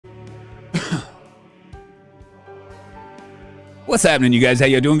What's happening, you guys? How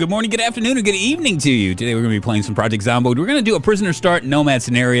you doing? Good morning, good afternoon, or good evening to you. Today we're going to be playing some Project Zomboid. We're going to do a prisoner start Nomad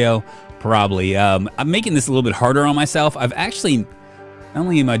scenario, probably. I'm making this a little bit harder on myself. I've actually, not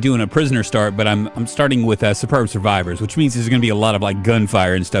only am I doing a prisoner start, but I'm starting with Superb Survivors, which means there's going to be a lot of like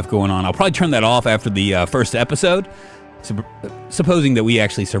gunfire and stuff going on. I'll probably turn that off after the first episode, supposing that we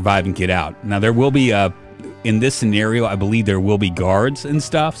actually survive and get out. Now there will be, in this scenario, I believe there will be guards and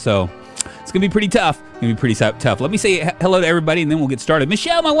stuff, so it's going to be pretty tough. It's going to be pretty tough. Let me say hello to everybody, and then we'll get started.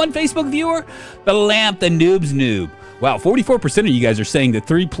 Michelle, my one Facebook viewer. The Lamp, the Noob's Noob. Wow, 44% of you guys are saying that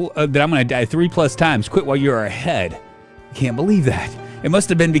that I'm going to die 3+ times. Quit while you're ahead. Can't believe that. It must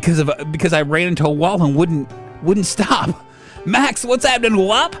have been because I ran into a wall and wouldn't stop. Max, what's happening,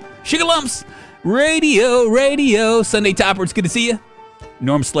 Wop? Sugar Lumps. Radio. Sunday Topper, it's good to see you.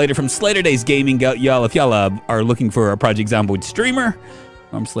 Norm Slater from Slater Days Gaming. Y'all, if y'all are looking for a Project Zomboid streamer,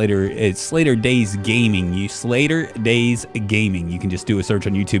 Norm Slater, it's Slater Days Gaming. Slater Days Gaming. You can just do a search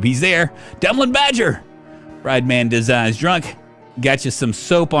on YouTube. He's there. Dumbling Badger. Brideman Designs. Drunk. Got you some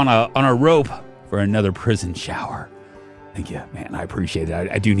soap on a rope for another prison shower. Thank you, man. I appreciate it.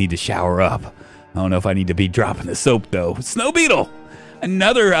 I do need to shower up. I don't know if I need to be dropping the soap though. Snow Beetle.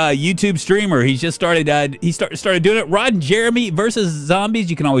 Another YouTube streamer. He just started. He started doing it. Rod and Jeremy versus zombies.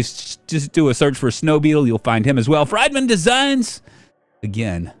 You can always just do a search for Snow Beetle. You'll find him as well. Friedman Designs.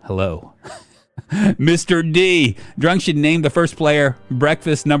 Again, hello. Mr. D. Drunk should name the first player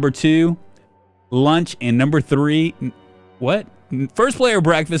breakfast, number 2, lunch, and number 3. What? First player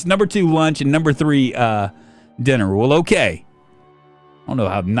breakfast, number 2 lunch, and number 3 dinner. Well, okay. I don't know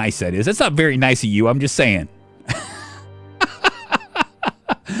how nice that is. That's not very nice of you. I'm just saying.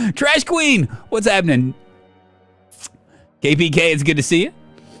 Trash Queen, what's happening? KPK, it's good to see you.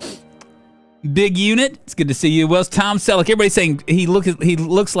 Big Unit, it's good to see you. Well, it's Tom Selleck. Everybody's saying he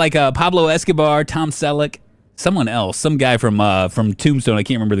looks like Pablo Escobar, Tom Selleck, someone else, some guy from Tombstone. I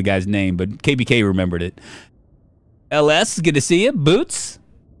can't remember the guy's name, but KPK remembered it. LS, good to see you. Boots,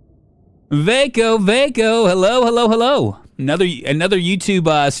 Vaco, hello. Another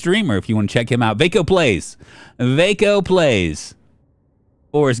YouTube streamer if you want to check him out. Vaco plays.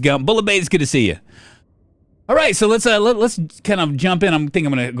 Forrest Gump, Bullet Bait, it's good to see you. All right, so let's kind of jump in. I'm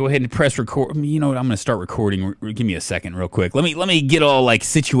gonna go ahead and press record. You know what? I'm gonna start recording. Give me a second, real quick. Let me get all like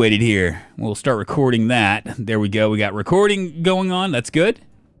situated here. We'll start recording that. There we go. We got recording going on. That's good.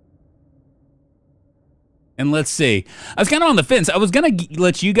 And let's see. I was kind of on the fence. I was gonna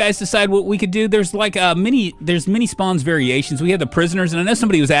let you guys decide what we could do. There's like mini spawns variations. We have the prisoners, and I know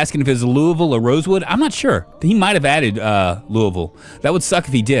somebody was asking if it was Louisville or Rosewood. I'm not sure. He might have added Louisville. That would suck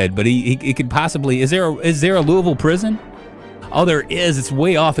if he did, but he could possibly. Is there a Louisville prison? Oh, there is. It's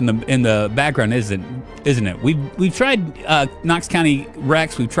way off in the background, isn't it? We've tried Knox County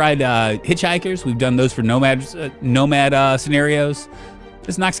Rex. We've tried Hitchhikers. We've done those for Nomad scenarios.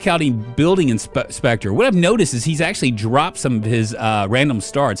 This Knox County Building Inspector. What I've noticed is he's actually dropped some of his random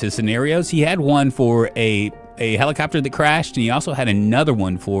starts, his scenarios. He had one for a helicopter that crashed, and he also had another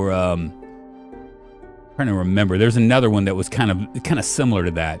one for I'm trying to remember. There's another one that was kind of similar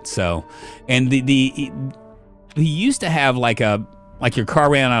to that. So, and he used to have like your car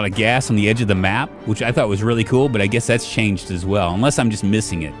ran out of gas on the edge of the map, which I thought was really cool, but I guess that's changed as well, unless I'm just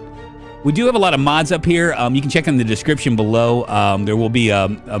missing it. We do have a lot of mods up here. You can check in the description below. There will be a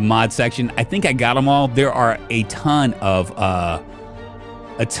mod section. I think I got them all. There are a ton of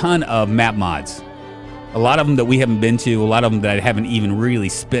map mods. A lot of them that we haven't been to. A lot of them that I haven't even really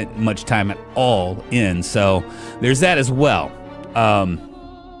spent much time at all in. So there's that as well.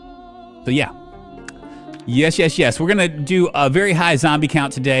 So yeah. Yes. We're gonna do a very high zombie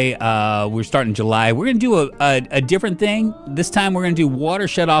count today. We're starting July. We're gonna do a different thing. This time we're gonna do water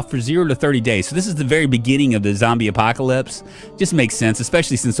shut off for 0 to 30 days. So this is the very beginning of the zombie apocalypse. Just makes sense,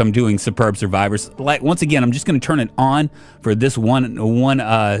 especially since I'm doing Superb Survivors. Like once again, I'm just gonna turn it on for this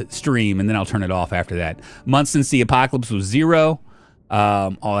one stream, and then I'll turn it off after that. Months since the apocalypse was 0.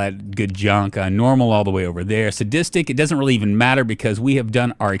 All that good junk. Normal all the way over there. Sadistic, it doesn't really even matter because we have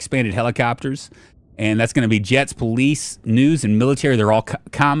done our expanded helicopters. And that's going to be jets, police, news, and military. They're all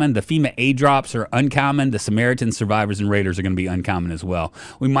common. The FEMA aid drops are uncommon. The Samaritans, survivors, and raiders are going to be uncommon as well.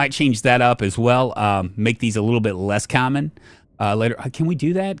 We might change that up as well. Make these a little bit less common later. Can we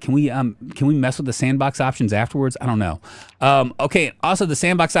do that? Can we mess with the sandbox options afterwards? I don't know. Okay. Also, the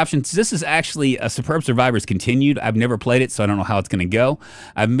sandbox options. This is actually a Superb Survivors continued. I've never played it, so I don't know how it's going to go.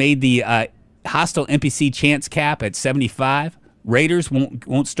 I've made the hostile NPC chance cap at 75. Raiders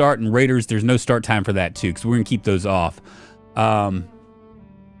won't start, and Raiders, there's no start time for that too, because we're gonna keep those off. All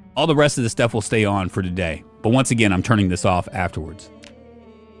the rest of the stuff will stay on for today, but once again, I'm turning this off afterwards.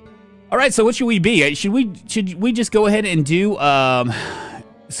 All right, so what should we be? Should we just go ahead and do?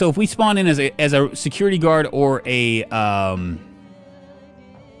 So if we spawn in as a security guard or a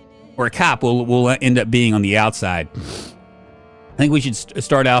cop, we'll end up being on the outside. I think we should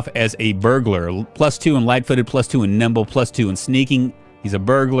start off as a burglar. +2 in light-footed, +2 in nimble, +2 in sneaking. He's a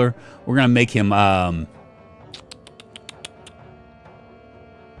burglar. We're gonna make him.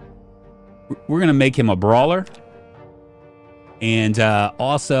 We're gonna make him a brawler. And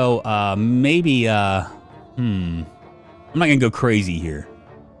also, maybe, I'm not gonna go crazy here.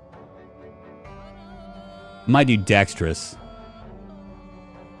 Might do dexterous.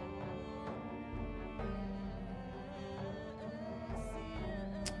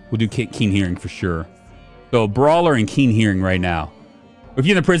 We'll do keen hearing for sure. So brawler and keen hearing right now. If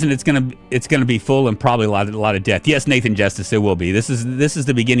you're in the prison, it's gonna be full and probably a lot of death. Yes, Nathan Justice, it will be. This is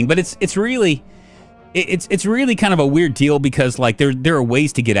the beginning, but it's really kind of a weird deal because like there are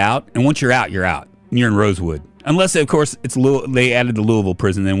ways to get out, and once you're out, you're out. And you're in Rosewood, unless of course they added the Louisville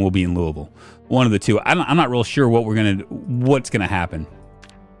prison, then we'll be in Louisville. One of the two. I'm not real sure what's gonna happen.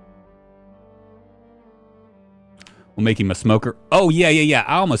 We'll make him a smoker. Oh yeah.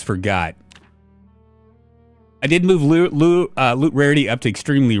 I almost forgot. I did move loot rarity up to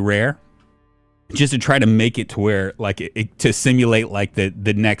extremely rare, just to try to make it to where like to simulate like the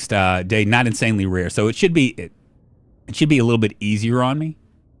next day, not insanely rare. So it should be a little bit easier on me.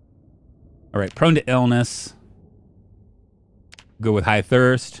 All right, prone to illness. Go with high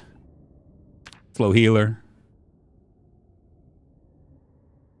thirst. Slow healer.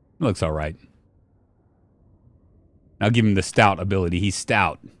 Looks all right. I'll give him the stout ability. He's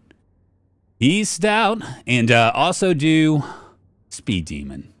stout. He's stout. And also do speed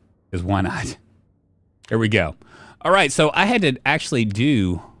demon. Because why not? There we go. All right, so I had to actually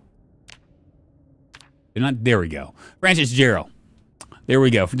do... There we go. Francis Gerald. There we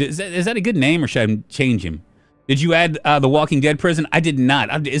go. Is that a good name, or should I change him? Did you add the Walking Dead prison? I did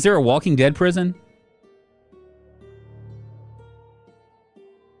not. Is there a Walking Dead prison?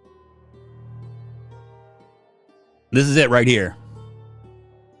 This is it right here.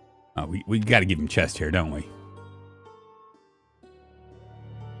 Oh, we got to give him chest hair, don't we?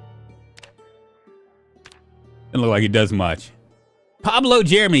 Doesn't look like it does much. Pablo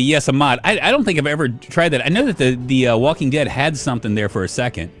Jeremy, yes, a mod. I don't think I've ever tried that. I know that the Walking Dead had something there for a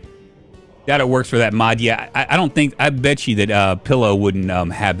second. Doubt it works for that mod. Yeah, I don't think, I bet you that Pillow wouldn't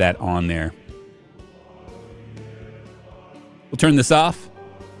have that on there. We'll turn this off.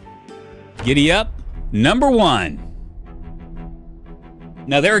 Giddy up. Number 1.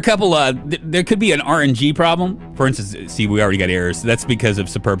 Now, there are a couple, there could be an RNG problem. For instance, see, we already got errors. That's because of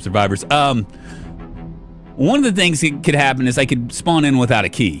Superb Survivors. One of the things that could happen is I could spawn in without a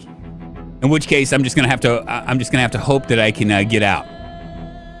key. In which case, I'm just gonna have to hope that I can get out.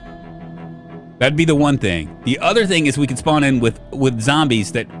 That'd be the one thing. The other thing is we could spawn in with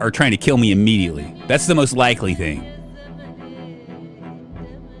zombies that are trying to kill me immediately. That's the most likely thing.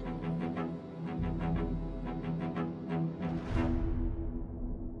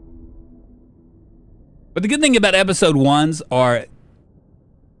 But the good thing about episode 1s are,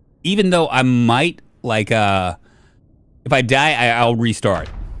 even though I might, like, if I die, I'll restart.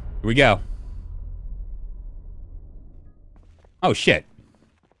 Here we go. Oh, shit.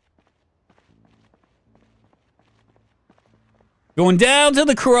 Going down to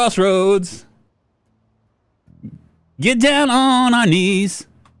the crossroads. Get down on our knees.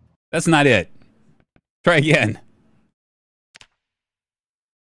 That's not it. Try again.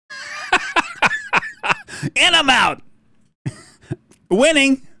 And I'm out.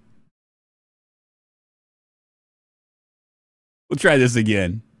 Winning. We'll try this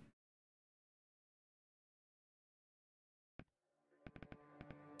again.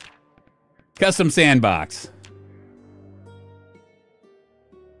 Custom sandbox.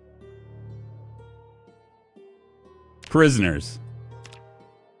 Prisoners.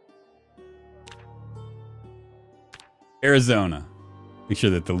 Arizona. Make sure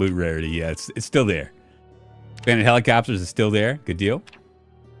that the loot rarity, yeah, it's still there. Bandit helicopters is still there. Good deal.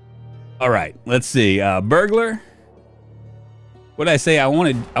 All right, let's see. Burglar. What did I say? I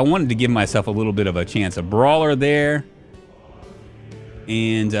wanted to give myself a little bit of a chance. A brawler there.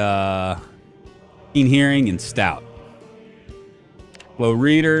 And keen hearing and stout. Slow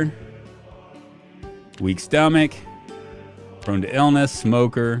reader. Weak stomach. Prone to illness.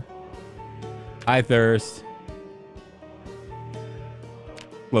 Smoker. High thirst.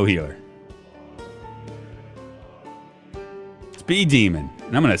 Slow healer. Speed demon.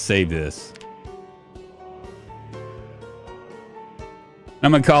 And I'm gonna save this.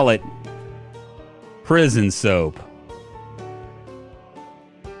 I'm gonna call it prison soap.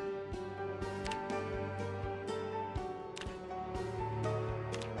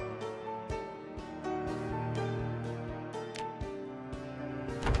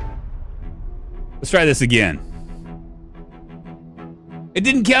 try this again. It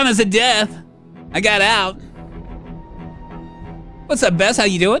didn't count as a death. I got out. What's up, Bess? How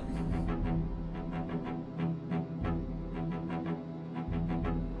you doing?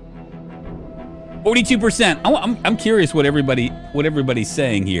 %. I'm curious what everybody's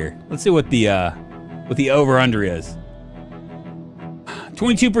saying here. Let's see what the over/under is.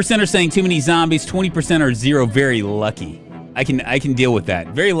 22% are saying too many zombies. 20% are 0, very lucky. I can deal with that.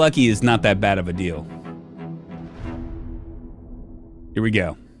 Very lucky is not that bad of a deal. Here we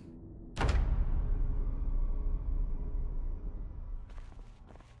go.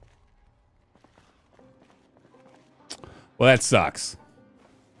 Well, that sucks.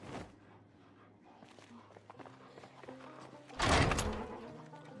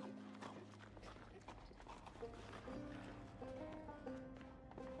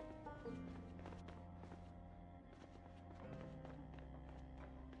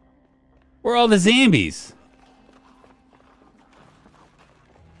 Where are all the zombies?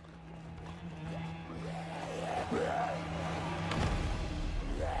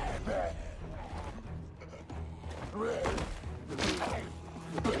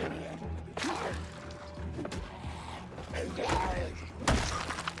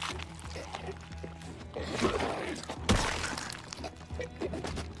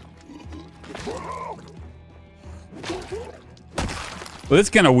 Well, that's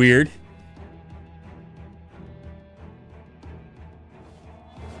kind of weird.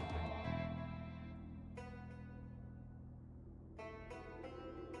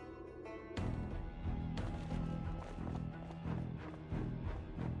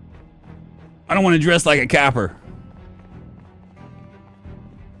 I don't want to dress like a copper.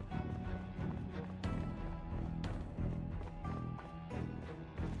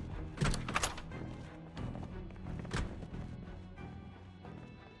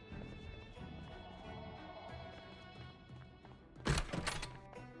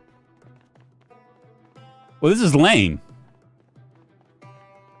 Well, this is lame.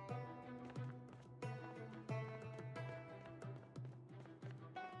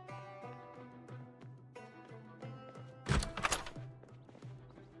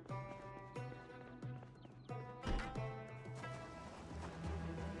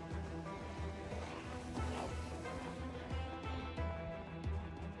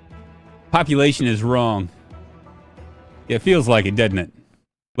 Population is wrong. Yeah, it feels like it, doesn't it?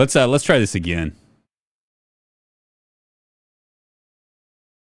 Let's try this again.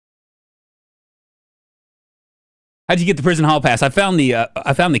 How'd you get the prison hall pass? I found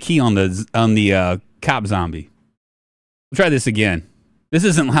the key on the cop zombie. We'll try this again. This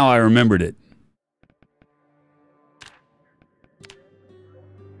isn't how I remembered it.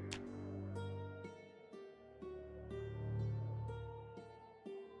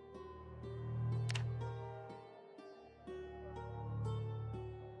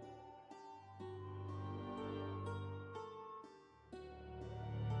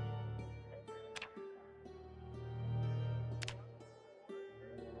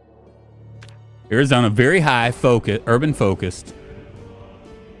 Arizona, very high focus, urban focused.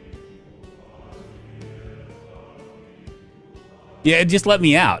 Yeah, it just let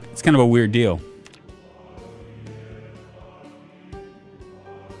me out. It's kind of a weird deal.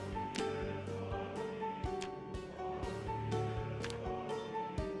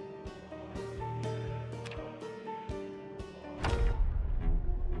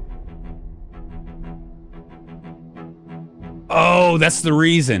 Oh, that's the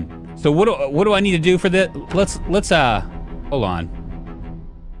reason. So what do I need to do for that? Let's hold on.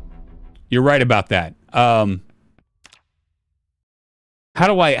 You're right about that. How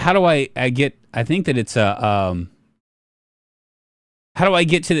do I get? I think that it's how do I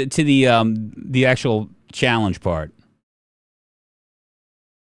get to the actual challenge part?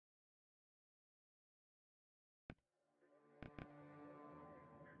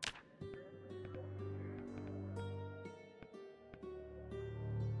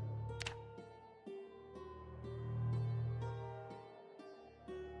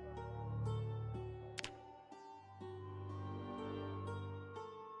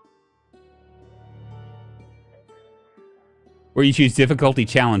 Where you choose difficulty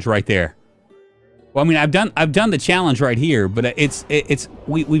challenge right there. Well, I mean, I've done the challenge right here, but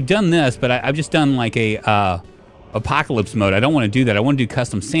we've done this, but I've just done like a apocalypse mode. I don't want to do that. I want to do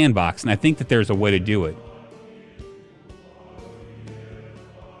custom sandbox, and I think that there's a way to do it.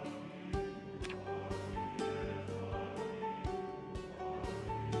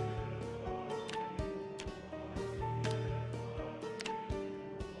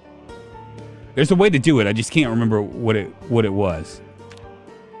 There's a way to do it. I just can't remember what it was.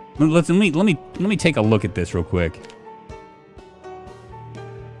 Let me take a look at this real quick.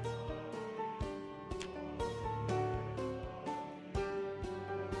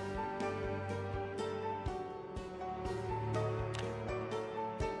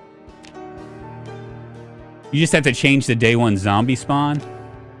 You just have to change the day one zombie spawn.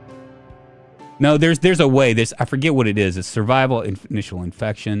 No, there's a way. I forget what it is. It's survival, initial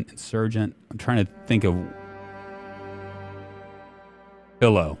infection, insurgent. I'm trying to think of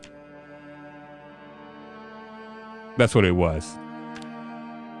pillow. That's what it was.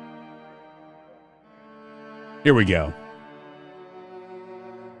 Here we go.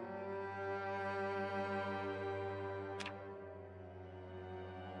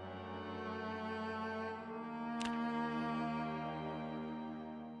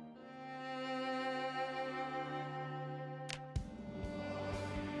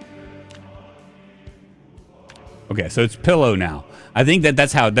 Okay, so it's pillow now. I think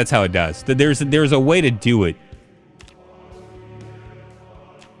that's how it does. There's a way to do it.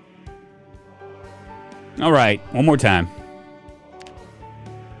 All right, one more time.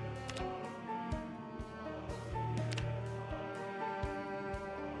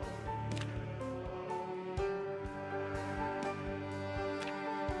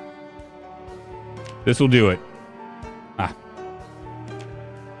 This will do it. Ah.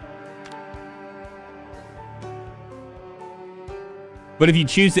 But if you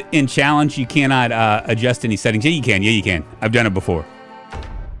choose it in challenge, you cannot adjust any settings. Yeah, you can. Yeah, you can. I've done it before.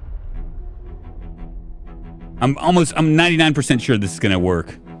 I'm 99% sure this is going to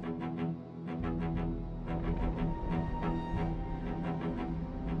work.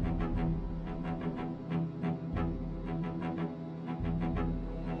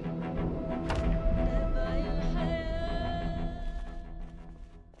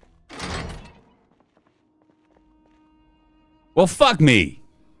 Well, fuck me.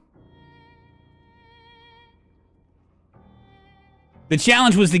 The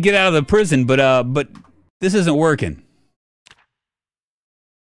challenge was to get out of the prison, but this isn't working.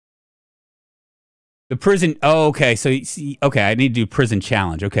 The prison. Oh, okay. So, okay, I need to do prison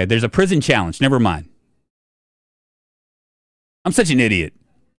challenge. Okay, there's a prison challenge. Never mind. I'm such an idiot.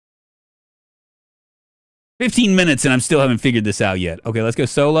 15 minutes and I still haven't figured this out yet. Okay, let's go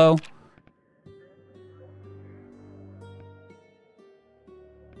solo.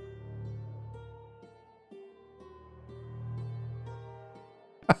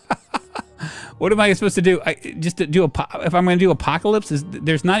 What am I supposed to do? If I'm going to do apocalypse,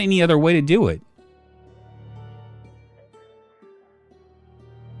 there's not any other way to do it.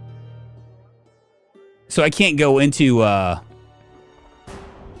 So I can't go into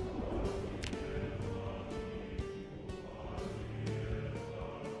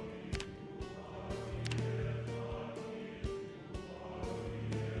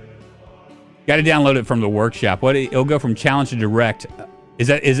got to download it from the workshop. It'll go from challenge to direct. Is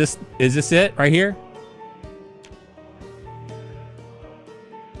this it right here?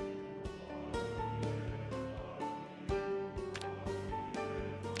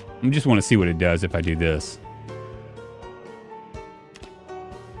 I just want to see what it does if I do this.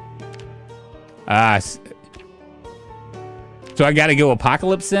 So I got to go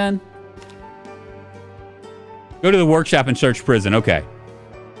apocalypse then? Go to the workshop and search prison. Okay.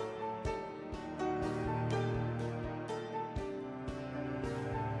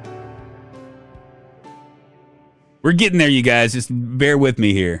 We're getting there, you guys. Just bear with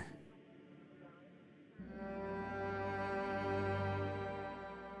me here.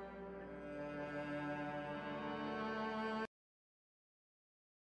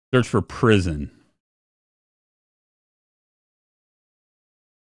 Search for prison.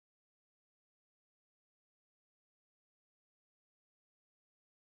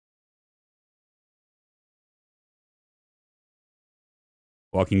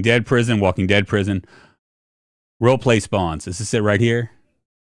 Walking Dead prison, Walking Dead prison. Role play spawns. Is this it right here?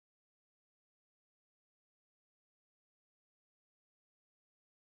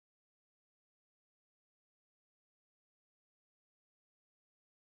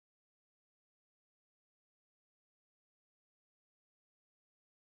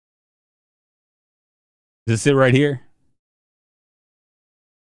 Is this it right here?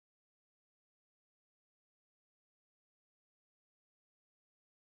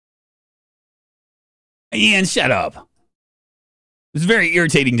 Ian, shut up. It's very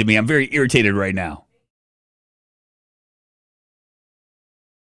irritating to me. I'm very irritated right now.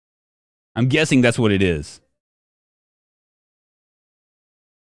 I'm guessing that's what it is.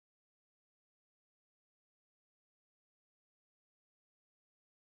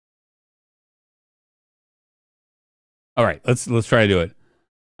 All right, let's try to do it.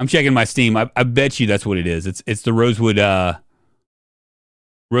 I'm checking my Steam. I bet you that's what it is. It's the Rosewood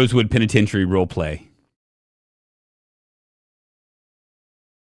Penitentiary roleplay.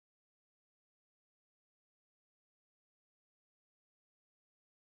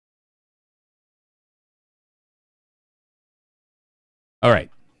 All right.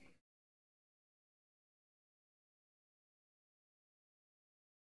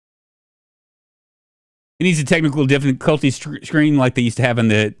 It needs a technical difficulty screen like they used to have in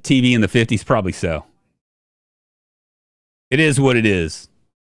the TV in the 50s. Probably so. It is what it is.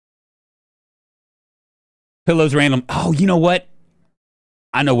 Pillows random. Oh, you know what?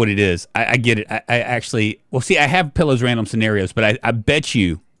 I know what it is. I get it. I actually... Well, see, I have Pillows random scenarios, but I bet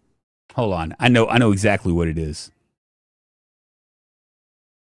you... Hold on. I know exactly what it is.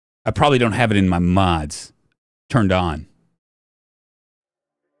 I probably don't have it in my mods turned on.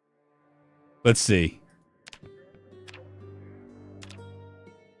 Let's see.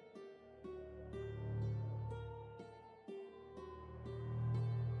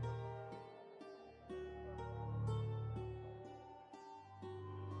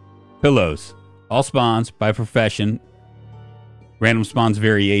 Pillows. All spawns by profession. Random spawns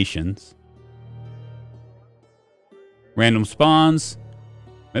variations. Random spawns.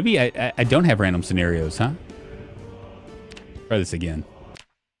 Maybe I don't have random scenarios, huh? Try this again.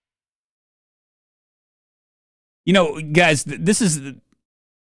 You know, guys, this is...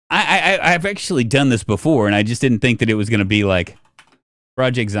 I've actually done this before, and I just didn't think that it was going to be like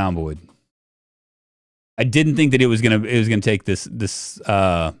Project Zomboid. I didn't think that it was gonna take this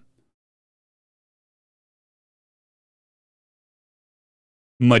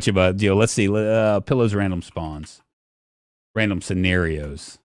much of a deal. Let's see. Pillows random spawns. Random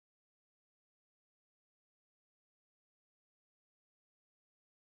scenarios.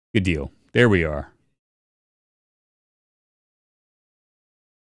 Good deal. There we are.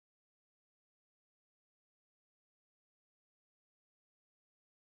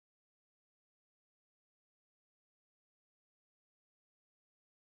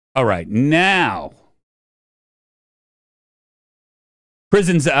 All right, now.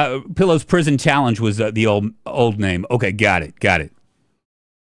 Pillow's Prison Challenge was the old name. Okay, got it.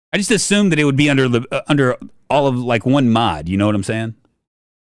 I just assumed that it would be under all of like one mod. You know what I'm saying?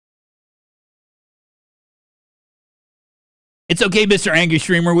 It's okay, Mr. Angry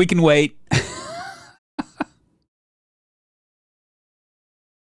Streamer. We can wait.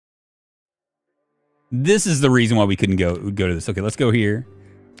 This is the reason why we couldn't go to this. Okay, let's go here.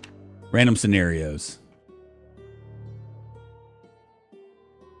 Random scenarios.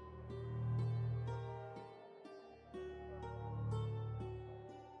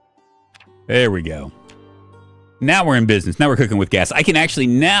 There we go. Now we're in business. Now we're cooking with gas. I can actually,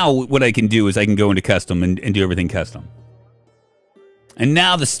 now what I can do is I can go into custom and do everything custom. And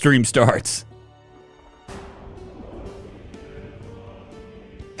now the stream starts.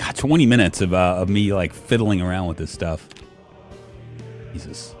 God, 20 minutes of me like fiddling around with this stuff.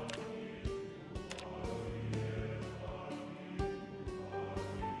 Jesus.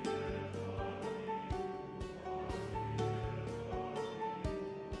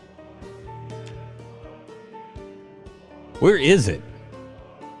 Where is it?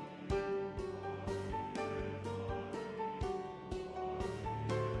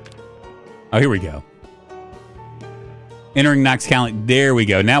 Oh, here we go. Entering Knox County. There we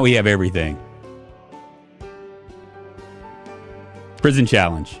go. Now we have everything. Prison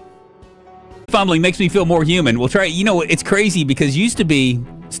Challenge. Fumbling makes me feel more human. We'll try. You know, it's crazy because used to be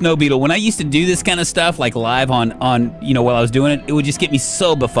Snow Beetle. When I used to do this kind of stuff, like live on you know, while I was doing it, it would just get me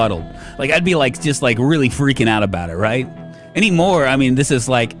so befuddled. Like I'd be like, just like really freaking out about it, right? Anymore, I mean, this is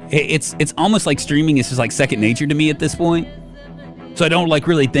like, it's almost like streaming is just like second nature to me at this point. So I don't like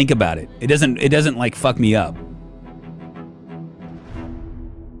really think about it. It doesn't like fuck me up.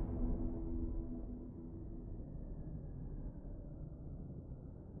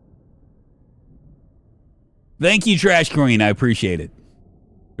 Thank you, Trash Queen. I appreciate it.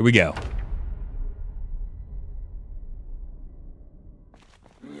 Here we go.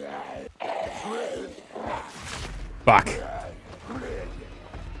 Fuck.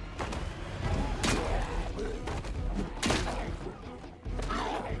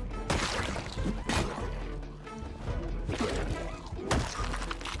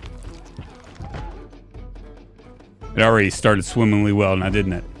 It already started swimmingly well now,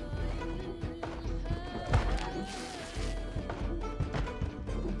 didn't it?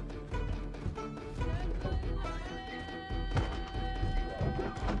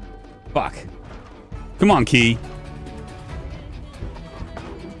 Fuck. Come on, Key.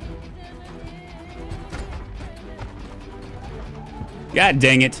 God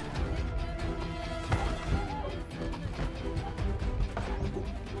dang it.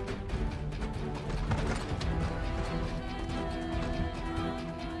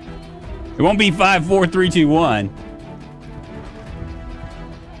 It won't be 5, 4, 3, 2, 1.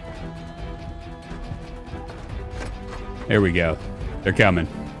 There we go. They're coming.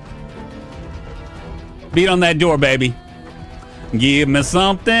 Beat on that door, baby. Give me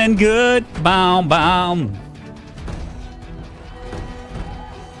something good. Boom, boom.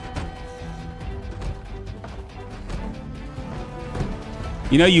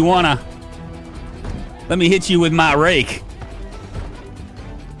 You know you wanna. Let me hit you with my rake.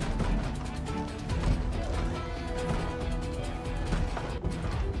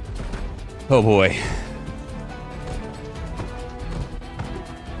 Oh boy.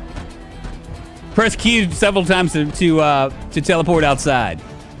 Press Q several times to teleport outside.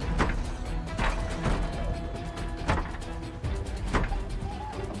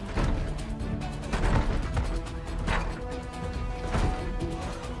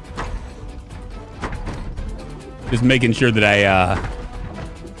 Just making sure that I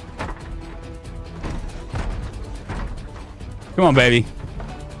come on, baby.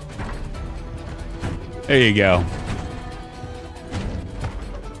 There you go.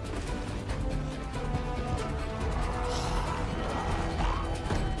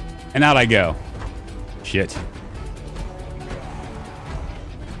 And out I go. Shit.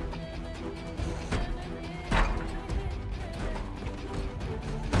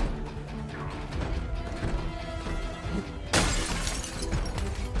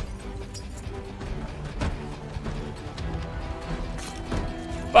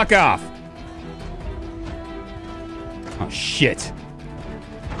 Fuck off. Oh, shit.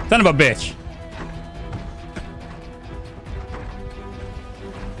 Son of a bitch.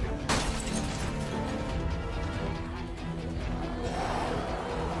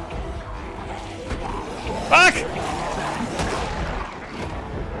 Fuck!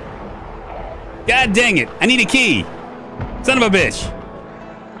 God dang it. I need a key. Son of a bitch.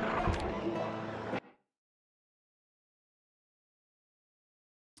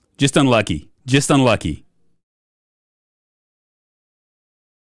 Just unlucky. Just unlucky.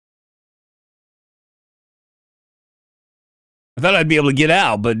 I thought I'd be able to get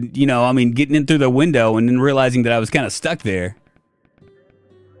out, but, you know, I mean, getting in through the window and then realizing that I was kind of stuck there.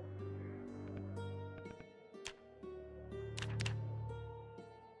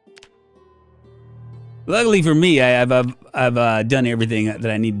 Luckily for me, I've done everything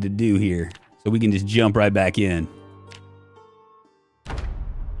that I needed to do here, so we can just jump right back in.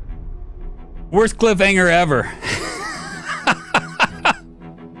 Worst cliffhanger ever.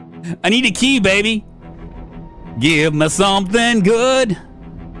 I need a key, baby. Give me something good.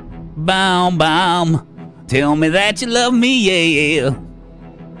 Boom, boom. Tell me that you love me, yeah.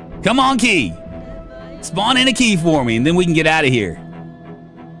 Come on, key. Spawn in a key for me, and then we can get out of here.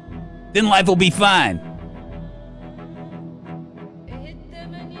 Then life will be fine.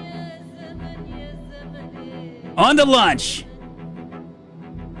 On to lunch.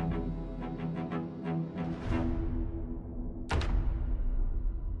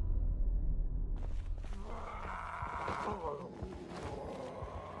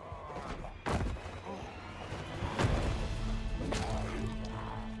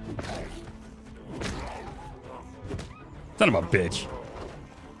 Son of a bitch.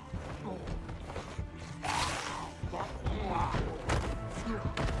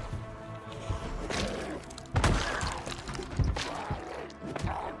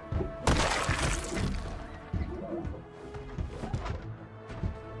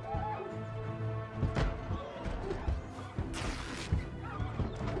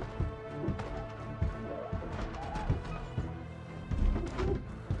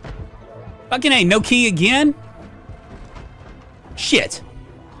 Fucking A, no key again? Shit.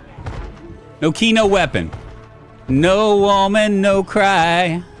 No key, no weapon. No woman, no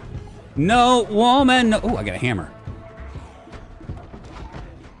cry. No woman, no... Oh, I got a hammer.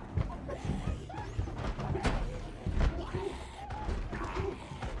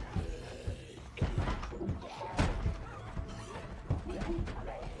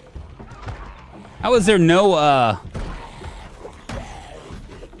 How is there no,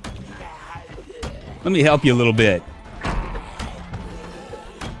 Let me help you a little bit.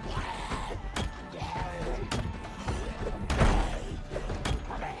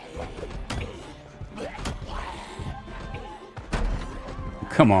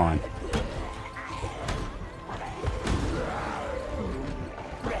 Come on.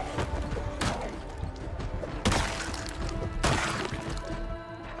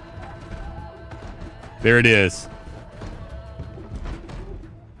 There it is.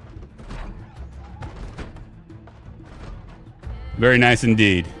 Very nice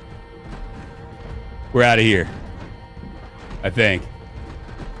indeed. We're out of here, I think.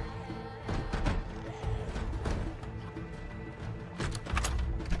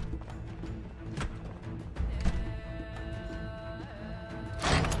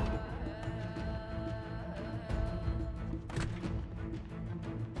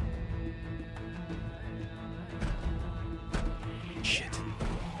 Shit.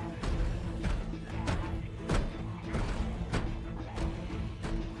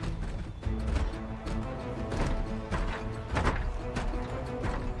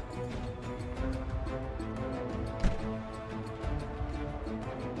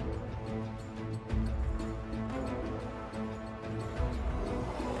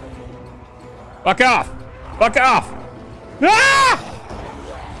 Fuck off! Fuck off! Ah!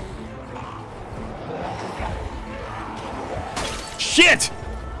 Shit!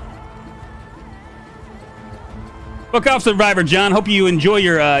 Fuck off, Survivor John. Hope you enjoy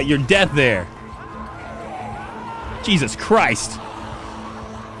your death there. Jesus Christ.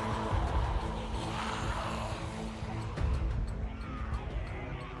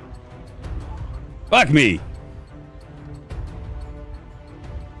 Fuck me.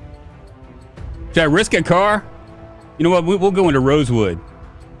 Should I risk a car? You know what? We'll go into Rosewood.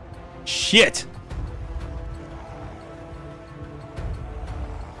 Shit.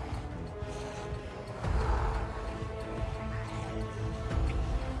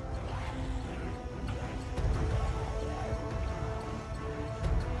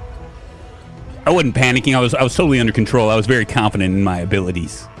 I wasn't panicking. I was totally under control. I was very confident in my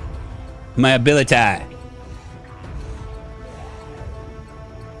abilities. My ability.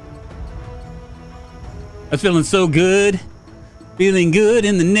 I was feeling so good. Feeling good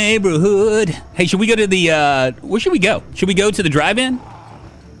in the neighborhood. Hey, should we go to the, where should we go? Should we go to the drive-in?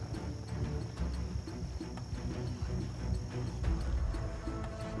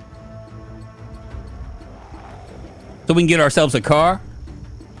 So we can get ourselves a car?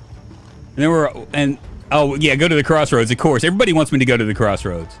 And then oh yeah, go to the crossroads, of course. Everybody wants me to go to the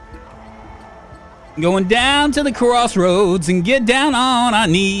crossroads. Going down to the crossroads and get down on our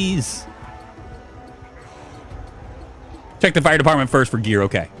knees. Check the fire department first for gear,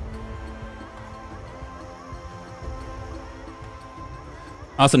 okay.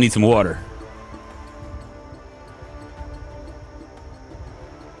 Also need some water.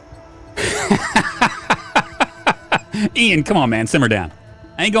 Ian, come on, man, simmer down.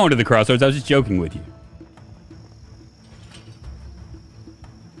 I ain't going to the crossroads, I was just joking with you.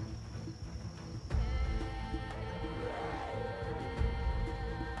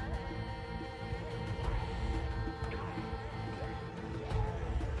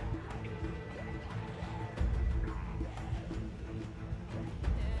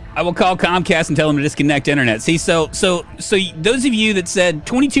 I will call Comcast and tell them to disconnect internet. See, so those of you that said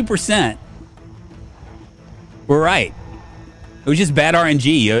 22% were right. It was just bad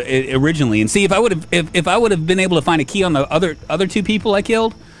RNG originally. And see, if I would have been able to find a key on the other two people I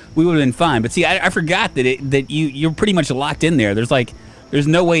killed, we would have been fine. But see, I forgot that you're pretty much locked in there. There's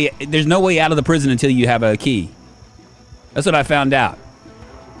no way out of the prison until you have a key. That's what I found out.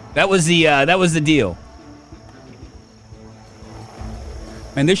 That was the deal.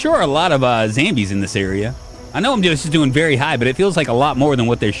 Man, there sure are a lot of zombies in this area. I know I'm just doing very high, but it feels like a lot more than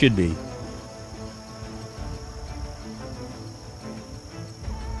what there should be.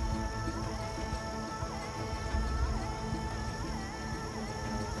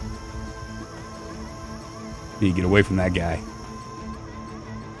 Need to get away from that guy.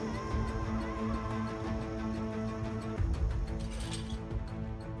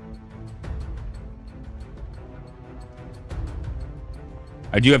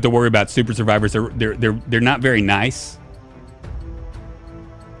 I do have to worry about super survivors. They're not very nice.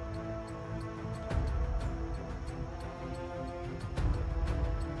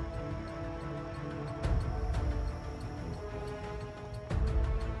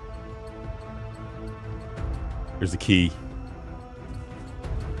 There's the key.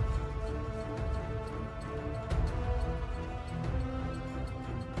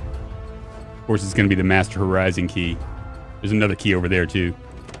 Of course, it's going to be the Master Horizon key. There's another key over there, too.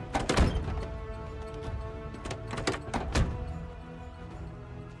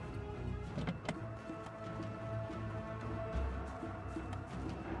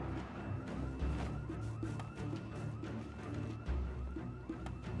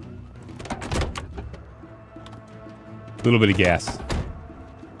 A little bit of gas.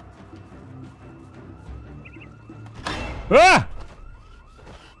 Ah!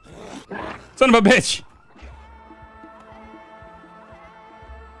 Son of a bitch!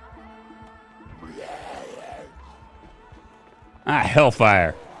 Ah,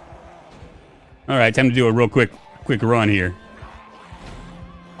 hellfire. All right, time to do a real quick run here.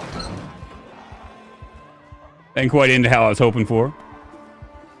 Ain't quite into how I was hoping for.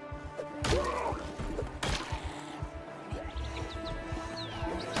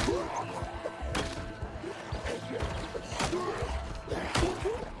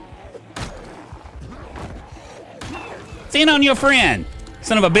 Stand on your friend,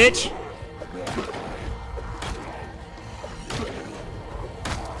 son of a bitch.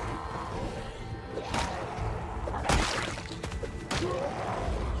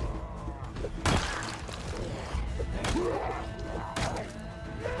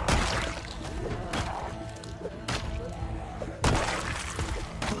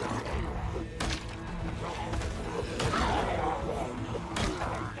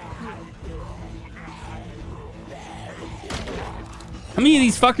 How many of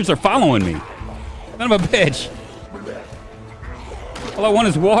these fuckers are following me? Son of a bitch. All I want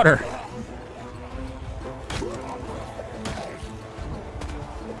is water.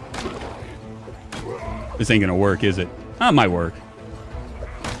 This ain't gonna work, is it? Oh, it might work.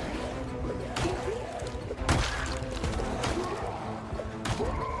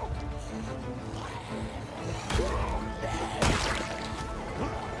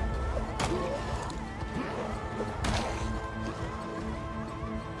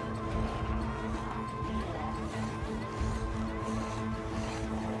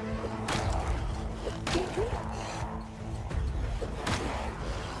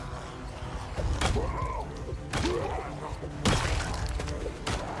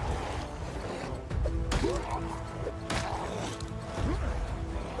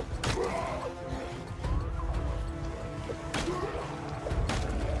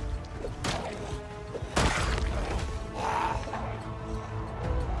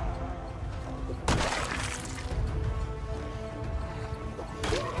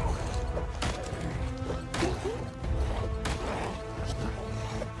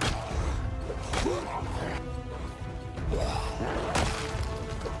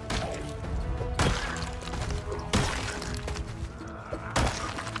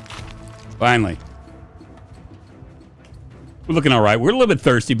 Finally. We're looking all right. We're a little bit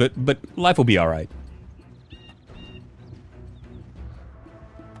thirsty, but life will be all right.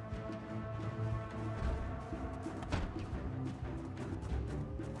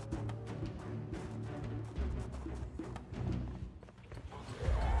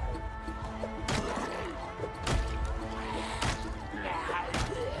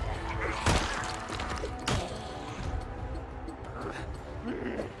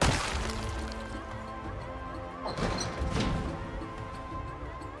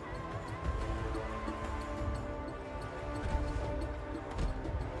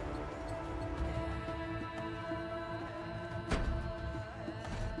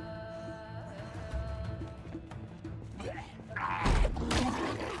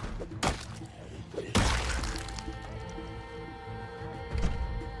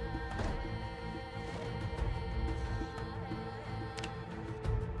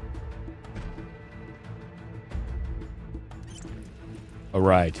 All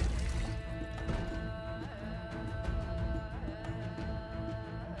right.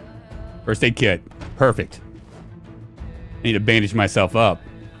 First aid kit. Perfect. I need to bandage myself up.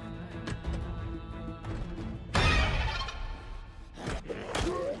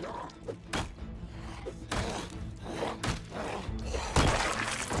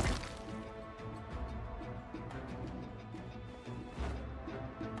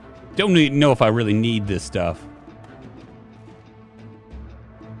 Don't know if I really need this stuff.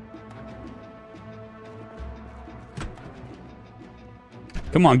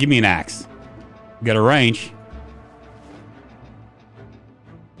 Come on, give me an axe. Got a wrench.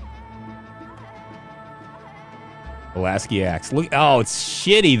 Pulaski axe. Look, oh, it's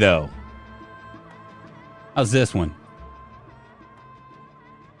shitty though. How's this one?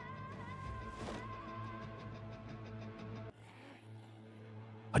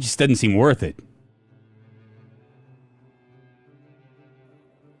 It just doesn't seem worth it.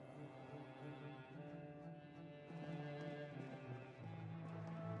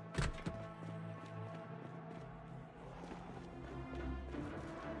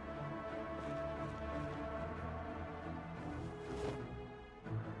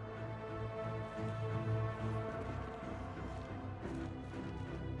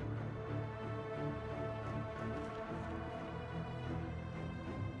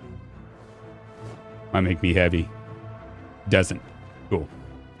 Might make me heavy. Doesn't. Cool.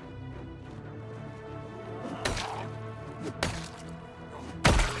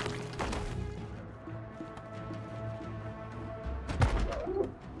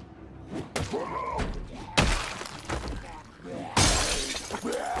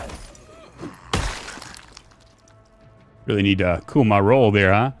 Really need to cool my roll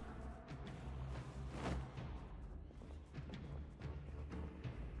there, huh?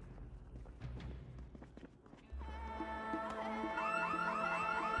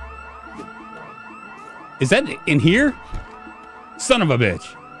 Is that in here? Son of a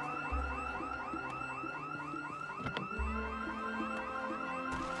bitch.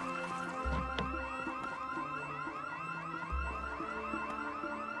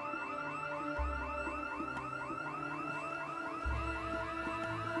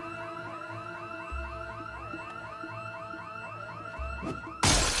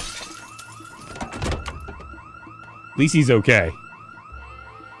 At least he's okay.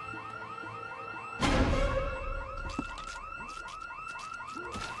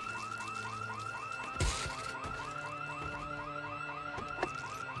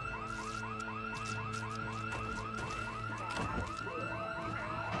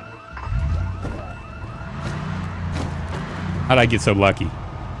 How'd I get so lucky?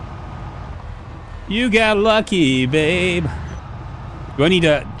 You got lucky, babe. Do I need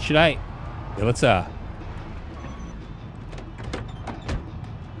to, should I? Yeah, let's,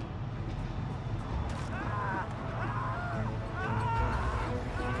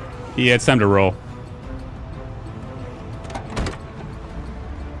 Yeah, it's time to roll.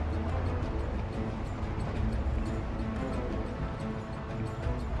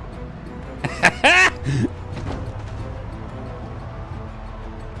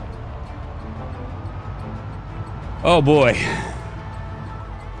 Oh boy.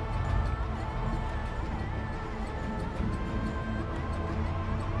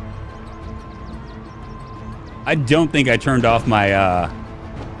 I don't think I turned off my,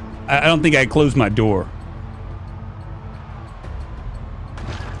 I don't think I closed my door.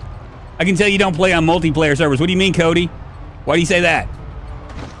 I can tell you don't play on multiplayer servers. What do you mean, Cody? Why do you say that?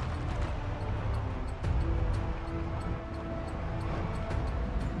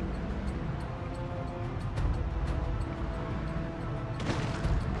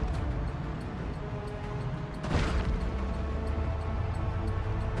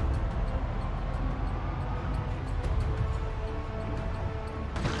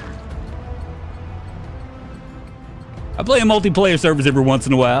 I play in multiplayer servers every once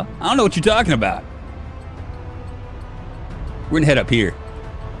in a while. I don't know what you're talking about. We're gonna head up here.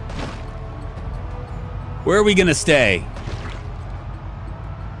 Where are we gonna stay?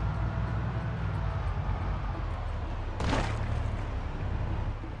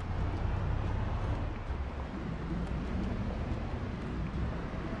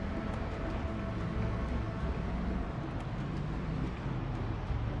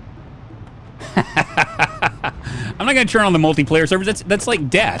 I'm not gonna turn on the multiplayer servers. That's like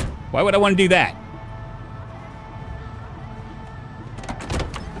death. Why would I want to do that?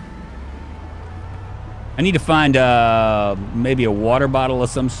 I need to find maybe a water bottle of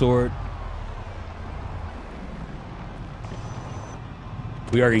some sort.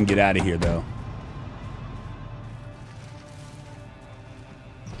 We are gonna get out of here though.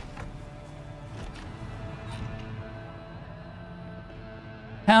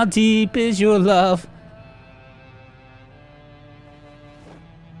 How deep is your love?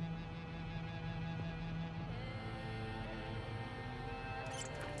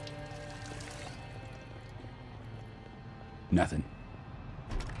 Nothing.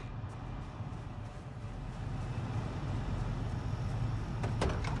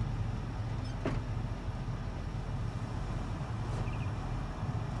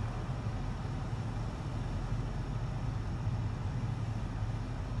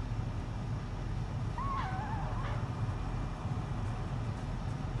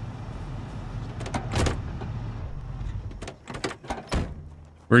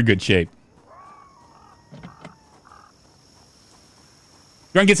 We're in good shape.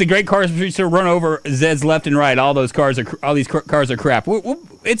 Drunk gets a great car to run over Zed's left and right. All these cars are crap.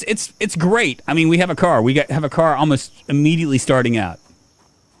 It's great. I mean, we have a car. We have a car almost immediately starting out.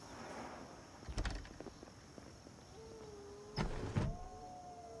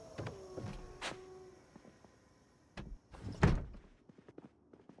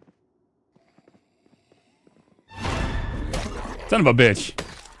 Son of a bitch.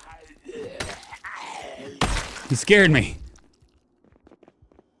 He scared me.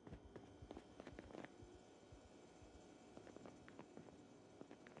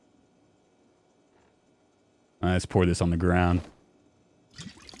 Let's pour this on the ground.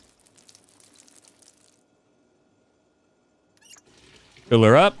 Fill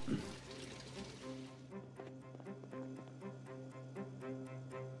her up.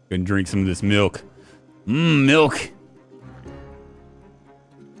 Gonna drink some of this milk. Milk.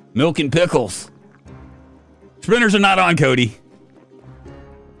 Milk and pickles. Sprinters are not on, Cody.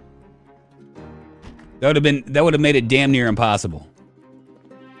 That would have made it damn near impossible.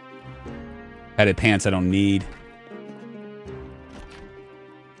 Padded pants I don't need.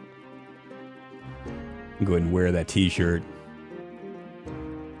 I'll go ahead and wear that t-shirt.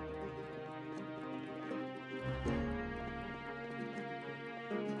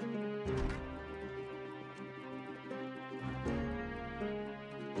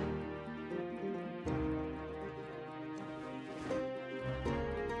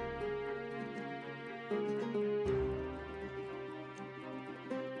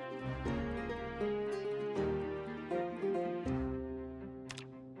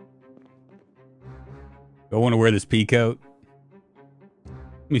 I want to wear this pea coat.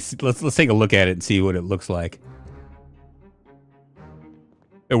 Let me see, let's take a look at it and see what it looks like.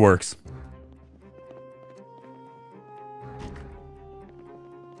 It works.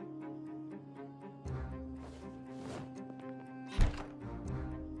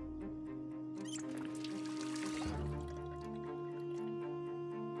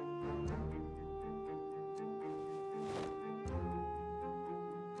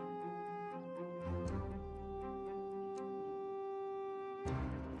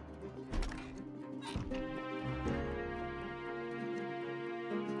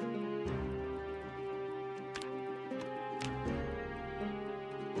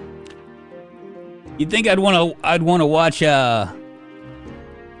 You'd think I'd want to watch. You'd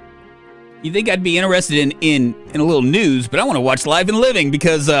think I'd be interested in a little news, but I want to watch Live and Living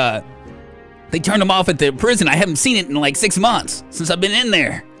because they turned them off at the prison. I haven't seen it in like 6 months since I've been in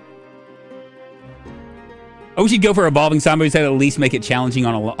there. I wish you'd go for evolving zombies that at least make it challenging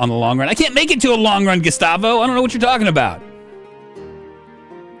on the long run. I can't make it to a long run, Gustavo. I don't know what you're talking about.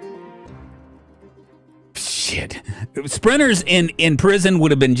 Shit, sprinters in prison would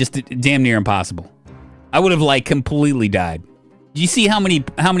have been just damn near impossible. I would have like completely died. Do you see how many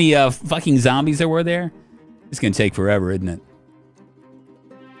fucking zombies there were there? It's gonna take forever, isn't it?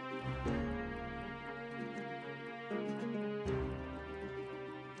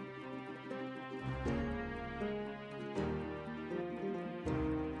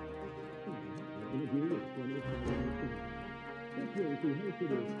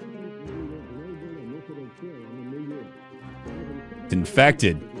 It's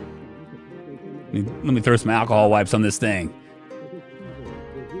infected. Let me throw some alcohol wipes on this thing.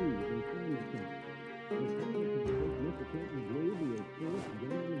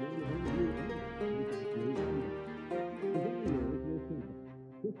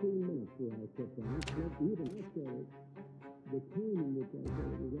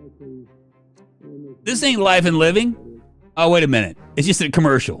 This ain't Life and Living. Oh, wait a minute. It's just a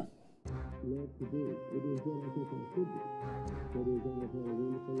commercial.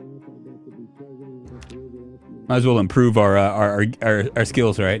 Might as well improve our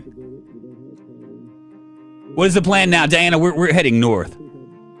skills, right? What is the plan now, Diana? We're heading north.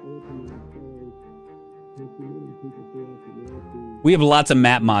 We have lots of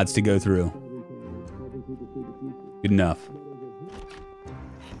map mods to go through. Good enough.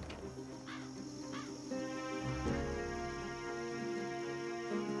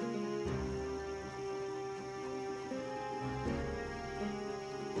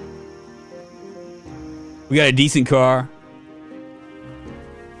 We got a decent car.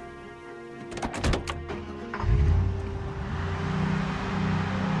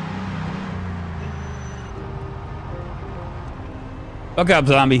 Fuck up,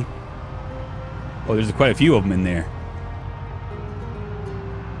 zombie. Oh, there's quite a few of them in there.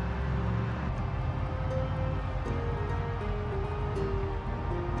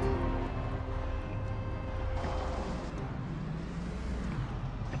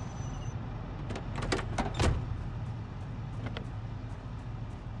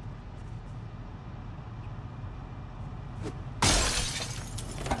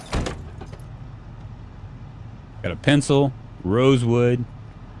 Got a pencil, rosewood.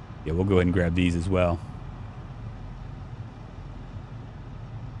 Yeah, we'll go ahead and grab these as well.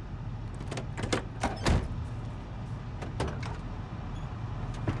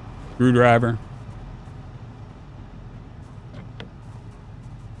 Screwdriver.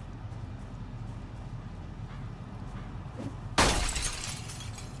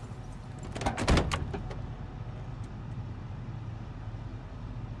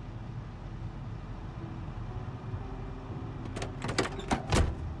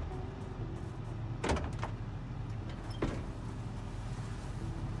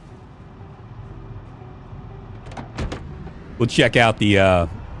 We'll check out the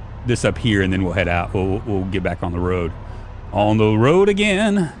this up here, and then we'll head out. We'll get back on the road. On the road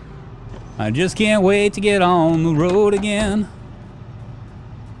again. I just can't wait to get on the road again.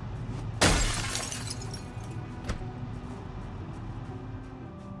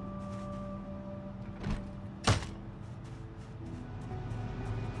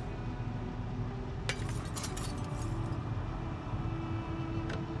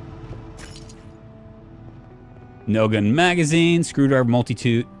 No gun magazine, screwdriver,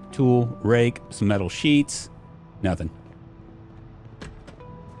 multi-tool, rake, some metal sheets. Nothing.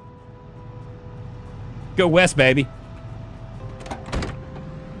 Go west, baby.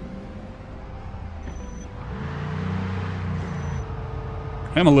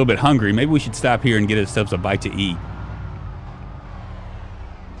 I'm a little bit hungry. Maybe we should stop here and get ourselves a bite to eat.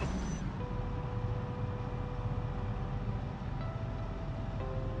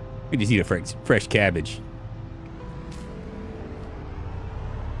 We just eat a fresh cabbage.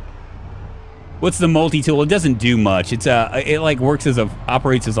 What's the multi-tool? It doesn't do much. It's it like works as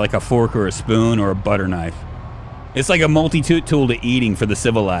operates as like a fork or a spoon or a butter knife. It's like a multi-tool to eating for the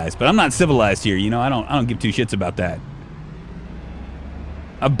civilized. But I'm not civilized here, you know. I don't give two shits about that.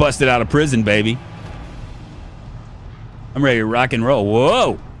 I busted out of prison, baby. I'm ready to rock and roll.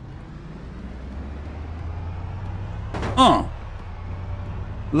 Whoa.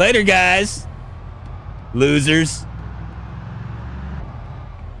 Later, guys. Losers.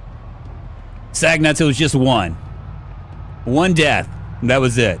 Sagnuts, it was just one. One death. That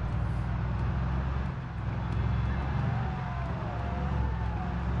was it.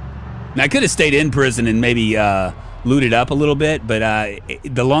 Now, I could have stayed in prison and maybe looted up a little bit, but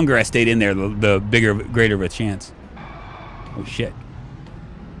the longer I stayed in there, the greater of a chance. Oh, shit.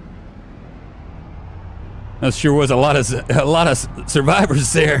 That sure was a lot of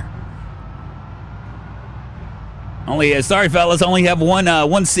survivors there. Sorry, fellas, only have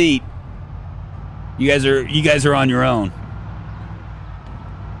one seat. You guys are on your own.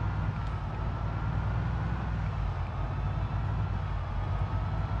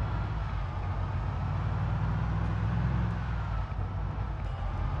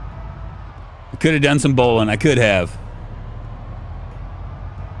 I could have done some bowling. I could have.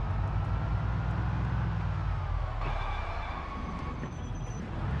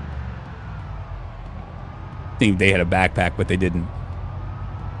 I think they had a backpack, but they didn't.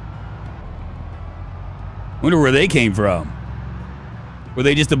 Wonder where they came from. Were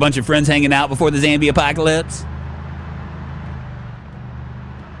they just a bunch of friends hanging out before the zombie apocalypse?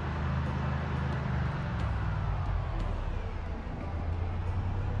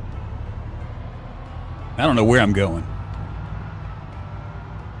 I don't know where I'm going.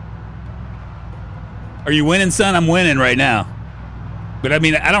 Are you winning, son? I'm winning right now. But I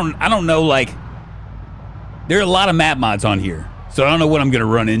mean, I don't know, like, there are a lot of map mods on here, so I don't know what I'm gonna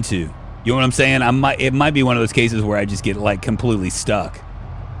run into. You know what I'm saying? It might be one of those cases where I just get like completely stuck.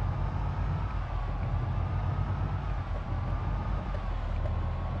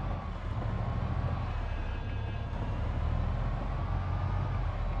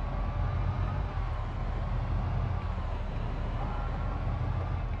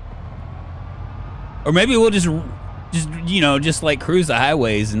 Or maybe we'll just you know, just like cruise the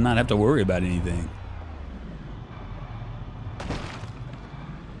highways and not have to worry about anything.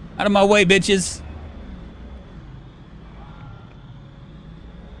 Out of my way, bitches.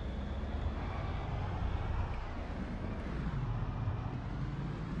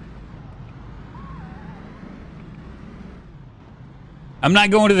 I'm not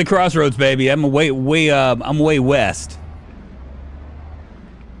going to the crossroads, baby. I'm way west.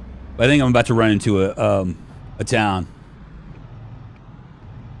 But I think I'm about to run into a town.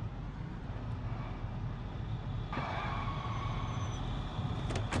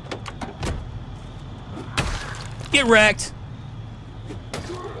 Get wrecked.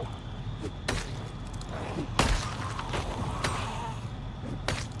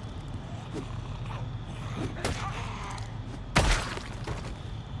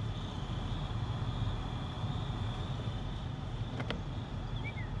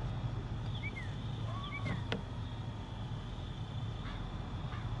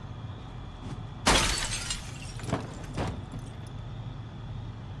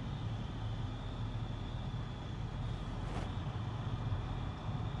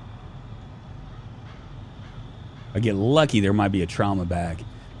 If I get lucky, there might be a trauma bag.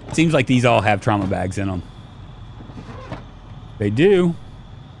 It seems like these all have trauma bags in them. They do.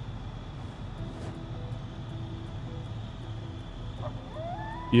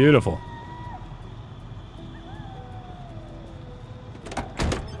 Beautiful.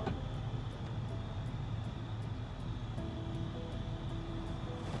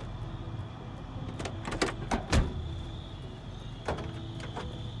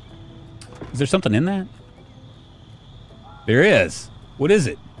 there something in that? There is. What is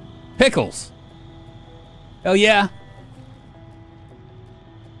it? Pickles. Oh yeah.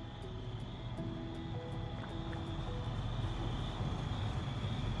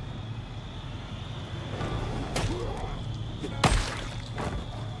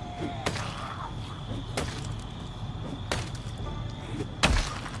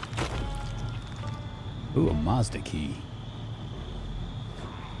 Ooh, a Mazda key.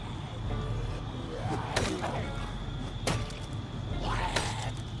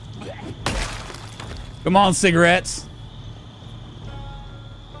 Come on, cigarettes.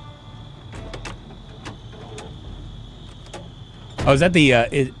 Oh, is that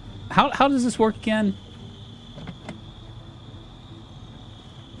the, how does this work again?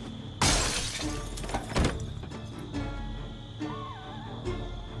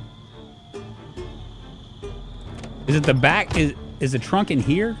 Is it the back? Is the trunk in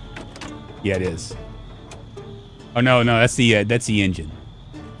here? Yeah, it is. Oh no, that's the engine.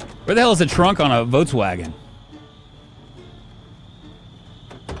 Where the hell is the trunk on a Volkswagen?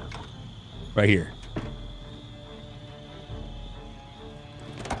 Right here.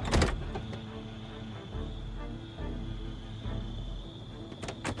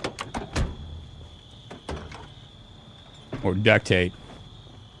 Or duct tape.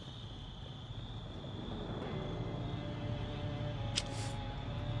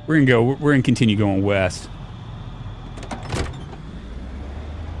 We're gonna continue going west.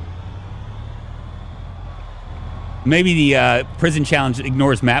 Maybe the prison challenge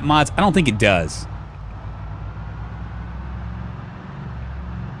ignores map mods. I don't think it does.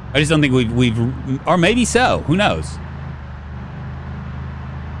 I just don't think we've or maybe so. Who knows?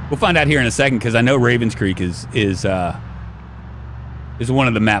 We'll find out here in a second because I know Ravens Creek is one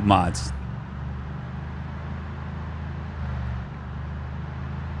of the map mods.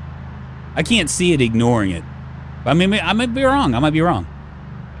 I can't see it ignoring it. I mean, I might be wrong. I might be wrong.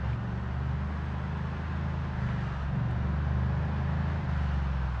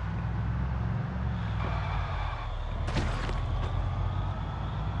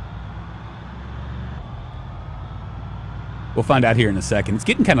 We'll find out here in a second. It's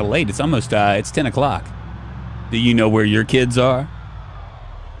getting kind of late. It's almost, it's 10 o'clock. Do you know where your kids are?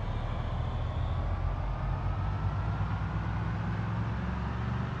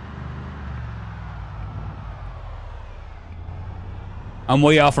 I'm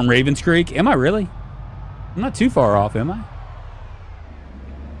way off from Ravens Creek. Am I really? I'm not too far off, am I?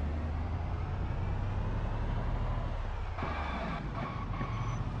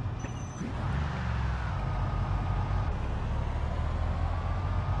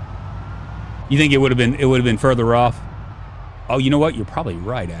 You think it would have been further off? Oh, you know what? You're probably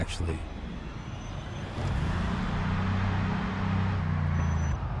right, actually.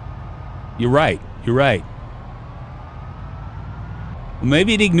 You're right. You're right. Well,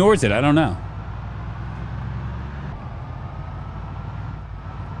 maybe it ignores it. I don't know.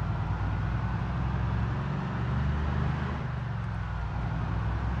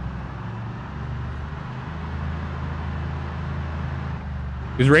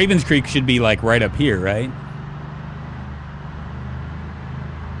 Because Ravens Creek should be like right up here, right?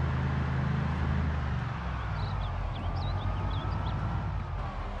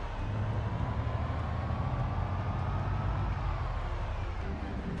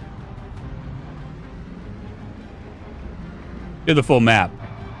 Do the full map.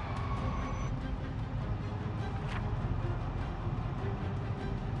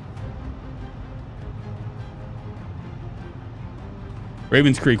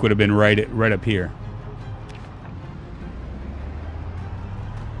 Ravens Creek would have been right up here.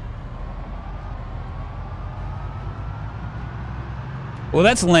 Well,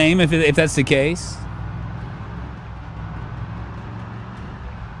 that's lame if that's the case.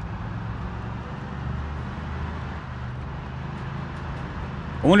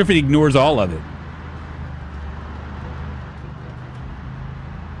 I wonder if it ignores all of it.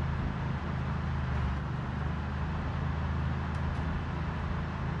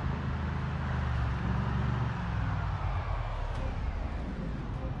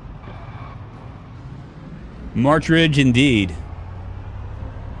 March Ridge, indeed.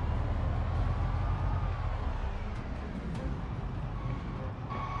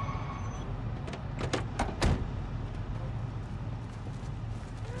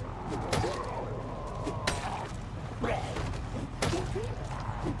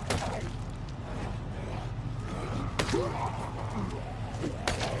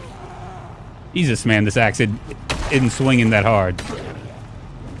 Jesus, man, this axe isn't swinging that hard.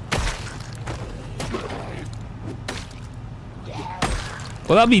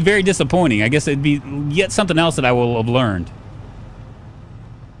 Well, that'd be very disappointing. I guess it'd be yet something else that I will have learned.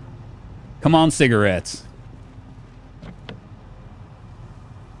 Come on, cigarettes.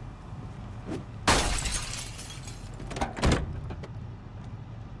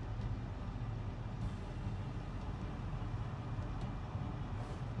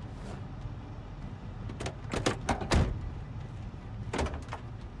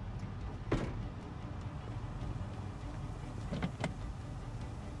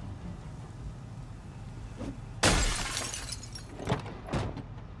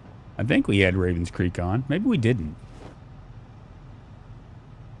 I think we had Ravens Creek on. Maybe we didn't.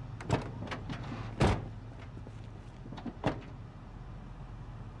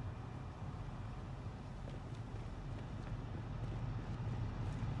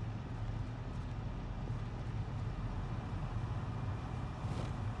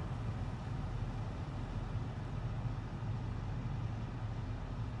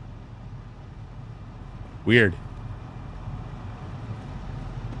 Weird.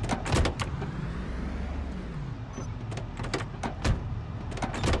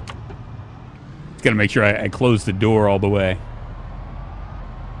 Gotta make sure I close the door all the way.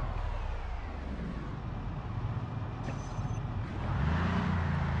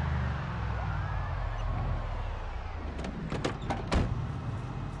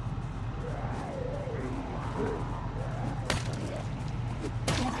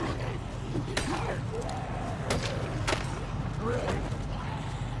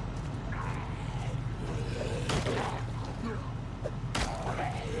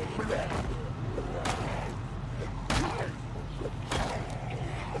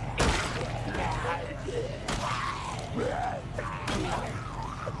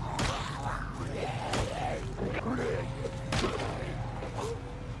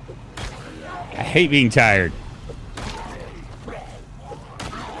 I hate being tired.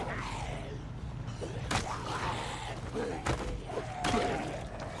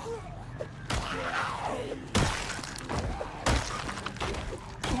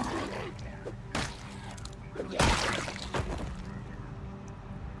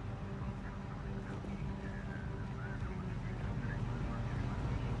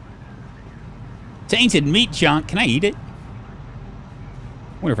 Tainted meat chunk. Can I eat it?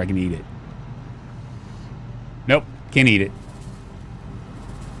 Wonder if I can eat it. Nope, can't eat it.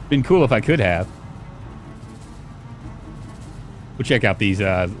 Been cool if I could have. We'll check out these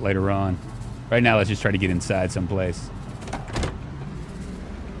later on. Right now, let's just try to get inside someplace.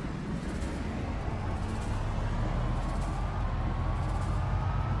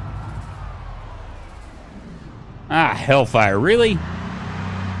 Ah, hellfire, really?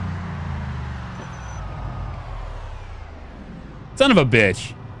 Son of a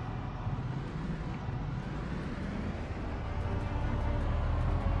bitch.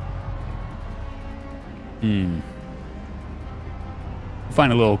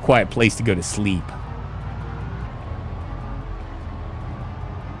 Find a little quiet place to go to sleep.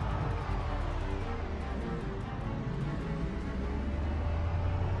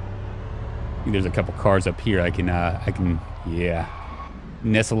 I think there's a couple cars up here I can yeah,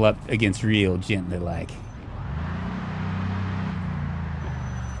 nestle up against real gently like.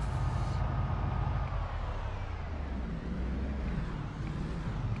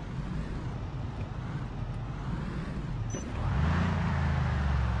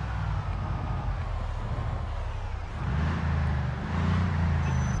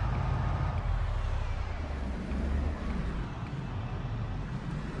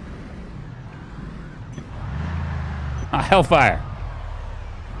 Hellfire.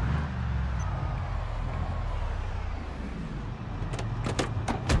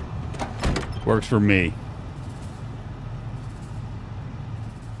 Works for me.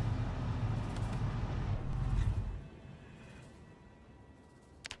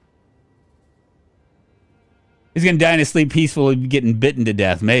 He's gonna die in his sleep peacefully, getting bitten to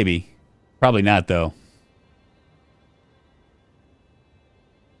death, maybe. Probably not, though.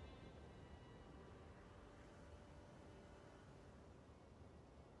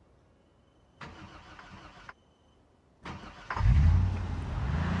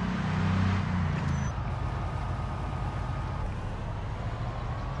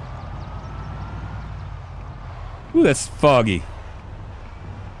 Ooh, that's foggy.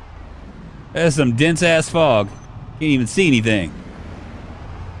 That's some dense-ass fog. Can't even see anything.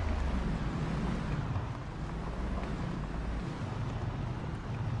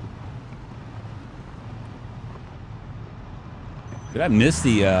 Did I miss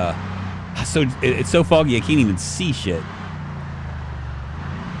the, it's so foggy I can't even see shit.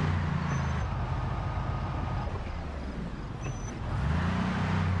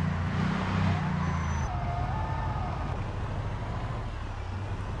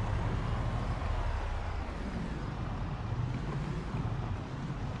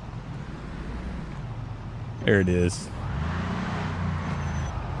 There it is.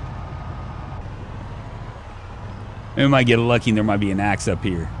 We might get lucky and there might be an axe up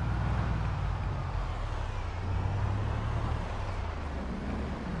here.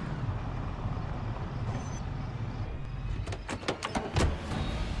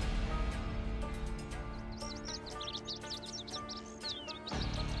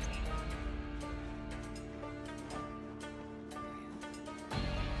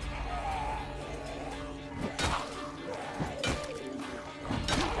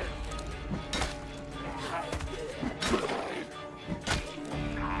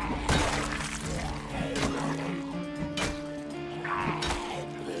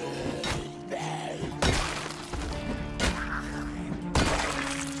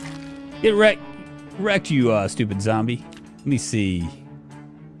 Get wrecked, you stupid zombie. Let me see.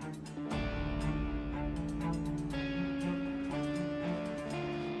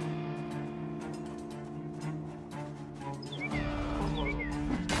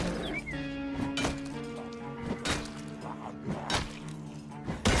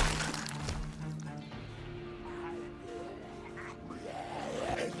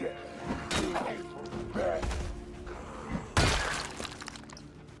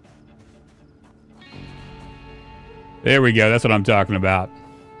 There we go. That's what I'm talking about.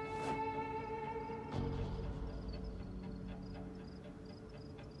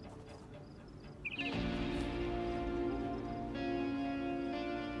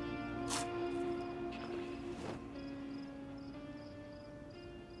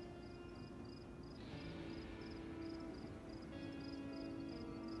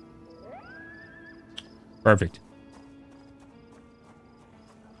 Perfect.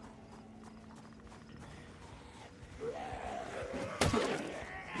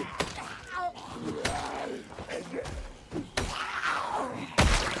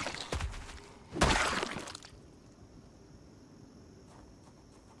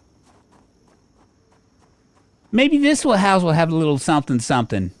 Maybe this house will have a little something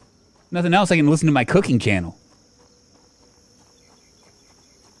something. Nothing else, I can listen to my cooking channel.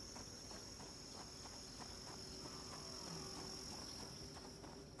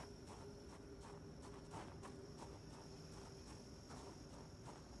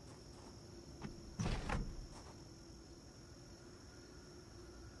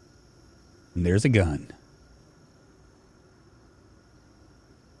 And there's a gun.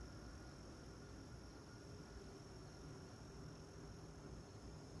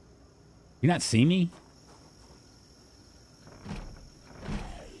 You not see me?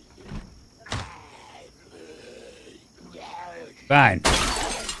 Fine.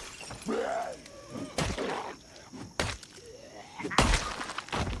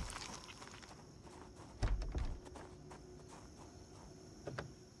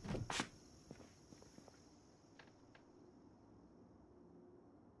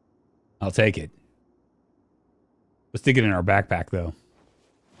 I'll take it. Let's stick it in our backpack, though.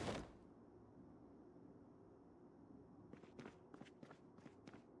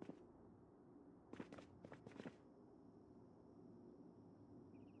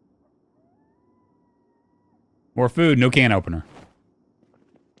 More food, no can opener.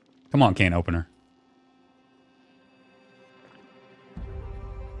 Come on, can opener.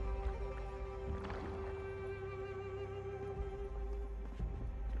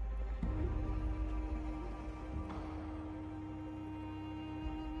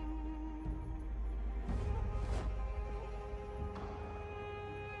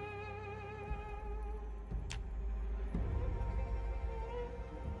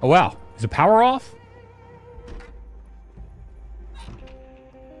 Oh, wow. Is the power off?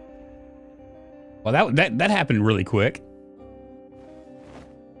 Well, that happened really quick.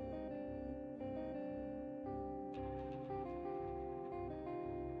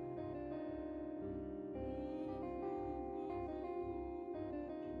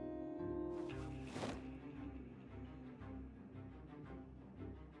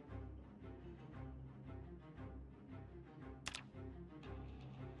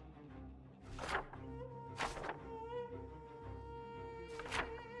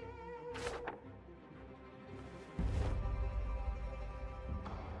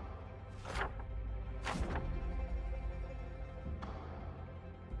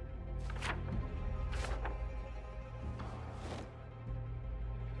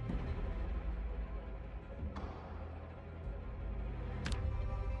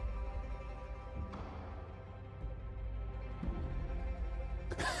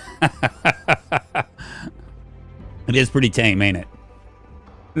 It is pretty tame, ain't it?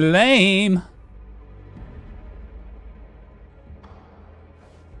 Lame.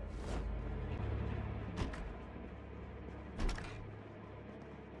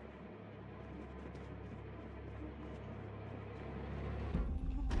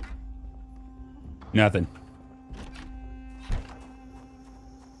 Nothing.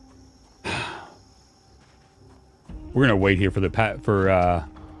 We're gonna wait here for the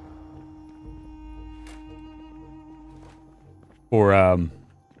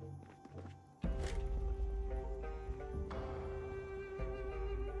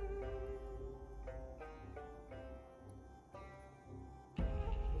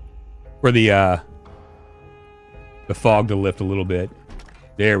fog to lift a little bit.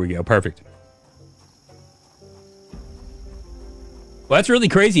 There we go. Perfect. Well, that's really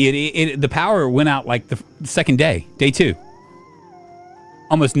crazy. The power went out like the second day, day 2.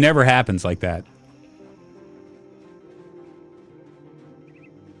 Almost never happens like that.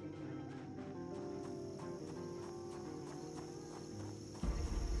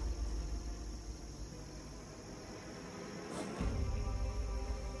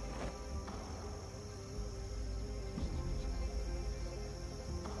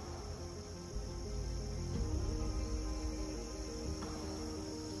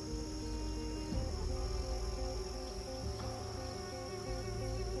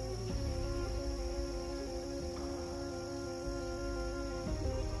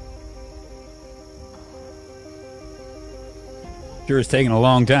 Sure, it's taking a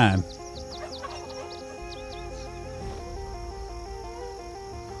long time.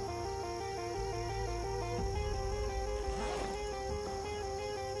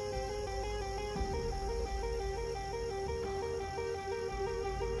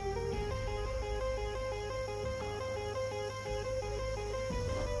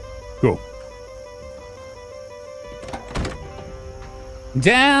 Cool.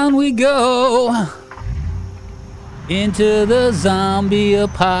 Down we go into the zombie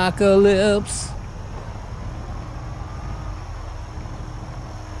apocalypse.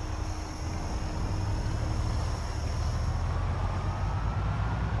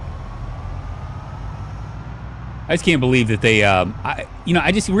 I just can't believe that they, I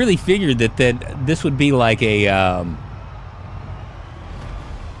just really figured that this would be like a, I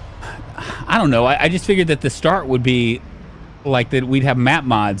don't know. I just figured that the start would be like that we'd have map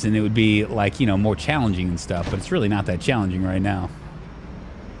mods and it would be like, more challenging and stuff, but it's really not that challenging right now.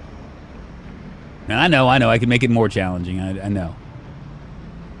 And I know, I can make it more challenging. I know.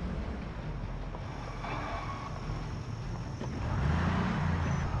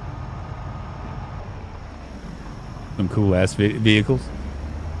 Some cool ass vehicles.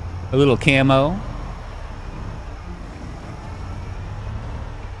 A little camo.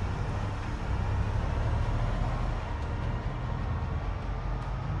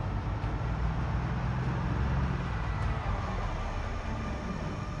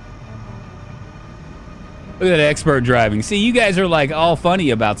 Look at that expert driving. See, you guys are like all funny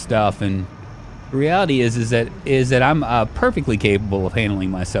about stuff, and the reality is that I'm perfectly capable of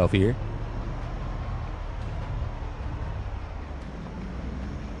handling myself here.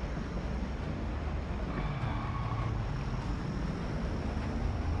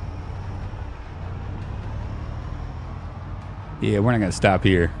 Yeah, we're not gonna stop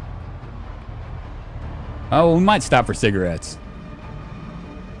here. Oh, we might stop for cigarettes.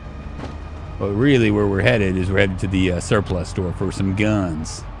 But really where we're headed is we're headed to the surplus store for some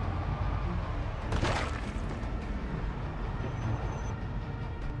guns.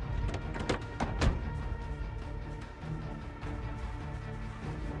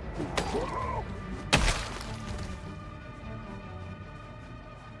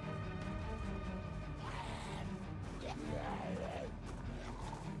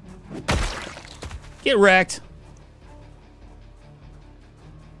 Get wrecked.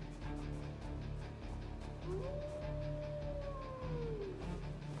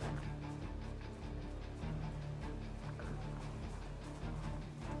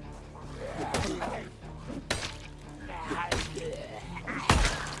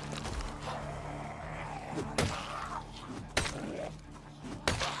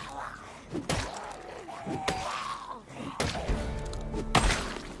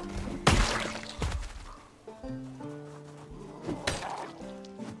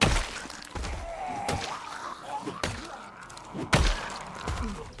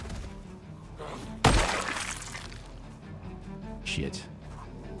 Shit.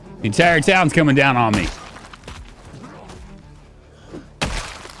 The entire town's coming down on me.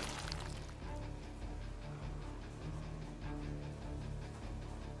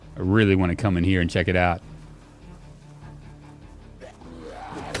 I really want to come in here and check it out.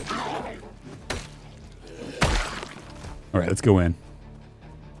 All right, let's go in.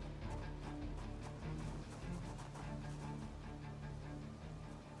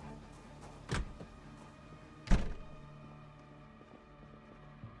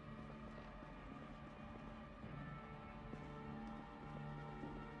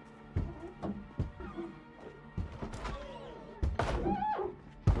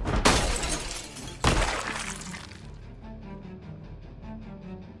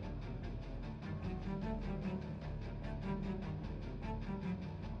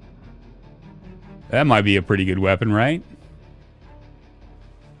 That might be a pretty good weapon, right?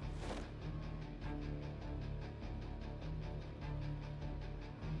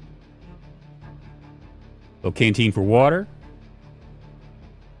 Little canteen for water.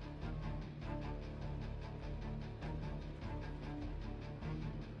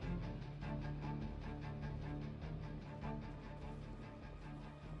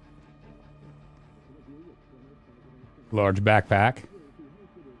 Large backpack.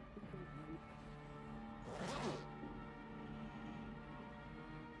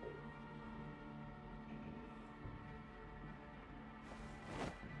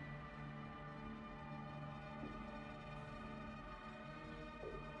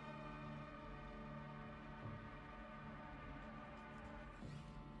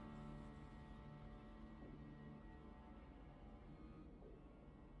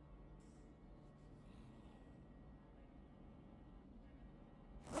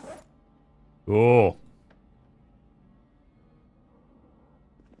 Cool.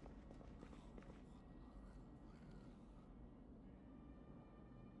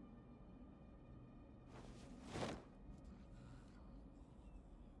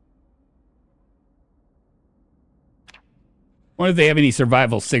 Wonder if they have any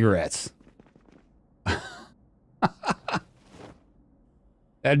survival cigarettes.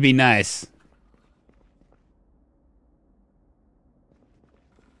 That'd be nice.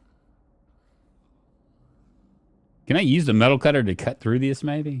 Can I use the metal cutter to cut through this,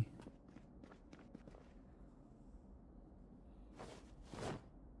 maybe?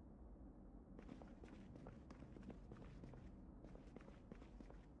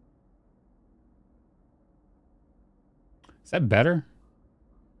 Is that better?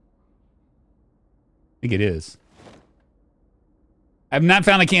 I think it is. I've not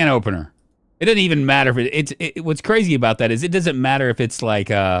found a can opener. It doesn't even matter if what's crazy about that is it doesn't matter if it's like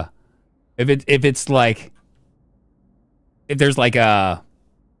if there's like a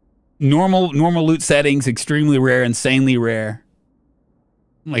normal loot settings, extremely rare, insanely rare,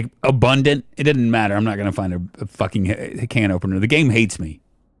 like abundant, it didn't matter. I'm not gonna find a fucking can opener. The game hates me.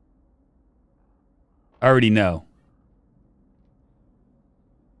 I already know.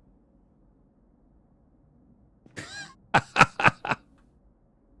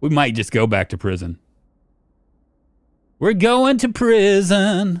 We might just go back to prison. We're going to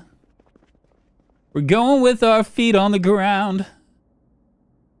prison. We're going with our feet on the ground.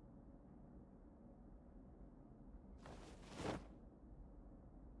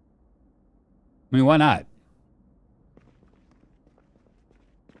 I mean, why not?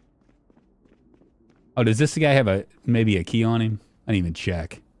 Oh, does this guy have maybe a key on him? I didn't even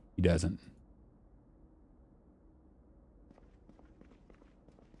check. He doesn't.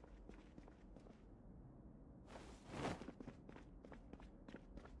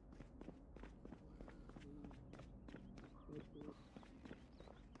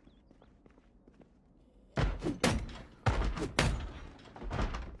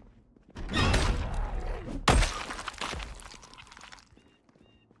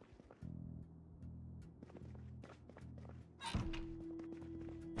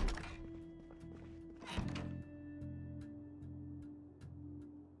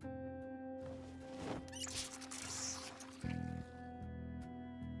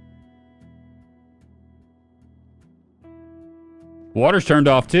 Water's turned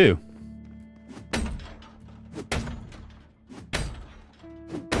off too.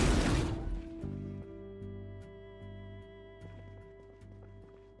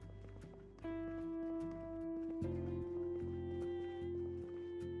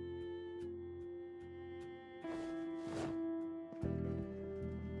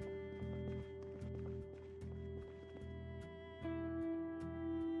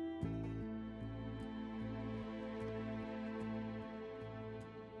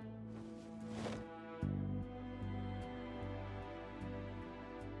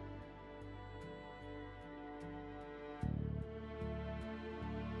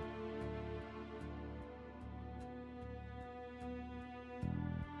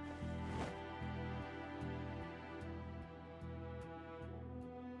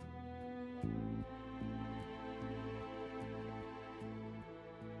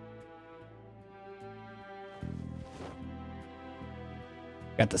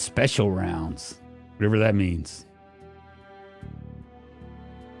 Got the special rounds, whatever that means.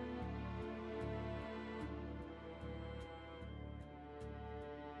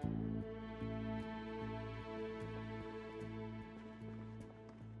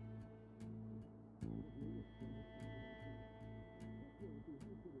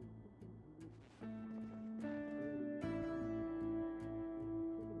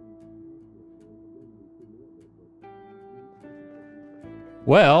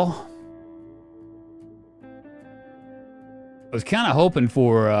 Well, I was kind of hoping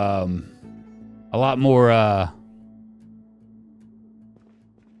for a lot more. I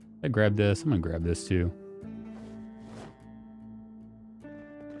grabbed this. I'm gonna grab this too.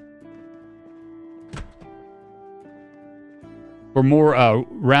 For more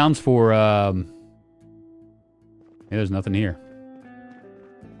rounds for. Yeah, there's nothing here.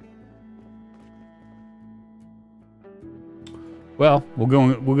 Well, we'll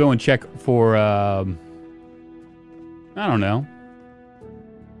go and check for. I don't know.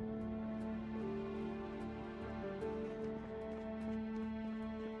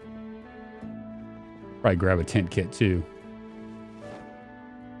 Probably grab a tent kit too.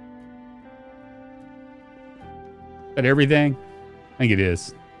 Is that everything? I think it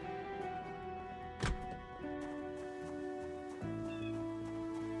is.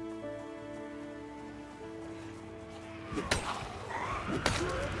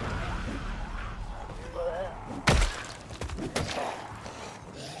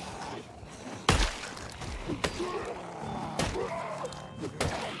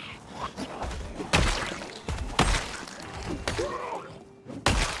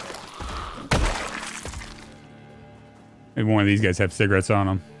 Maybe one of these guys have cigarettes on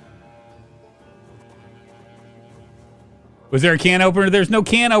them. Was there a can opener? There's no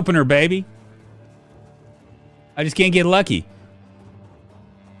can opener, baby. I just can't get lucky.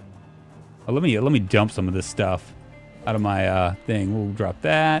 Oh, let me dump some of this stuff out of my thing. We'll drop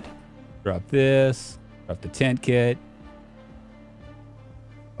that. Drop this. Drop the tent kit.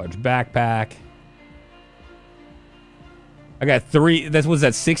 Large backpack. I got 3. Was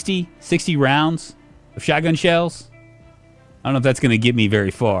that 60? 60 rounds of shotgun shells? I don't know if that's going to get me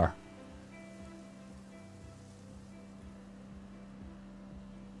very far.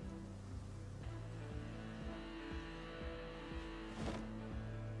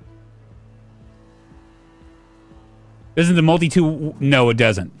 Doesn't the multi-tool? No, it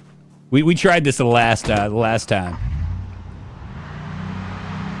doesn't. We tried this the last time.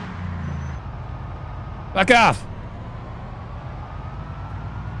 Fuck off.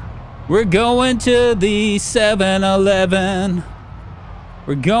 We're going to the 7-Eleven.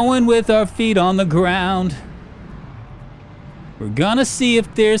 We're going with our feet on the ground. We're gonna see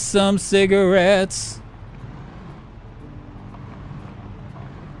if there's some cigarettes.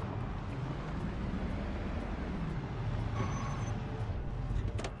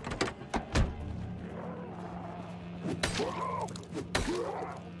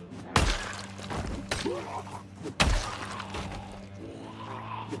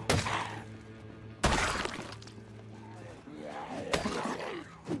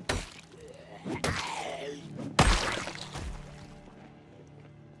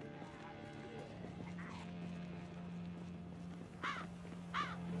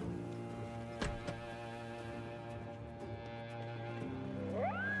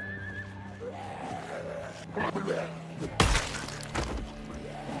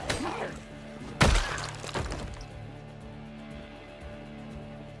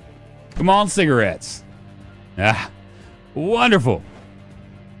 Come on, cigarettes. Ah, wonderful.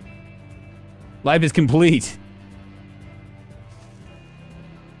 Life is complete.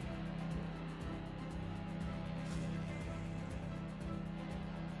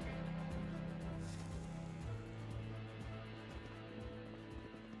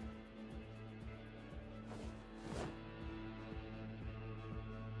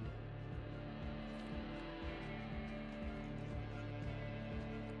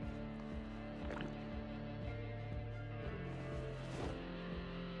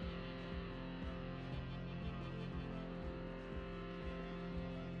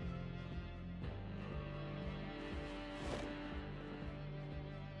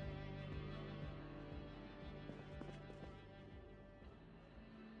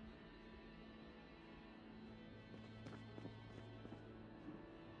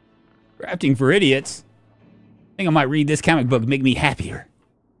 Crafting for idiots. I think I might read this comic book, make me happier.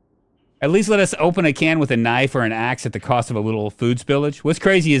 At least let us open a can with a knife or an axe at the cost of a little food spillage. What's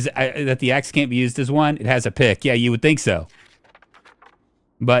crazy is that the axe can't be used as one. It has a pick. Yeah, you would think so.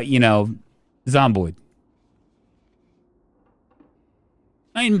 But, you know, Zomboid.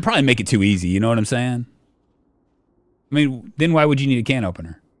 I mean, probably make it too easy, you know what I'm saying? I mean, then why would you need a can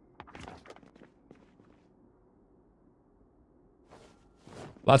opener?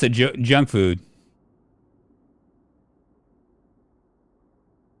 Lots of junk food.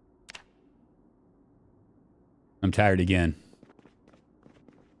 I'm tired again.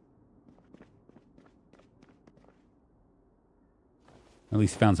 At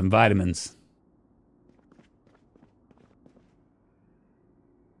least found some vitamins.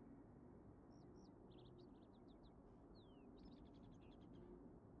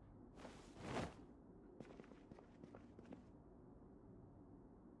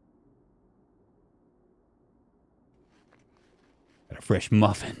 a fresh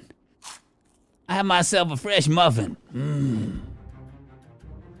muffin. I have myself a fresh muffin. Mmm.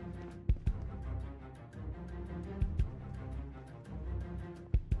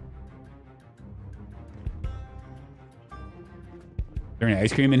 Is there any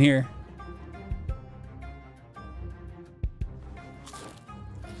ice cream in here?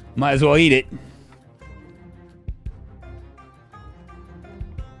 Might as well eat it.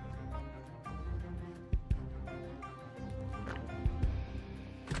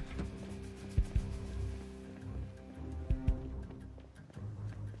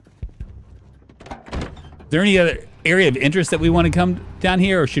 Is there any other area of interest that we want to come down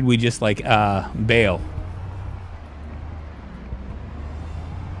here, or should we just like bail?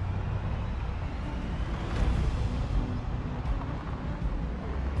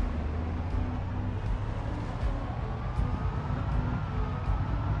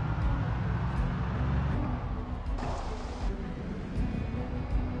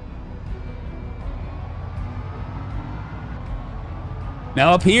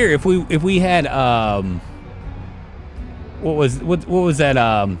 Now up here, if we had what was that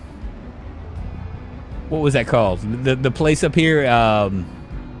called? The place up here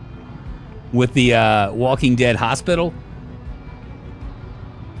with the Walking Dead hospital.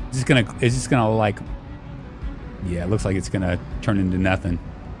 It's just gonna like, yeah, it looks like it's gonna turn into nothing.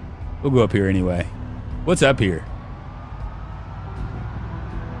 We'll go up here anyway. What's up here?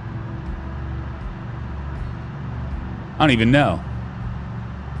 I don't even know.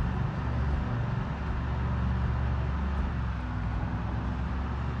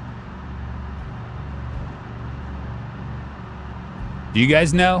 Do you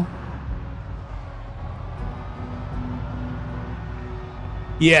guys know?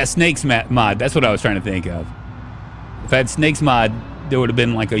 Yeah, Snakes mod. That's what I was trying to think of. If I had Snakes mod, there would have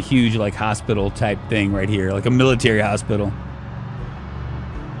been like a huge like hospital type thing right here, like a military hospital.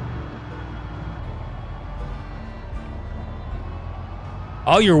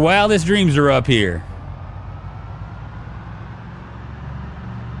 All your wildest dreams are up here.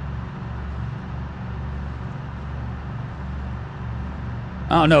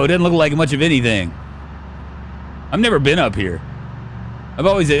 I don't know, it didn't look like much of anything. I've never been up here. I've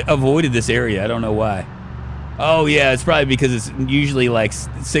always avoided this area, I don't know why. Oh yeah, it's probably because it's usually like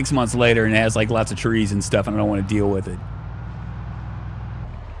 6 months later and it has like lots of trees and stuff and I don't want to deal with it.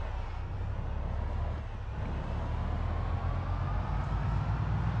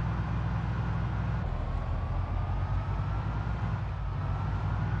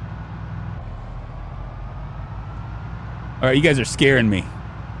 All right, you guys are scaring me.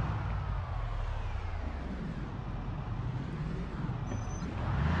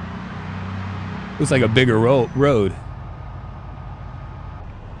 Looks like a bigger road.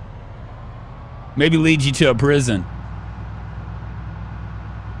 Maybe leads you to a prison.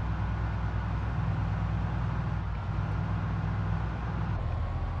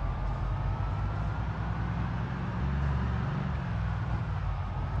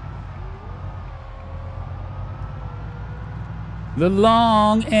 The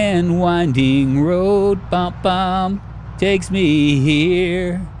long and winding road, bum, takes me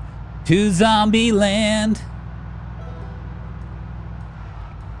here to Zombie Land.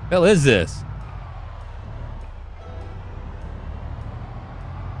 Hell is this?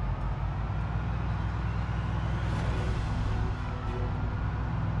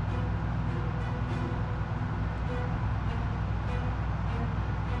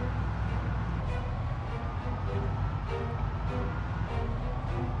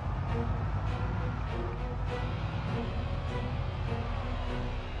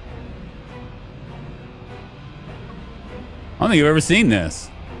 I don't think I've ever seen this.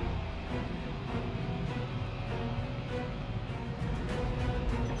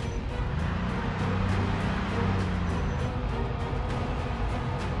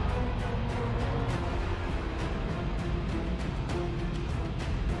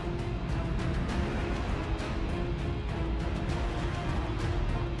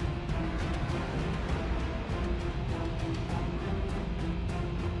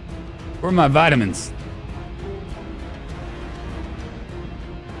 Where are my vitamins?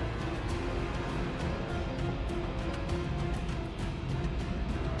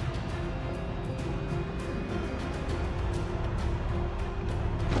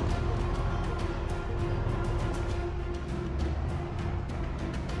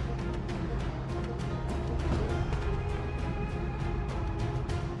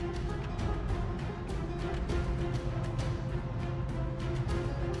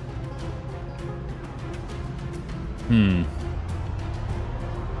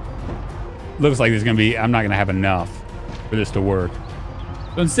 Looks like there's gonna be, I'm not gonna have enough for this to work.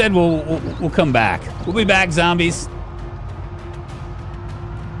 So instead, we'll come back. We'll be back, zombies.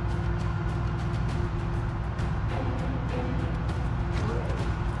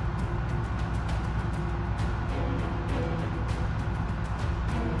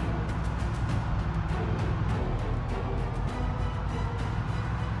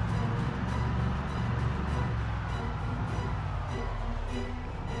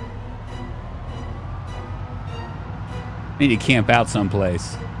 Need to camp out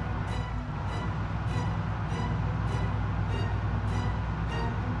someplace.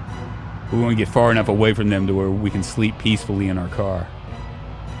 We want to get far enough away from them to where we can sleep peacefully in our car.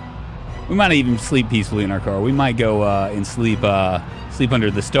 We might not even sleep peacefully in our car. We might go and sleep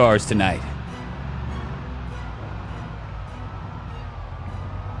under the stars tonight.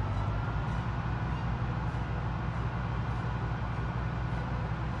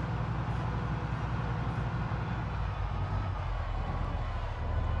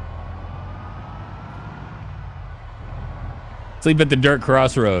 Sleep at the dirt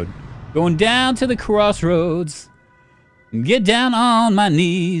crossroad. Going down to the crossroads. Get down on my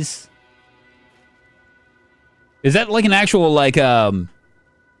knees. Is that like an actual, like, just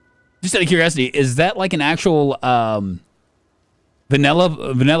out of curiosity, is that like an actual,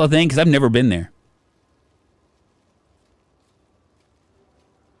 vanilla thing? Because I've never been there.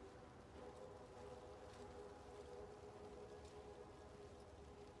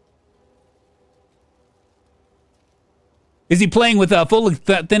 Is he playing with full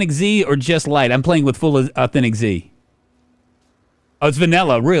authentic Z or just light? I'm playing with full authentic Z. Oh, it's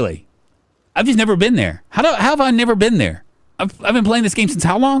vanilla, really? I've just never been there. How have I never been there? I've been playing this game since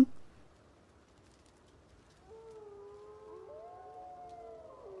how long?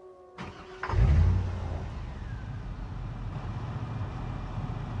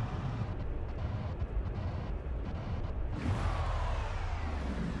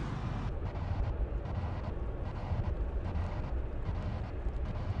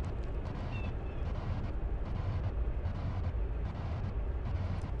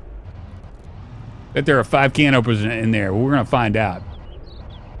 Bet there are 5 can openers in there. We're gonna find out.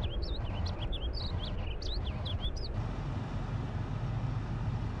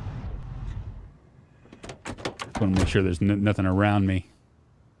 I want to make sure there's nothing around me.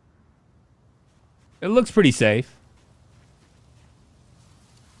 It looks pretty safe.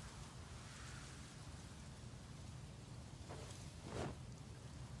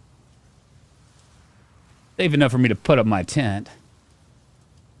 Safe enough for me to put up my tent.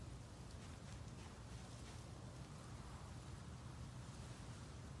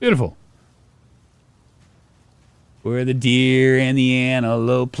 Beautiful. Where the deer and the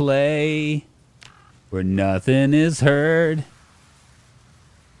antelope play, where nothing is heard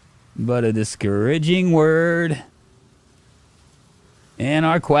but a discouraging word, and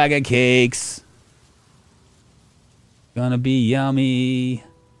our quagga cakes gonna be yummy.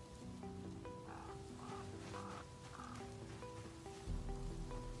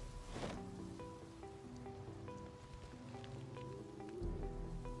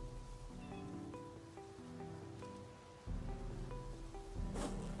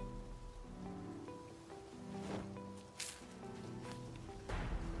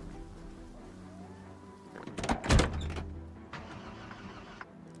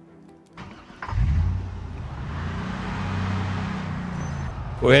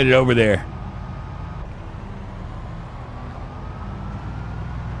 We're headed over there.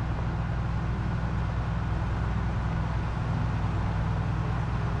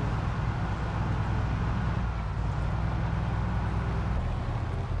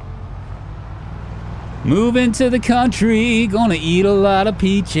 Moving to the country, gonna eat a lot of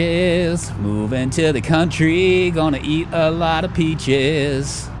peaches. Moving to the country, gonna eat a lot of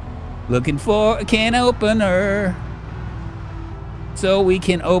peaches. Looking for a can opener so we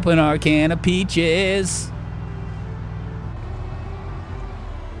can open our can of peaches.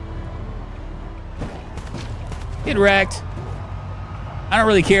 Get wrecked. I don't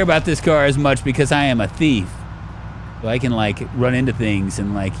really care about this car as much because I am a thief. So I can like run into things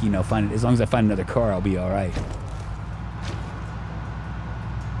and like, you know, find it. As long as I find another car, I'll be all right.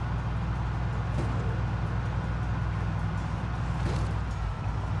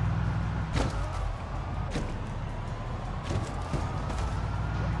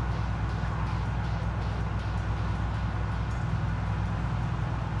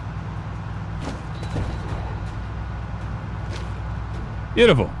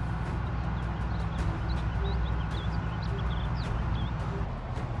 Beautiful.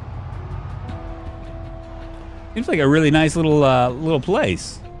 Seems like a really nice little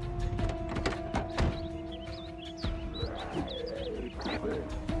place.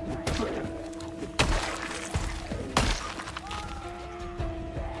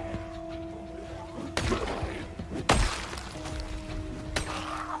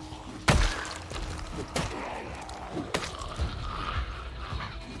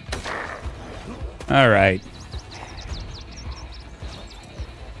 All right.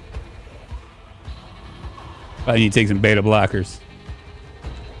 I need to take some beta blockers.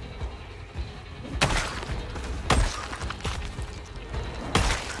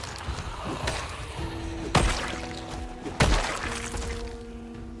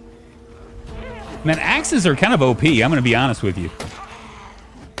 Man, axes are kind of OP, I'm going to be honest with you.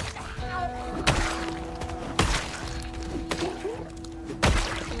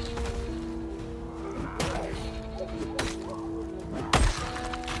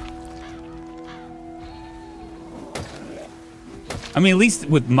 I mean, at least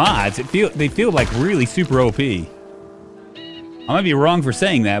with mods, they feel like really super OP. I might be wrong for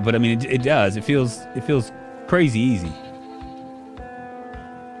saying that, but I mean, it does. It feels crazy easy.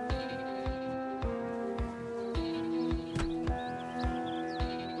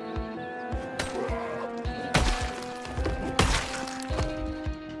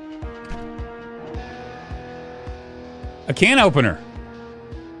 A can opener.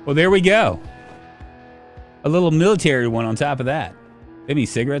 Well, there we go. A little military one on top of that. Any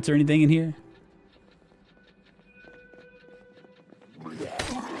cigarettes or anything in here?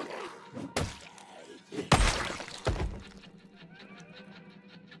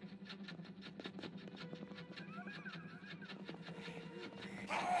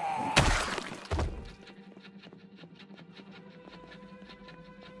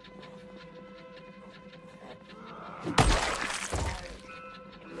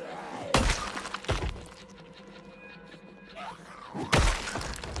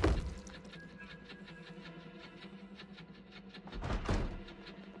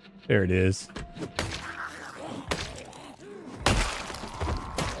 There it is.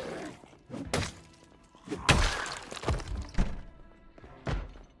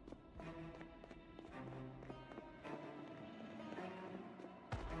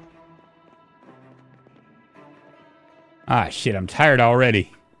 Ah, shit, I'm tired already.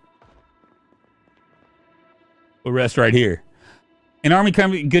 We'll rest right here. An army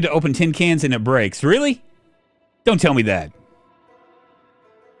company good to open tin cans and it breaks. Really? Don't tell me that.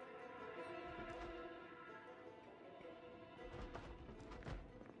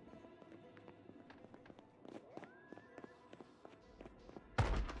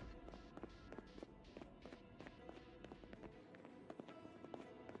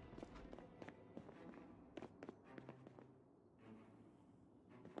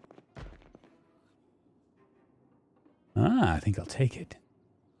 Ah, I think I'll take it.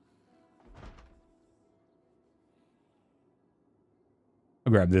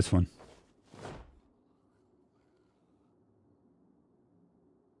 I'll grab this one.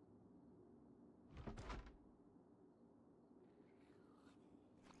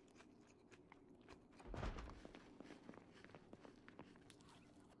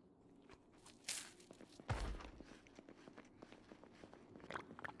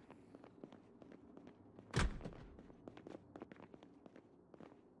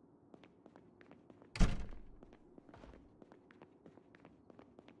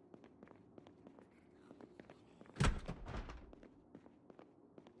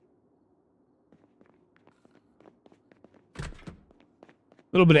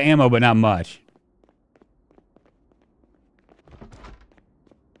 A little bit of ammo, but not much.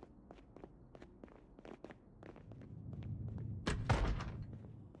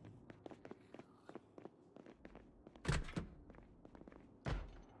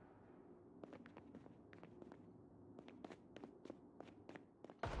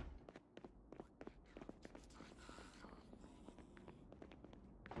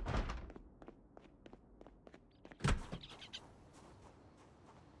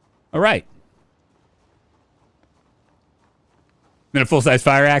 All right. Then a full-size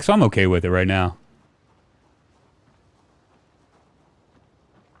fire axe, so I'm okay with it right now.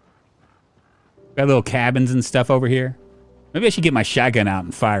 Got little cabins and stuff over here. Maybe I should get my shotgun out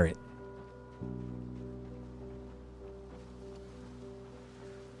and fire it.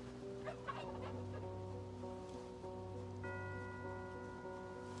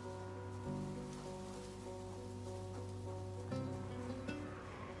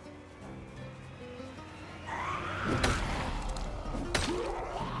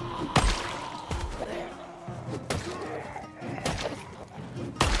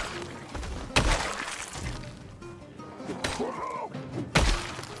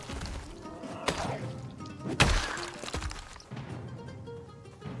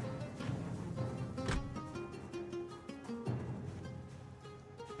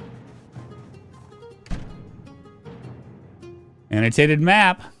 Annotated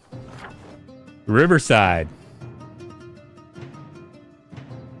map. Riverside.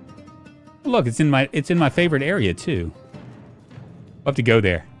 A look, it's in my favorite area too. I'll have to go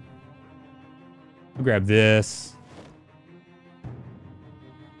there. I'll grab this.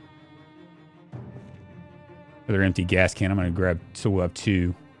 Another empty gas can. I'm gonna grab, so we'll have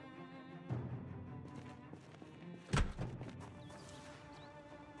 2.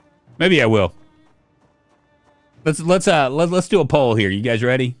 Maybe I will. Let's do a poll here. You guys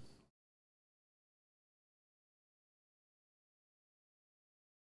ready?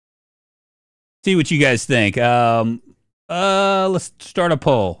 See what you guys think. Let's start a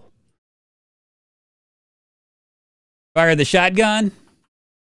poll. Fire the shotgun.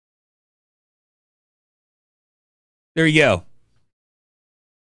 There you go.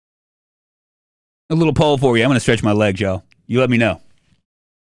 A little poll for you. I'm gonna stretch my legs, y'all. You let me know.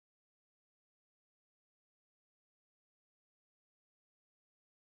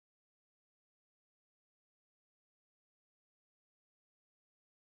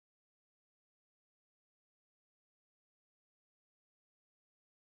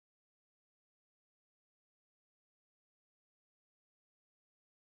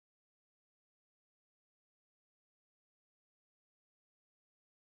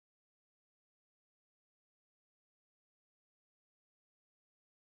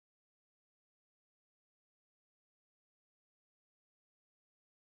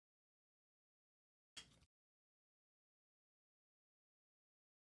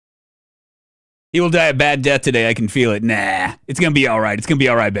 He will die a bad death today. I can feel it. Nah, it's going to be all right. It's going to be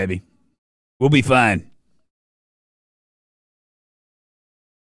all right, baby. We'll be fine.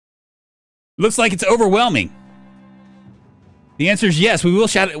 Looks like it's overwhelming. The answer is yes. We'll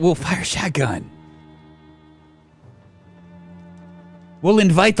fire a shotgun. We'll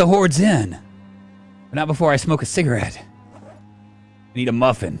invite the hordes in. But not before I smoke a cigarette. I need a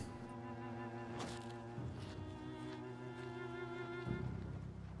muffin.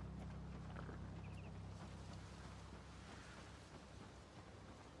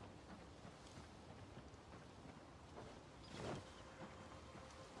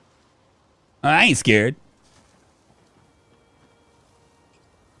 I ain't scared.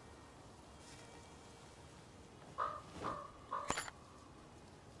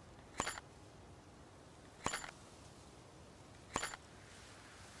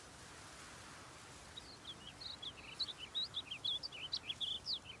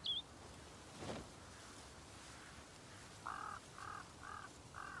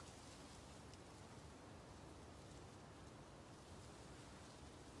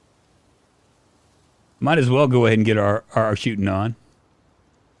 Might as well go ahead and get our shooting on.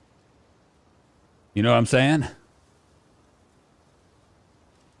 You know what I'm saying?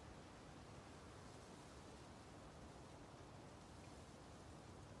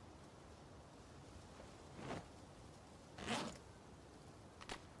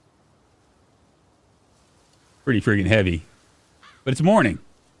 Pretty friggin' heavy. But it's morning.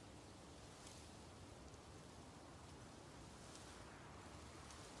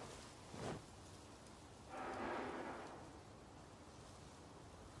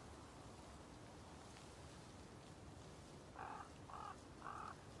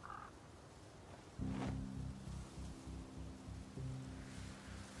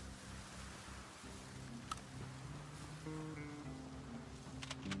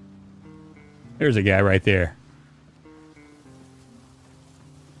 There's a guy right there.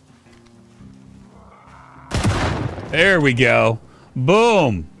 There we go.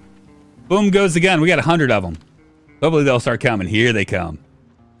 Boom. Boom goes the gun. We got 100 of them. Hopefully they'll start coming. Here they come.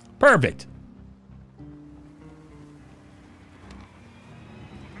 Perfect.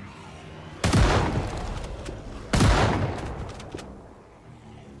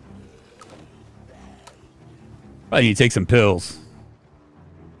 Probably need to take some pills.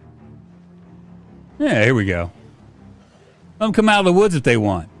 Yeah, here we go. Let them come out of the woods if they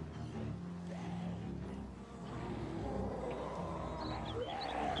want.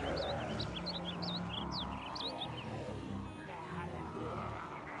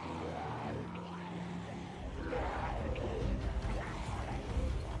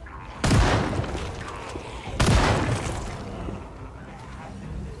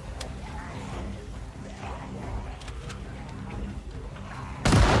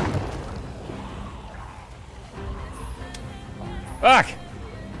 Fuck!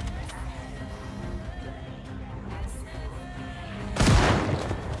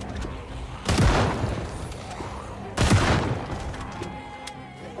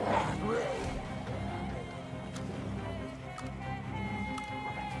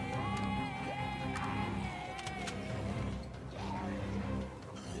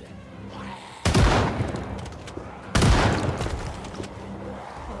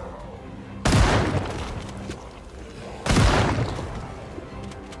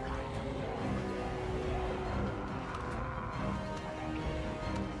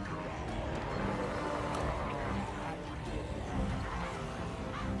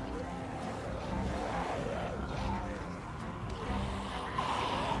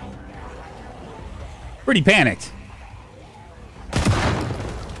 pretty panicked.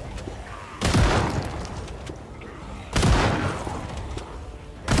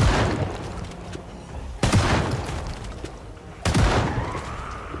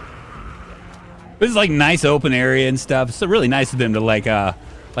 This is like nice open area and stuff. It's really nice of them to like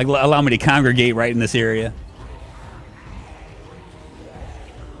allow me to congregate right in this area.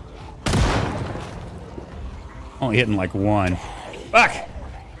 Only hitting like one. Fuck!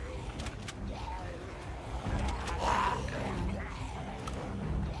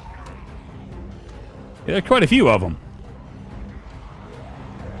 Yeah, there are quite a few of them.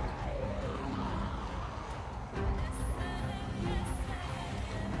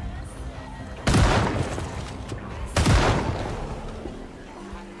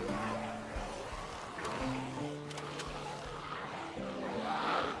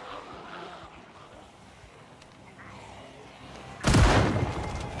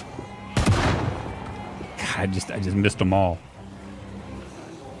 I just missed them all.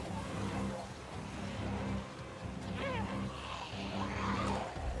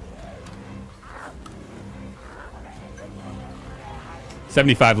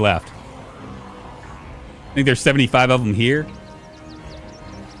 $75 left. I think there's 75 of them here.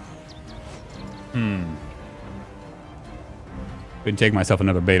 Couldn't take myself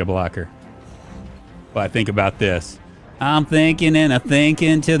another beta blocker. But I think about this. I'm thinking and I'm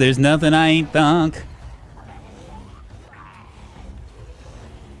thinking till there's nothing I ain't thunk.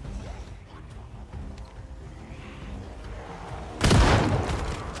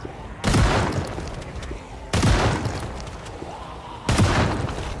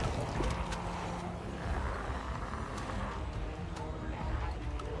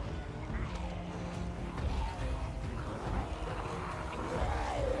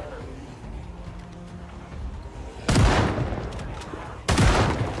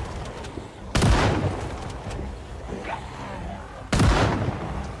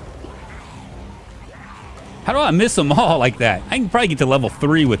 How do I miss them all like that? I can probably get to level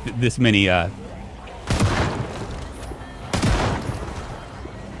 3 with this many, Yeah,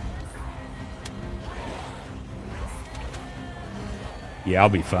 I'll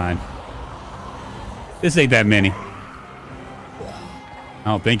be fine. This ain't that many. I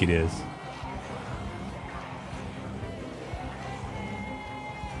don't think it is.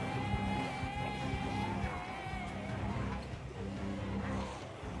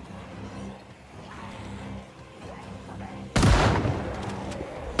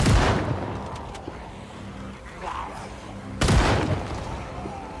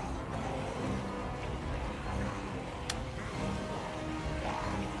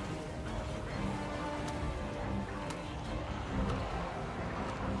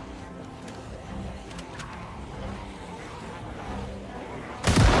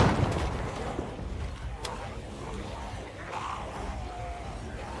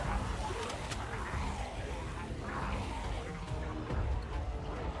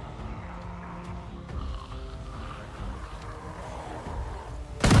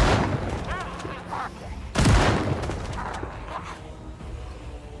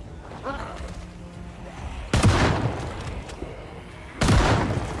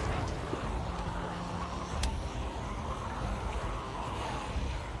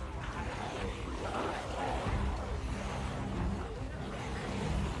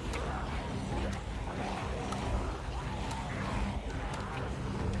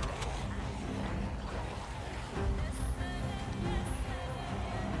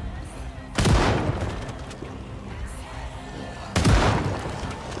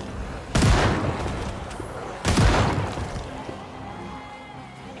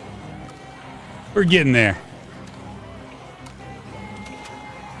 We're getting there.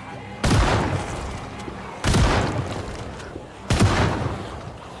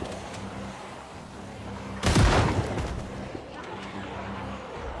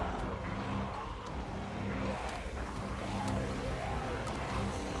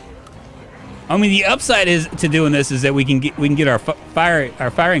 I mean, the upside is to doing this is that we can get our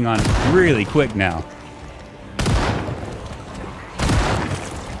firing on really quick now.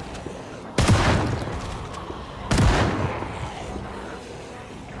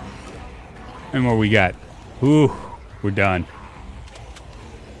 How many more we got? Ooh, we're done.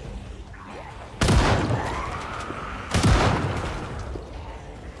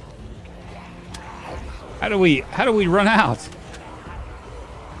 How do we run out?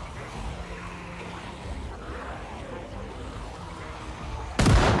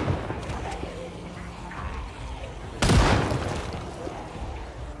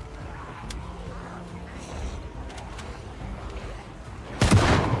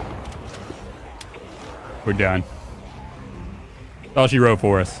 We're done. That's all she wrote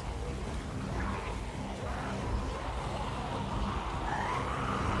for us.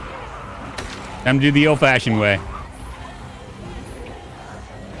 Time to do the old-fashioned way.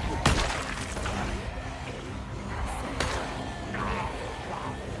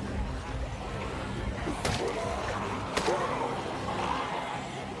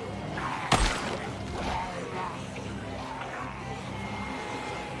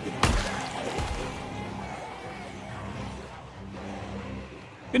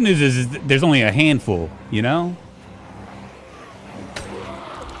 Good news is there's only a handful, you know?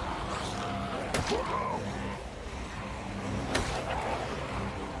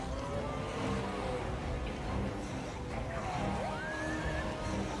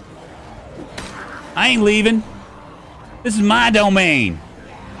 I ain't leaving. This is my domain.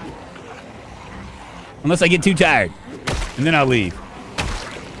 Unless I get too tired. And then I'll leave.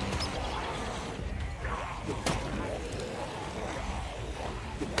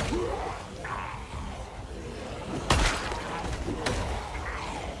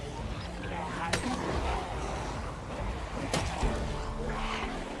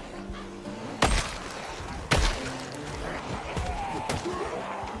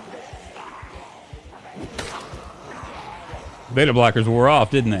 Beta blockers wore off,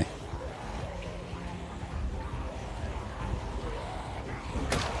 didn't they?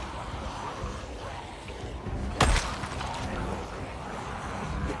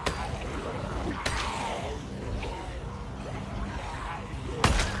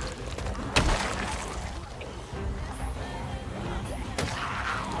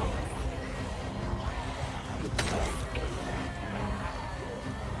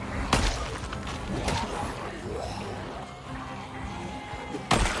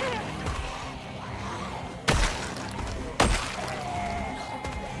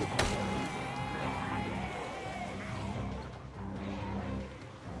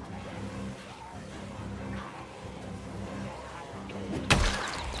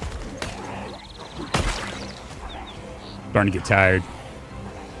 Starting to get tired.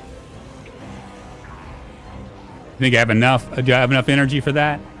 Think I have enough? Do I have enough energy for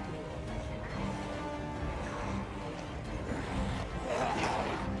that?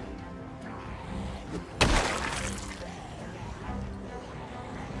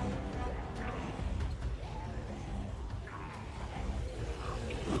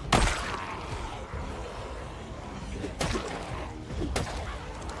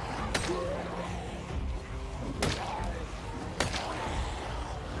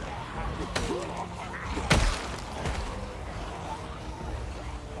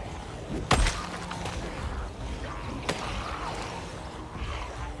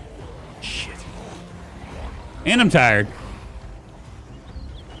 And I'm tired.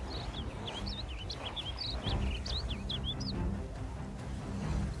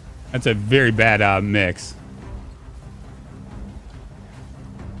 That's a very bad mix.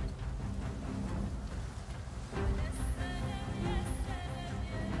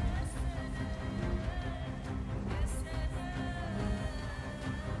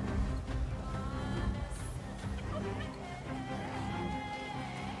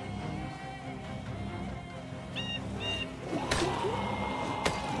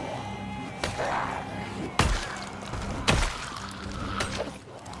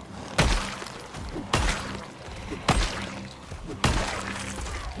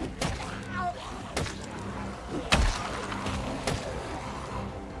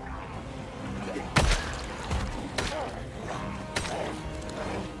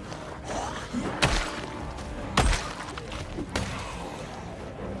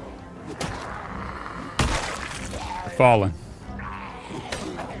 Falling.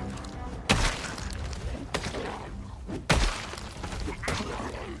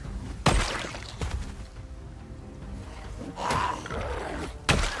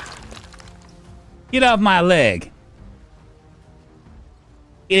 Get off my leg.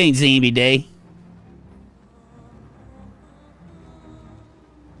 It ain't zombie day.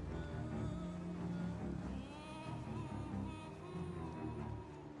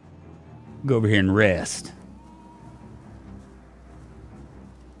 Go over here and rest.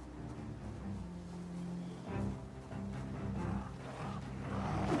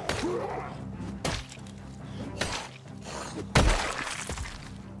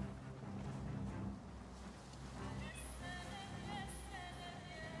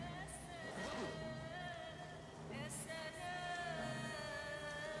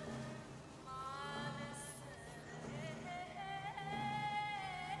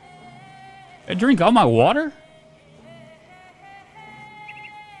 I drink all my water?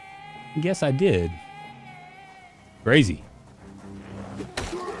 Guess I did. Crazy.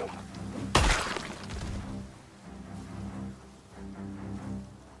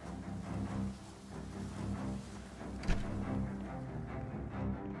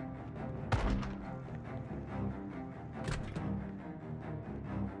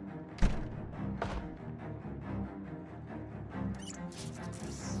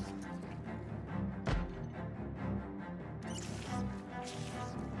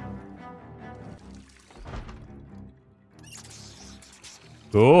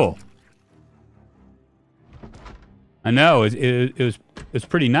 Cool. I know it was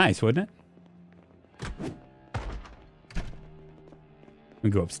pretty nice, wasn't it? We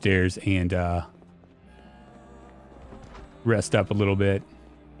go upstairs and rest up a little bit.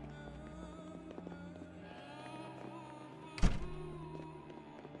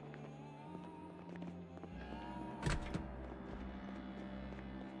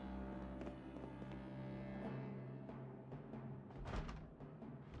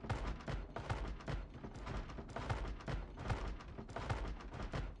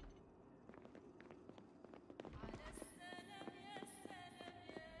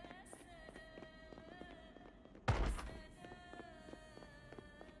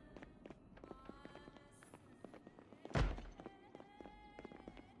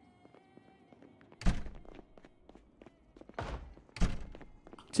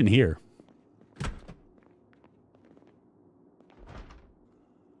 What's in here?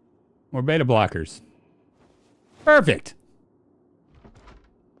 More beta blockers. Perfect.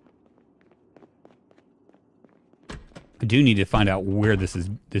 I do need to find out where this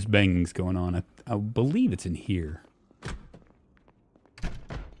banging's going on. I believe it's in here.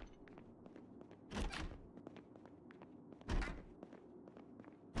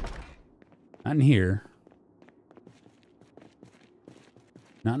 Not in here.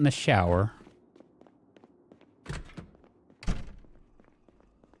 Not in the shower.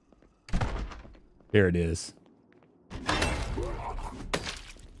 There it is.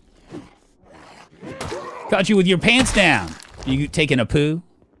 Caught you with your pants down. You taking a poo?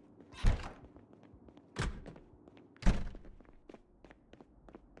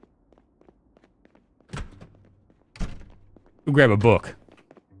 Go grab a book.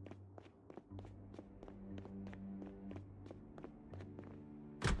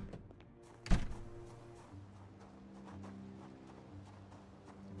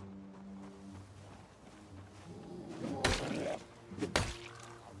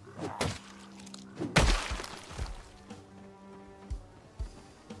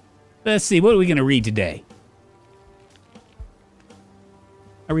 Let's see, what are we going to read today?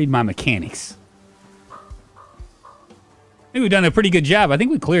 I read my mechanics. I think we've done a pretty good job. I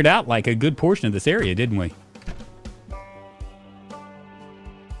think we cleared out like a good portion of this area, didn't we?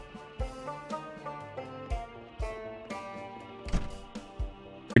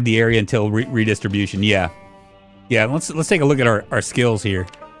 The area until redistribution, yeah. Yeah, let's take a look at our skills here.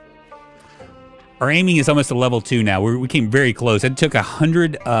 Our aiming is almost a level 2 now. We came very close. It took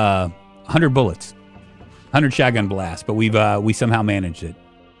 100 bullets, 100 shotgun blasts, but we somehow managed it.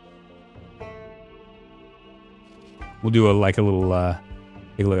 We'll do a little take a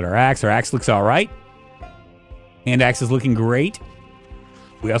look at our axe. Our axe looks all right. Hand axe is looking great.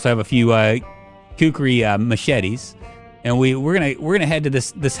 We also have a few kukri machetes, and we're gonna head to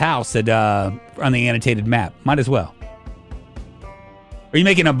this house that on the annotated map. Might as well. Are you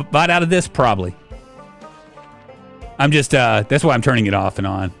making a bot out of this? Probably. I'm just, that's why I'm turning it off and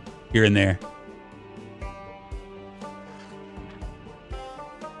on here and there.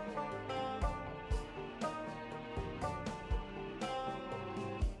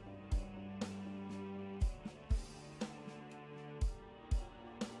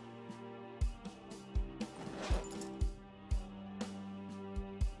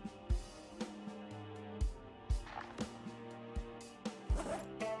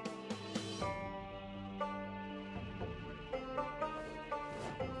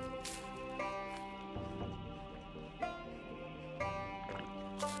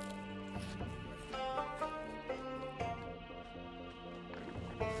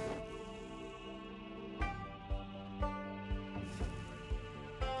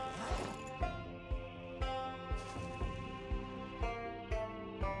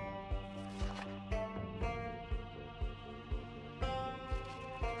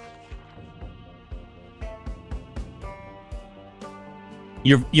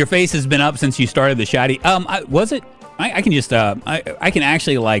 Your face has been up since you started the shoddy. Was it? I can just I can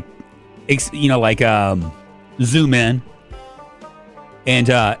actually like, zoom in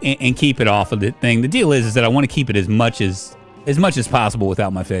and keep it off of the thing. The deal is that I want to keep it as much as possible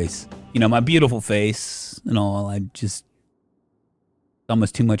without my face. You know, my beautiful face. and all. It's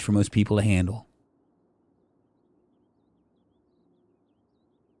almost too much for most people to handle.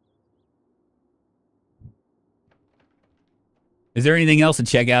 Is there anything else to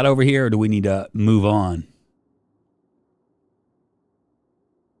check out over here, or do we need to move on?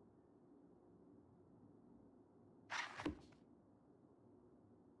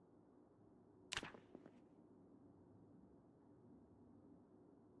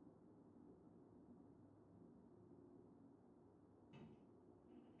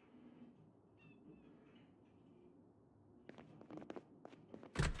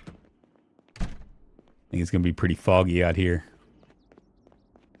 I think it's going to be pretty foggy out here.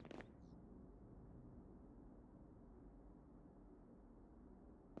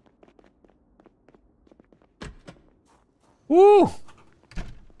 Woo!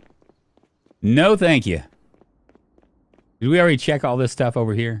 No, thank you. Did we already check all this stuff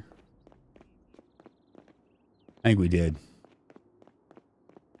over here? I think we did.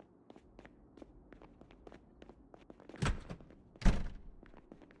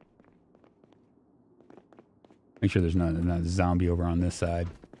 Make sure there's not a zombie over on this side.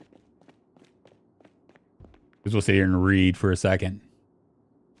 Because we'll sit here and read for a second.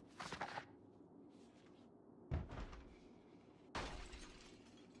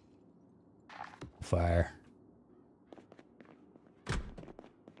 Fire.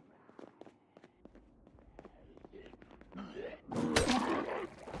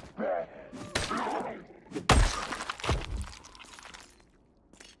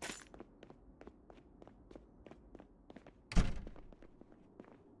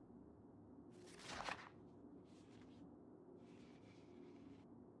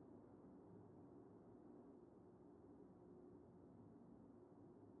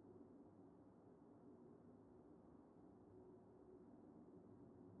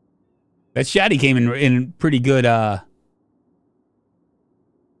 That shotty came in pretty good,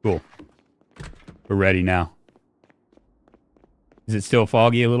 cool. We're ready now. Is it still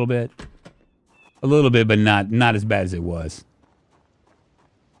foggy a little bit? A little bit, but not as bad as it was.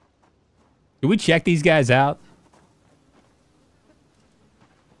 Did we check these guys out?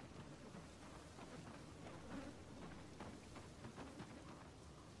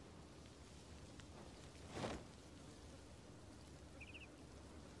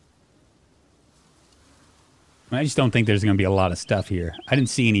 I just don't think there's going to be a lot of stuff here. I didn't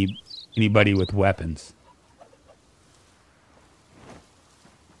see anybody with weapons.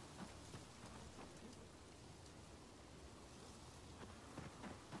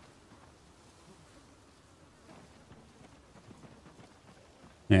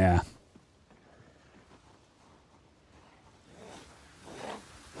 Yeah.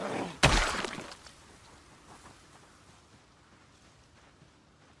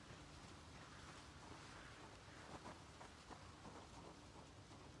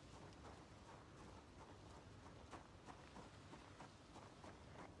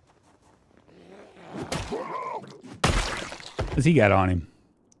 What's he got on him?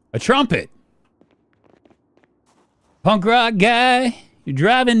 A trumpet. Punk rock guy, you're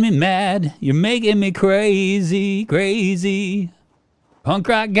driving me mad. You're making me crazy, crazy. Punk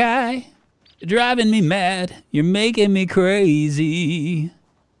rock guy, you're driving me mad. You're making me crazy.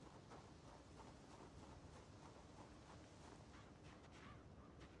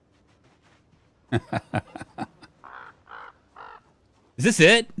 Is this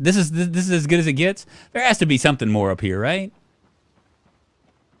it? This is as good as it gets? There has to be something more up here, right?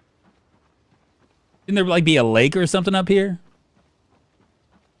 Didn't there like be a lake or something up here?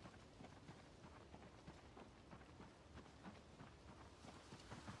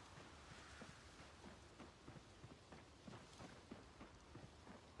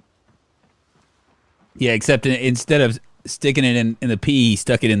 Yeah, except instead of sticking it in the P, he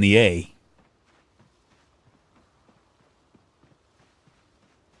stuck it in the A.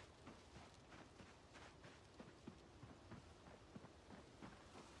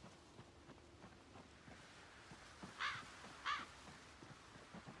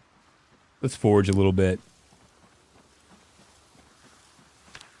 Let's forge a little bit.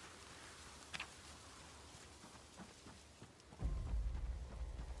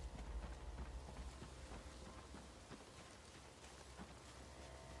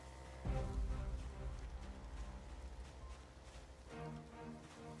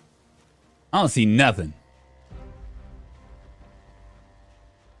 I don't see nothing.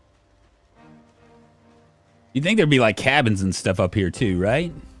 You'd think there'd be like cabins and stuff up here too,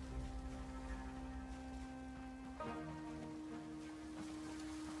 right?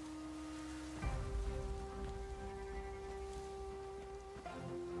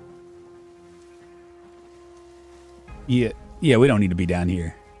 Yeah, yeah, we don't need to be down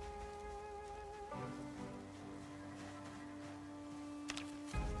here.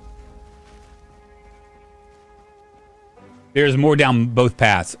 There's more down both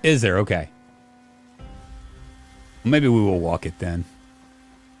paths. Is there? Okay. Maybe we will walk it then.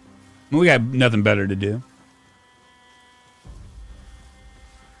 We got nothing better to do.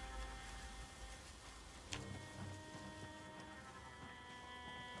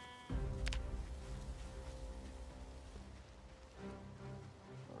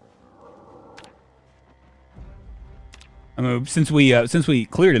 I mean, since we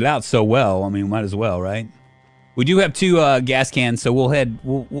cleared it out so well, I mean, might as well, right? We do have 2 gas cans, so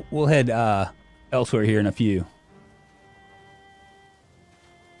we'll head elsewhere here in a few.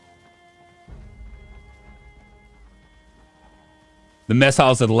 The mess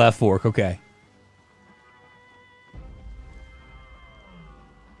hall's at the left fork. Okay.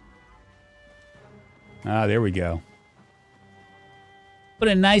 Ah, there we go. What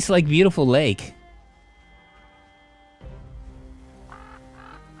a nice, like, beautiful lake.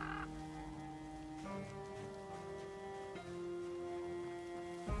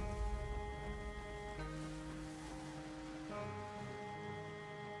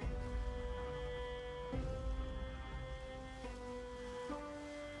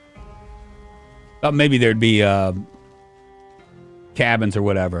 Thought maybe there'd be cabins or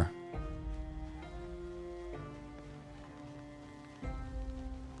whatever.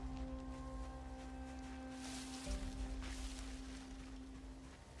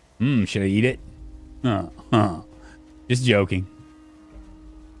 Should I eat it? Just joking.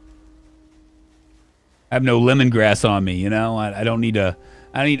 I have no lemongrass on me, you know. I don't need to.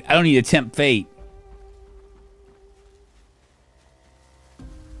 I don't need to tempt fate.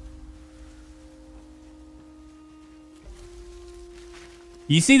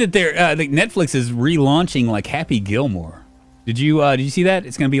 You see that I think Netflix is relaunching like Happy Gilmore. Did you see that?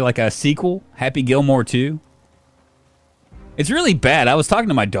 It's gonna be like a sequel, Happy Gilmore 2. It's really bad. I was talking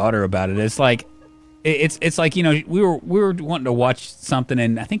to my daughter about it. It's like, it's like, you know, we were wanting to watch something,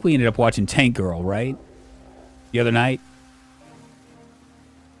 and I think we ended up watching Tank Girl, right? The other night,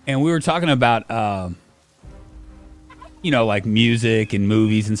 and we were talking about, you know, like music and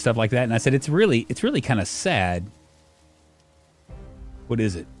movies and stuff like that. And I said it's really kind of sad. What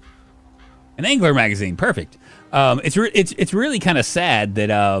is it? An Angler magazine. Perfect. It's really kind of sad that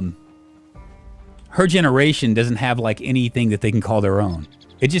her generation doesn't have like anything that they can call their own.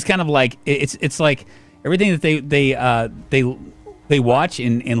 It just kind of like it's like everything that they watch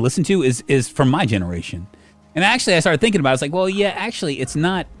and listen to is from my generation. And actually, I started thinking about it. It's like, well, yeah, actually, it's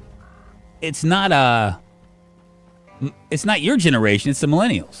not your generation. It's the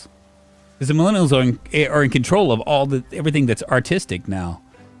millennials. Because the millennials are in control of everything that's artistic now,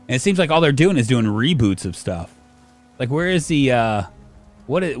 and it seems like all they're doing is doing reboots of stuff. Like, where is the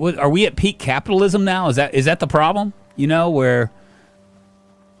what are we at peak capitalism now? Is that the problem? You know, where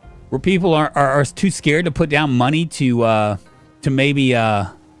people are too scared to put down money to maybe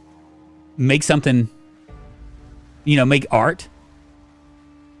make something, you know, make art.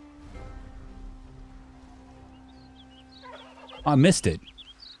 Oh, I missed it.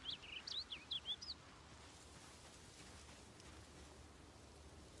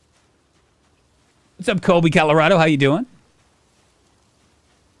 What's up, Colby, Colorado? How you doing?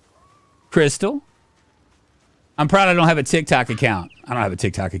 Crystal? I'm proud I don't have a TikTok account. I don't have a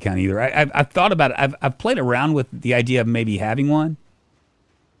TikTok account either. I've thought about it. I've played around with the idea of maybe having one.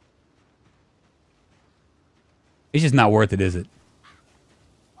 It's just not worth it, is it?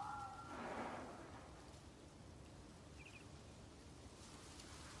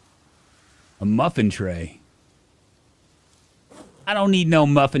 A muffin tray. I don't need no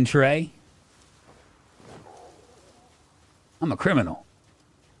muffin tray. I'm a criminal.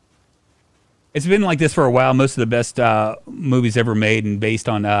 It's been like this for a while. Most of the best movies ever made and based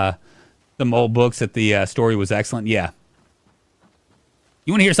on some old books that the story was excellent. Yeah.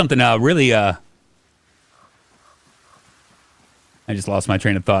 You want to hear something really... I just lost my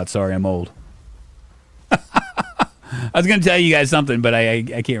train of thought. Sorry, I'm old. I was going to tell you guys something, but I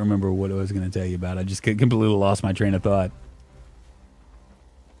can't remember what I was going to tell you about. I just completely lost my train of thought.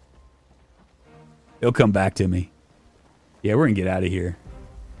 It'll come back to me. Yeah, we're going to get out of here.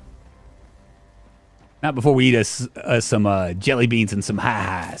 Not before we eat us some jelly beans and some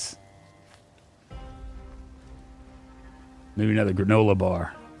hi-his. Maybe another granola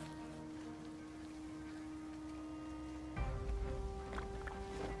bar.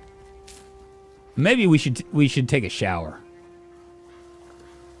 Maybe we should take a shower.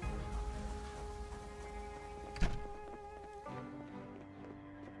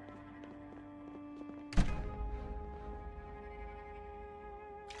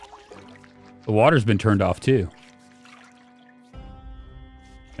 The water's been turned off too.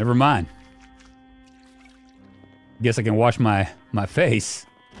 Never mind. Guess I can wash my face.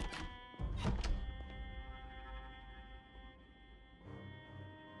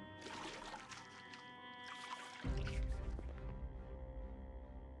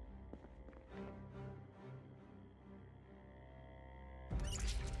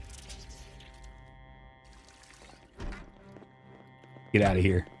 Get out of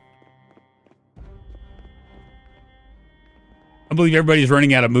here. I believe everybody's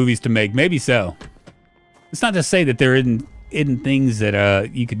running out of movies to make. Maybe so. It's not to say that there isn't things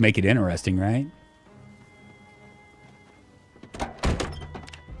that you could make it interesting, right?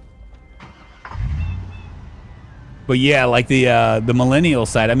 But yeah, like the millennial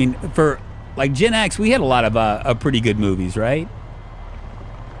side. I mean, for like Gen X, we had a lot of pretty good movies, right?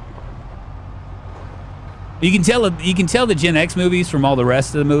 You can tell the Gen X movies from all the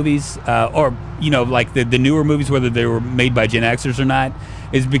rest of the movies, or you know, like the newer movies, whether they were made by Gen Xers or not,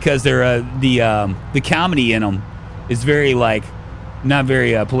 is because they're the comedy in them is very like not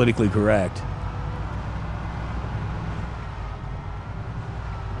very politically correct.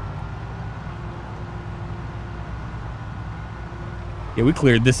 Yeah, we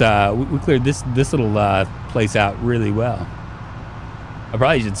cleared this this little place out really well. I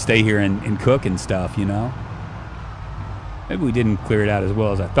probably should stay here and cook and stuff, you know. Maybe we didn't clear it out as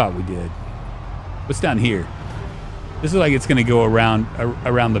well as I thought we did. What's down here? This looks like it's going to go around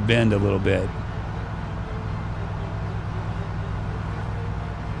the bend a little bit.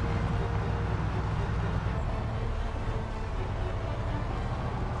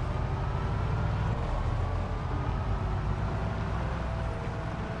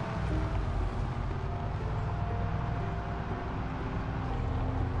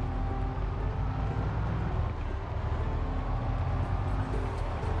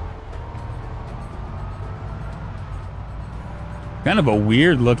 Kind of a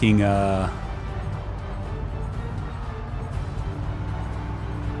weird looking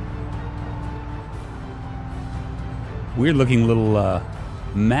little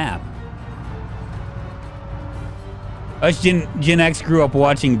map. Us Gen X grew up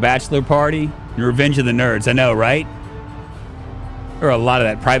watching Bachelor Party and Revenge of the Nerds. I know, right? Or a lot of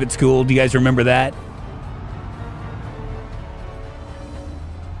that Private School. Do you guys remember that?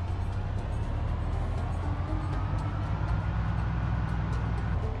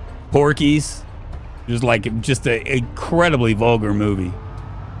 Porky's. It was like just an incredibly vulgar movie.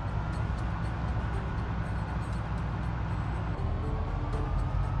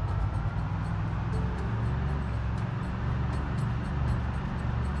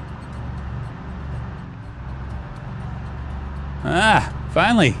 Ah,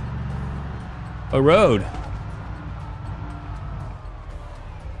 finally. A road.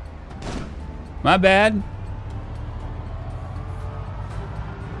 My bad.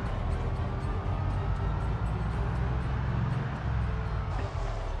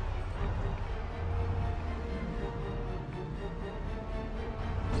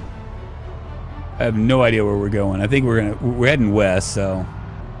 I have no idea where we're going. I think we're heading west, so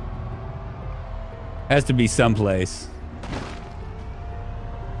has to be someplace.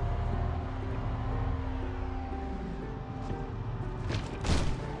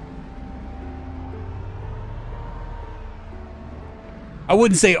 I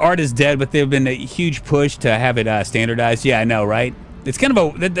wouldn't say art is dead, but there's been a huge push to have it standardized. Yeah, I know, right? It's kind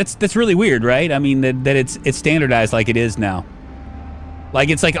of that's really weird, right? I mean that it's standardized like it is now. Like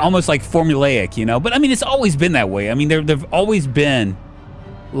it's like almost like formulaic, you know. But I mean, it's always been that way. I mean, there've always been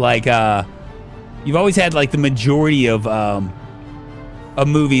like you've always had like the majority of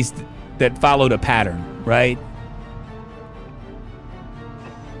movies that followed a pattern, right?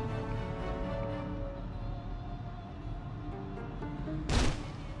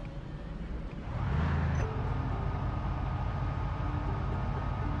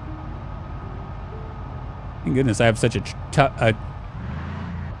 Thank goodness I have such a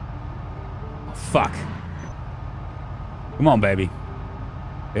fuck. Come on, baby.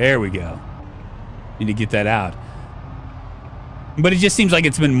 There we go. Need to get that out. But it just seems like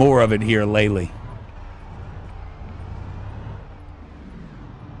it's been more of it here lately.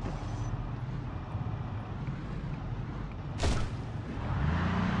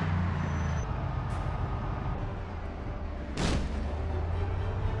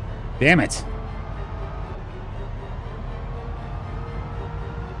 Damn it.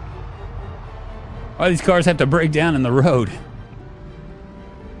 Why do these cars have to break down in the road?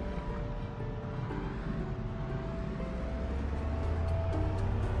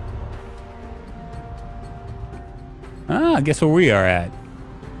 Ah, I guess where we are at.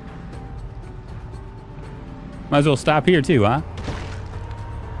 Might as well stop here too, huh?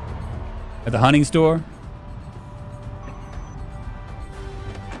 At the hunting store.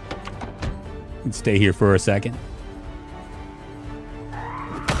 Let's stay here for a second.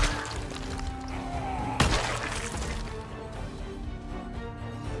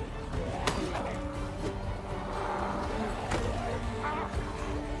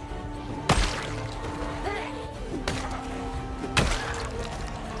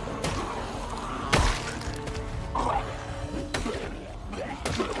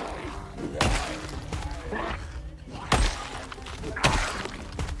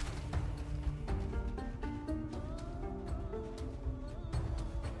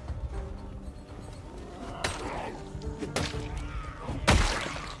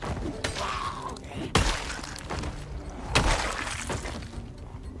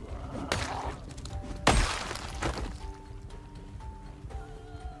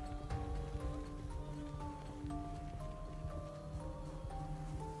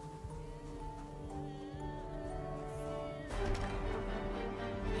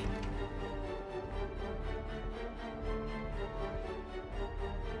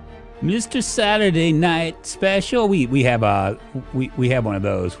 Mr. Saturday Night Special. We have one of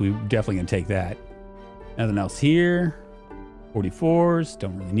those. We definitely gonna take that. Nothing else here. 44s.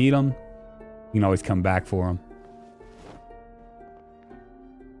 Don't really need them. You can always come back for them.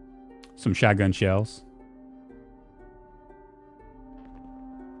 Some shotgun shells.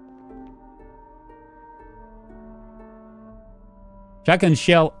 Shotgun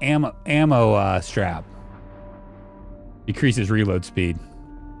shell ammo strap. Decreases reload speed.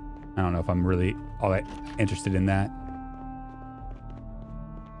 I don't know if I'm really all that interested in that.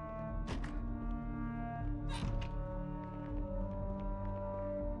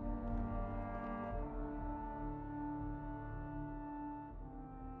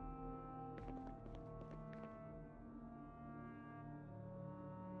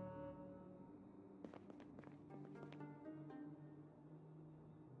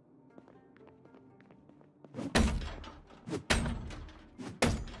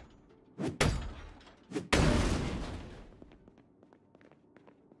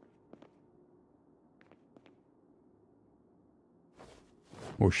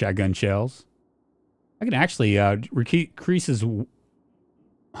 More shotgun shells. I can actually increase his...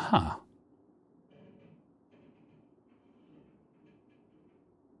 Huh.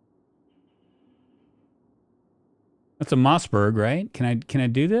 That's a Mossberg, right? Can I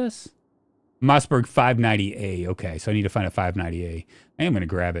do this? Mossberg 590A. Okay, so I need to find a 590A. I am going to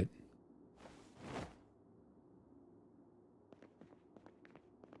grab it.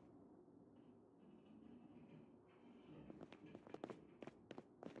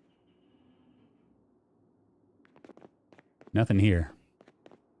 Nothing here.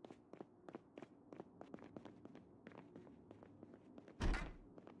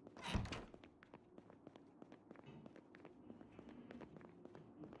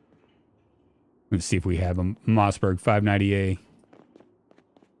 Let's see if we have a Mossberg 590A.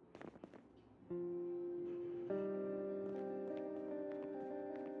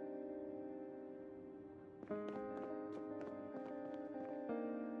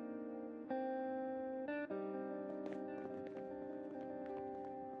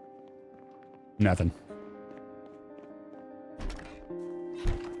 Nothing.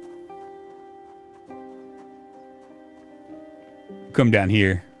 Come down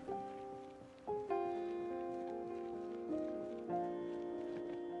here.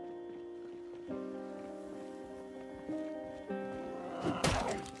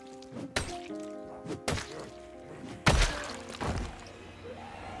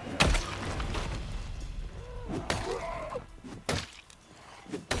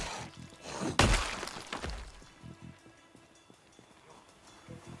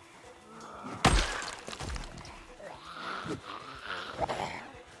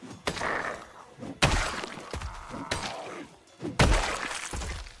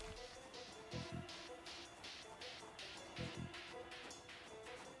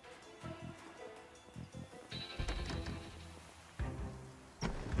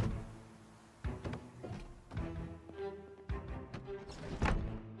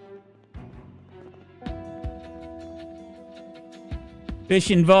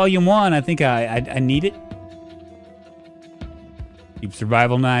 Fishing Volume 1. I think I need it. Deep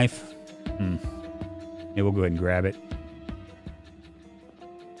survival knife. Yeah, we'll go ahead and grab it.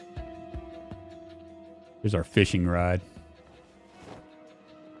 Here's our fishing rod.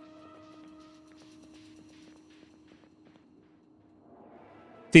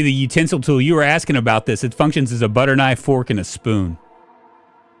 See, the utensil tool, you were asking about this. It functions as a butter knife, fork, and a spoon.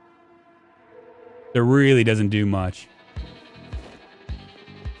 It really doesn't do much.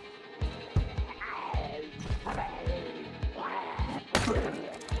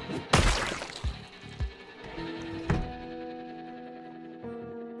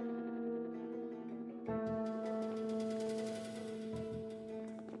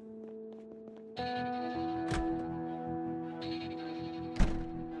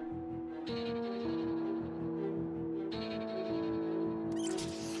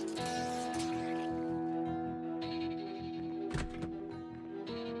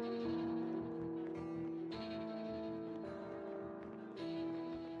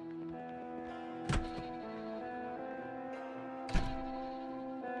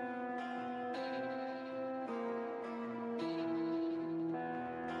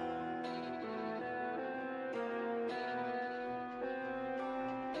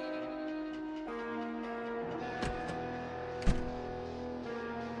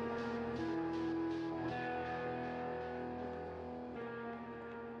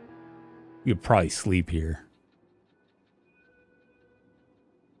 You could probably sleep here.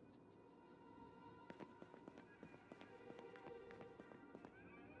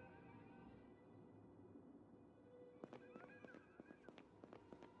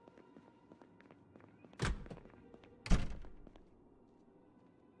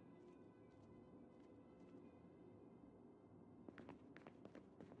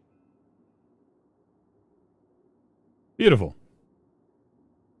 Beautiful.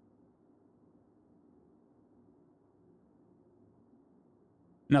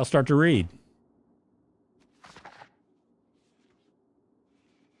 And I'll start to read.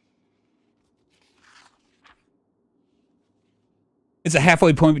 It's a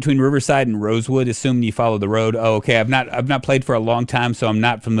halfway point between Riverside and Rosewood, assuming you follow the road. Oh, okay. I've not played for a long time, so I'm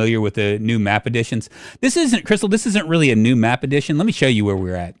not familiar with the new map additions. This isn't, Crystal, this isn't really a new map addition. Let me show you where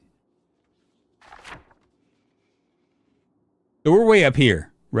we're at. So we're way up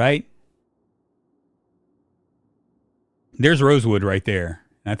here, right? There's Rosewood right there.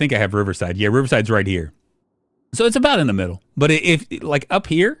 I think I have Riverside. Yeah, Riverside's right here. So it's about in the middle. But if like up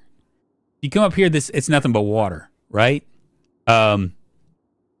here, you come up here, it's nothing but water, right? We're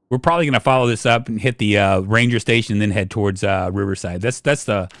probably gonna follow this up and hit the ranger station, and then head towards Riverside. I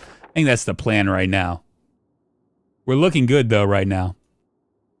think that's the plan right now. We're looking good though right now.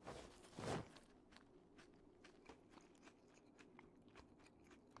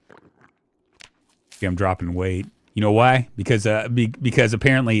 Okay, I'm dropping weight. You know why? Because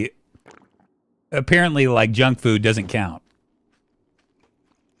apparently like junk food doesn't count.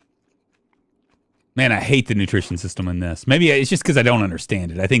 Man, I hate the nutrition system in this. Maybe it's just because I don't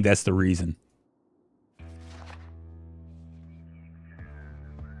understand it. I think that's the reason.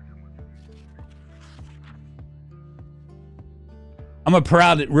 I'm a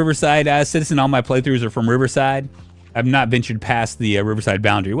proud Riverside citizen. All my playthroughs are from Riverside. I've not ventured past the Riverside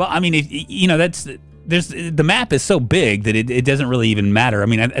boundary. Well, I mean, you know, the map is so big that it doesn't really even matter. I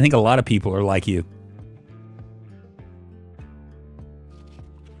mean, I think a lot of people are like you.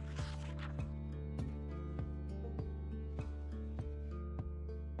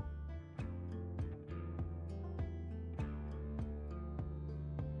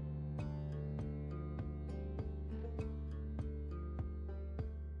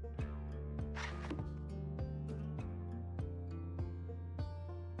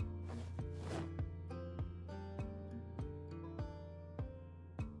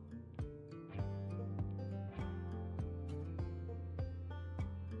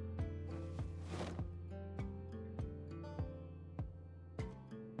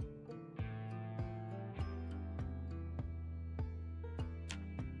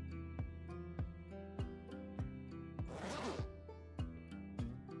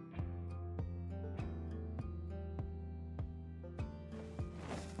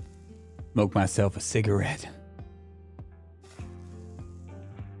 Smoke myself a cigarette.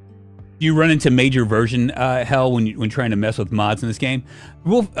 Do you run into major version hell when trying to mess with mods in this game?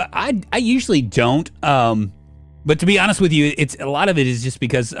 Well, I usually don't. But to be honest with you, it's a lot of it is just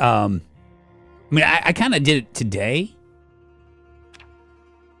because I mean I kind of did it today.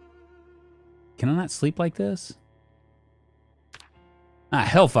 Can I not sleep like this? Ah,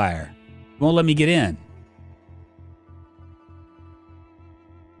 hellfire. Won't let me get in.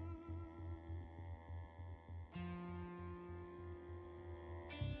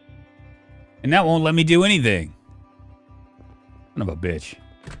 And that won't let me do anything. Son of a bitch.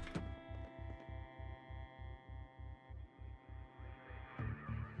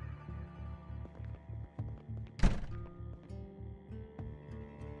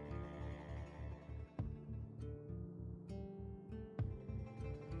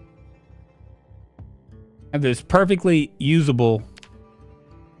 I have this perfectly usable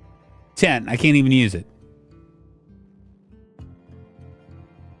tent. I can't even use it.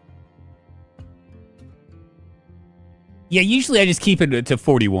 Yeah, usually I just keep it to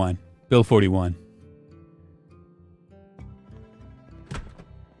 41. Build 41.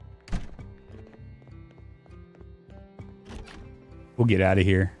 We'll get out of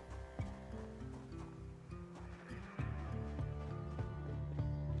here.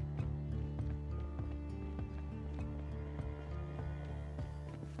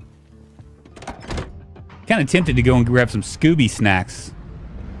 Kind of tempted to go and grab some Scooby snacks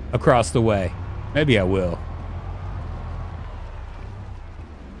across the way. Maybe I will.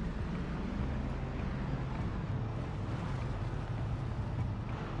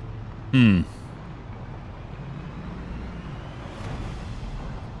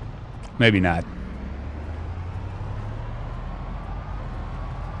 Maybe not.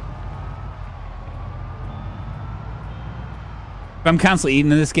 If I'm constantly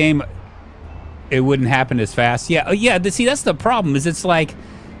eating in this game, it wouldn't happen as fast. Yeah, yeah. See, that's the problem. Is it's like,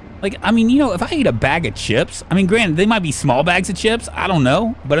 I mean, you know, if I eat a bag of chips, I mean, granted, they might be small bags of chips. I don't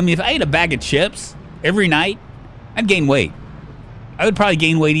know, but I mean, if I ate a bag of chips every night, I'd gain weight. I would probably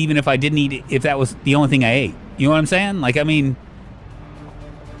gain weight even if I didn't eat it, if that was the only thing I ate. You know what I'm saying? Like, I mean,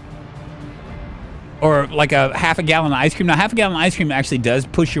 or like a half a gallon of ice cream. Now, half a gallon of ice cream actually does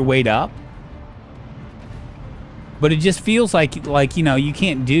push your weight up, but it just feels like you know, you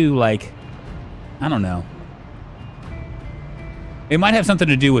can't do like, I don't know. It might have something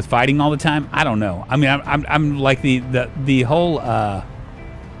to do with fighting all the time. I don't know. I mean, I'm like the whole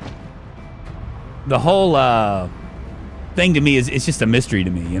thing to me is, it's just a mystery to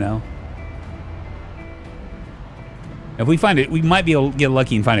me, you know. If we find it, we might be able to get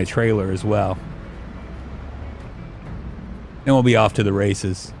lucky and find a trailer as well. Then we'll be off to the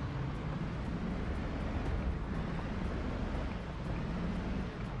races.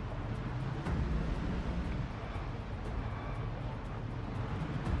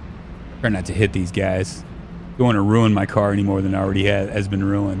 Try not to hit these guys. Don't want to ruin my car any more than it already has been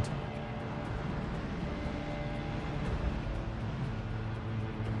ruined.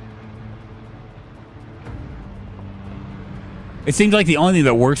 It seems like the only thing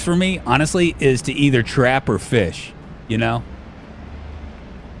that works for me, honestly, is to either trap or fish, you know?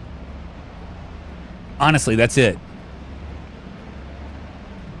 Honestly, that's it.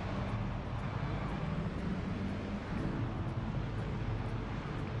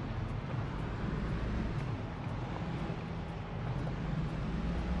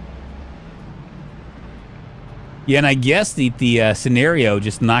 Yeah, and I guess the scenario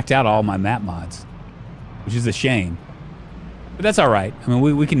just knocked out all my map mods, which is a shame. But that's all right. I mean,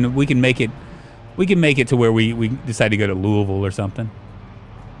 we can make it to where we decide to go to Louisville or something.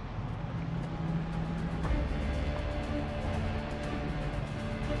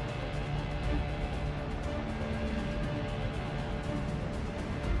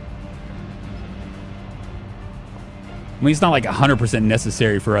 I mean, it's not like 100%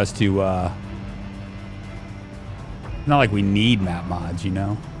 necessary for us to. It's not like we need map mods, you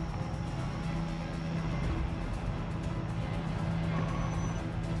know.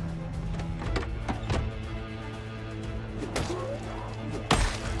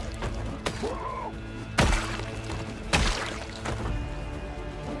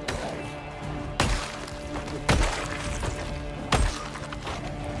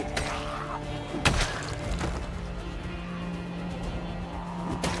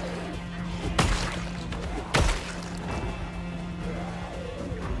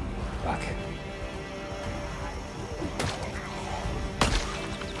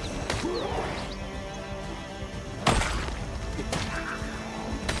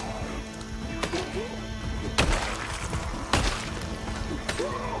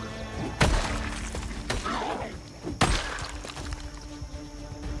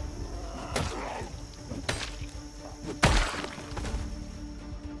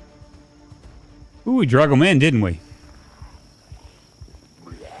 Ooh, we drug them in, didn't we?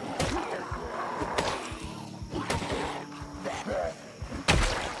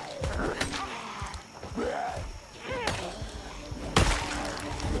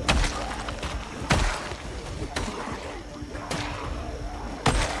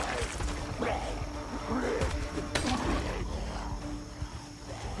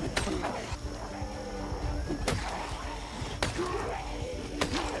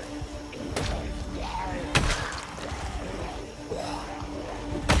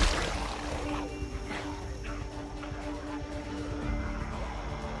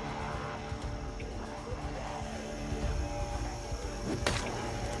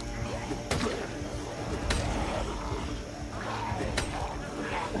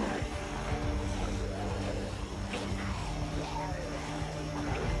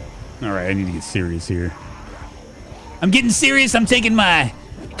 All right, I need to get serious here. I'm getting serious. I'm taking my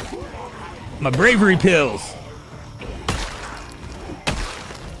bravery pills.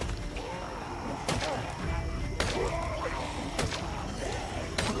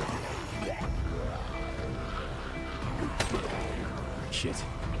 Shit.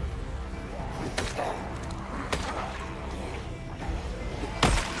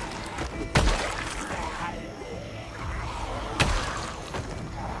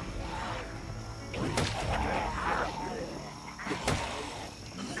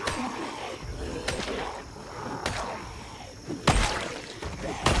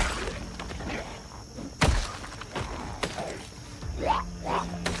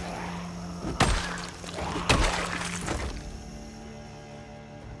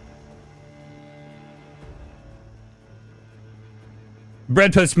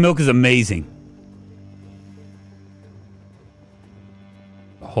 Bread plus milk is amazing.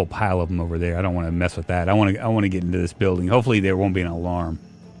 A whole pile of them over there. I don't want to mess with that. I want to get into this building. Hopefully there won't be an alarm.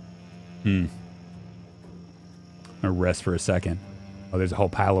 I'm gonna rest for a second. Oh, there's a whole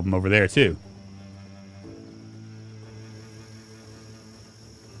pile of them over there too.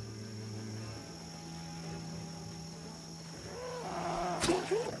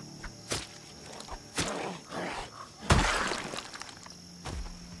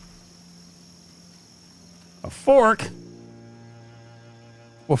 Fork?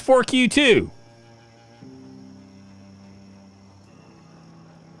 Well, fork you too.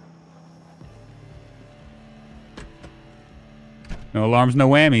 No alarms, no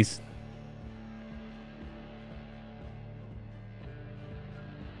whammies.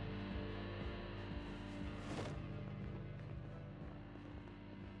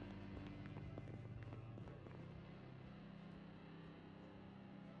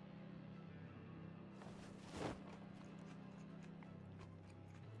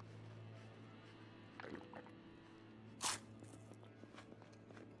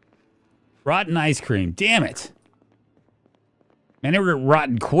 Rotten ice cream. Damn it. Man, they were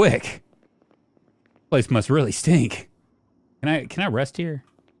rotten quick. Place must really stink. Can I rest here?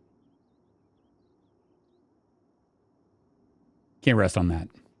 Can't rest on that.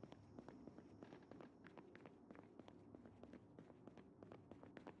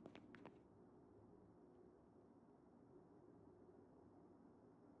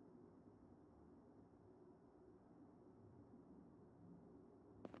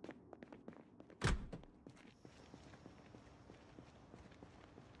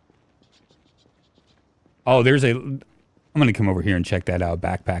 Oh, there's a... I'm going to come over here and check that out.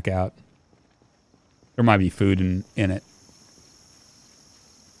 Backpack out. There might be food in it.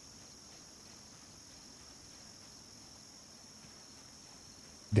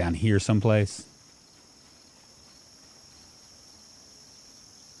 Down here someplace.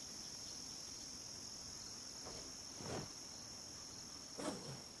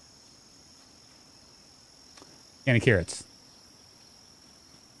 Can of carrots.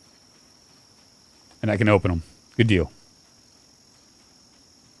 And I can open them. Good deal.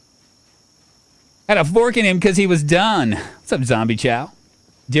 Had a fork in him because he was done. What's up, Zombie Chow?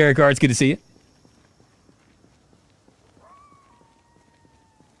 Derek Arts, good to see you.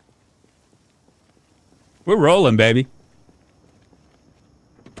 We're rolling, baby.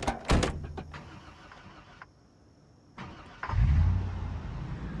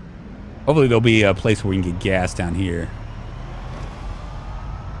 Hopefully there'll be a place where we can get gas down here.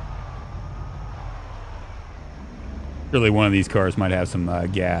 Surely one of these cars might have some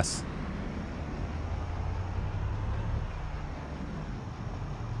gas.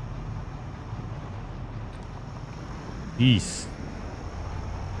 Jeez.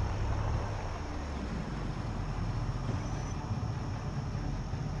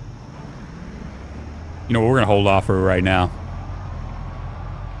 You know, we're going to hold off for right now.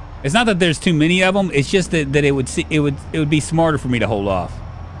 It's not that there's too many of them. It's just that it would be smarter for me to hold off.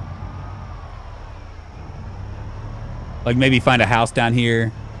 Like maybe find a house down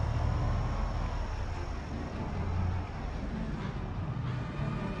here.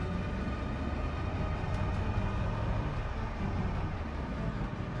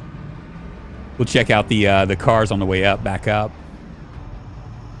 We'll check out the cars on the way up, back up.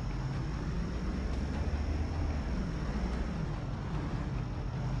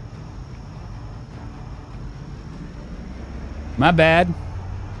 My bad.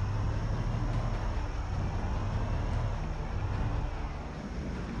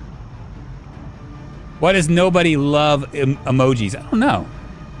 Why does nobody love emojis? I don't know.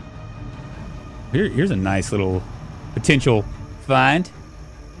 Here's a nice little potential find.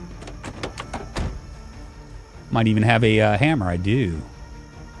 Might even have a hammer. I do.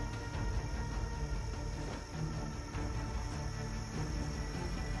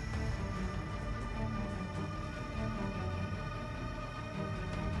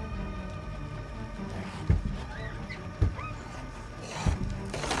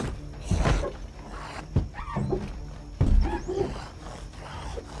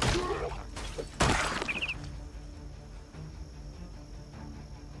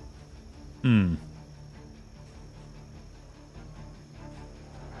 Hmm.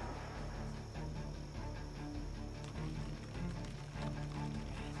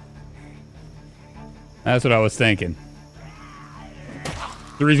 That's what I was thinking.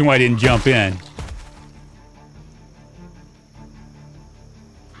 The reason why I didn't jump in.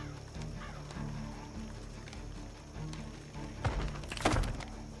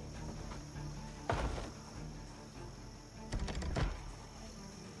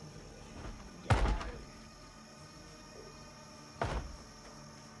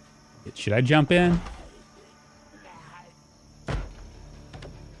 Should I jump in?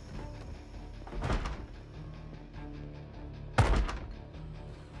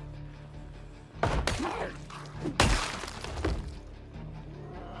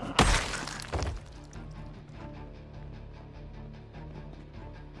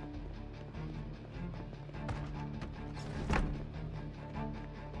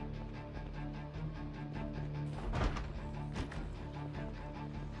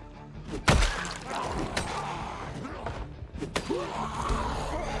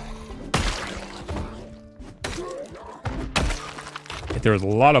 There was a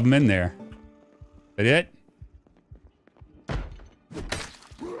lot of them in there. Is that it?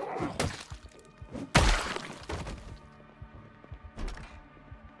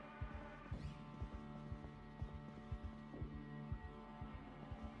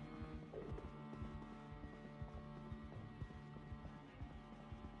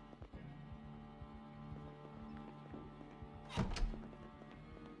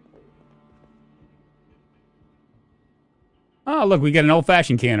 Oh, look, we got an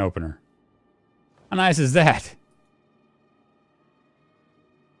old-fashioned can opener. How nice is that?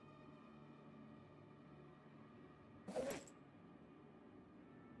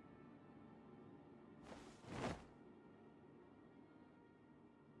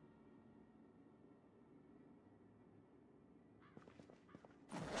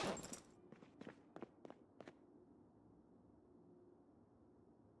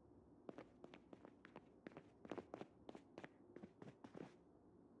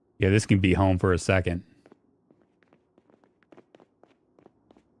 Yeah, this can be home for a second.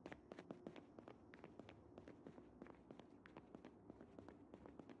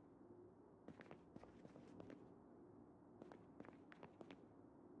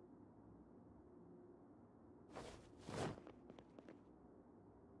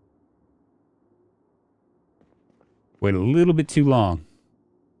 Wait a little bit too long.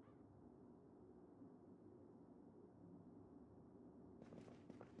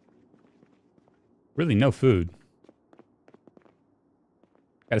 Really no food.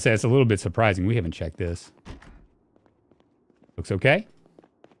 Gotta say, it's a little bit surprising. We haven't checked this. Looks okay.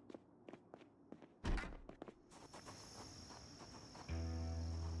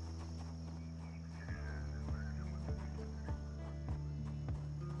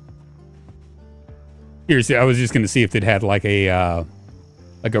 Here, see, I was just gonna see if it had like a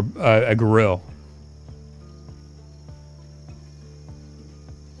grill.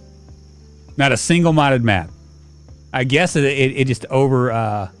 Not a single modded map. I guess it just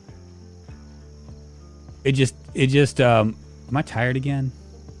over. It just. Am I tired again?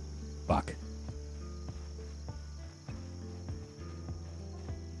 Fuck.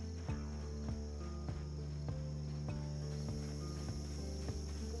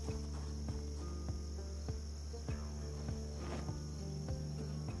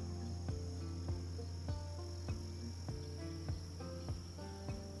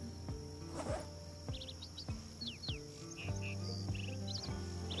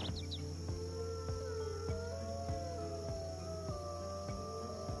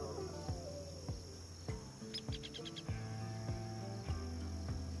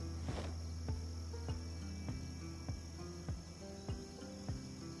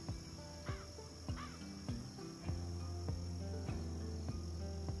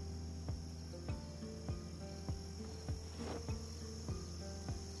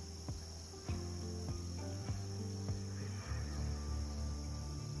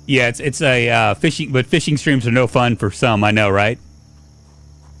 Yeah, it's a fishing, but fishing streams are no fun for some. I know, right?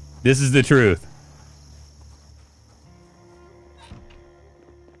 This is the truth.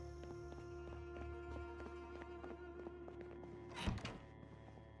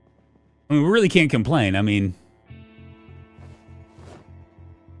 I mean, we really can't complain. I mean,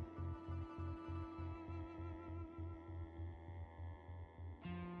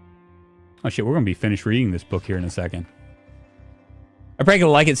 oh shit, we're gonna be finished reading this book here in a second. I'm probably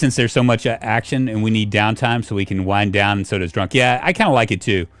gonna like it since there's so much action and we need downtime so we can wind down, and so does Drunk. Yeah, I kind of like it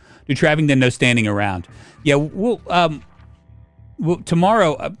too. Do Travington, no standing around. Yeah, we'll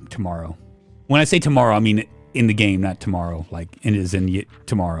tomorrow. When I say tomorrow, I mean in the game, not tomorrow. Like, it is in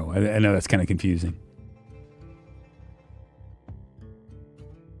tomorrow. I know that's kind of confusing.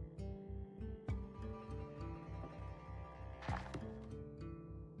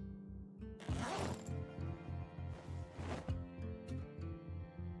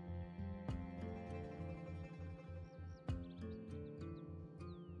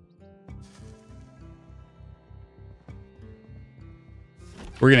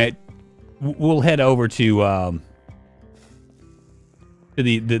 We'll head over to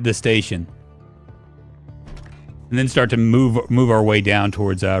the station, and then start to move our way down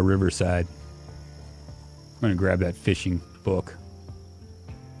towards Riverside. I'm gonna grab that fishing book.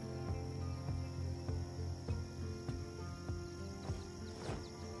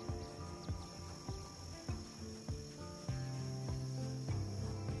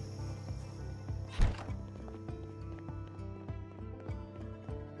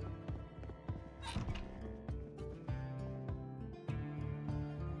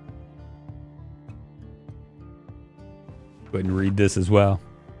 Go ahead and read this as well.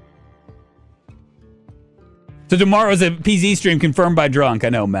 So tomorrow's a PZ stream confirmed by Drunk. I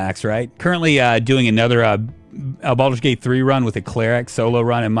know, Max, right? Currently doing another Baldur's Gate 3 run with a cleric solo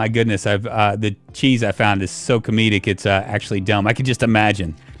run, and my goodness, the cheese I found is so comedic, it's actually dumb. I could just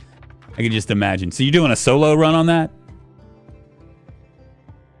imagine. So you're doing a solo run on that?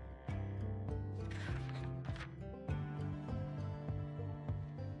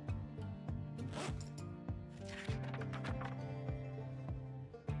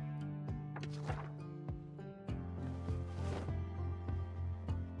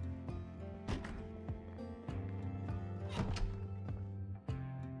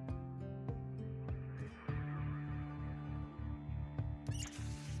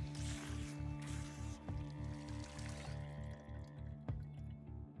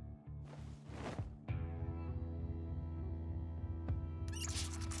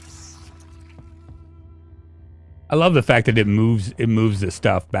 I love the fact that it moves the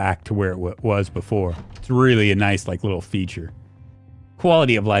stuff back to where it was before. It's really a nice like little feature.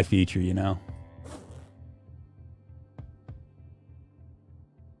 Quality of life feature, you know.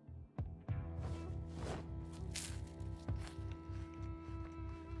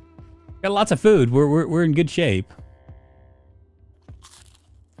 Got lots of food. We're in good shape.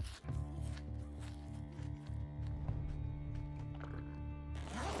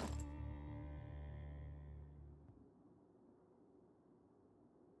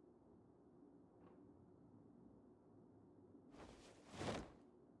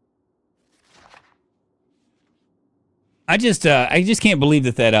 I just can't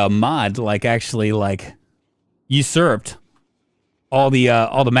believe that mod like actually like usurped all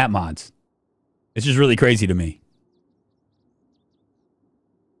the map mods. It's just really crazy to me.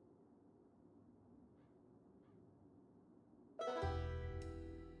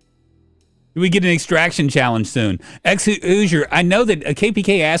 Do we get an extraction challenge soon? Hoosier, I know that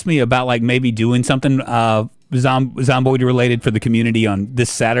KPK asked me about like maybe doing something Zomboid related for the community on this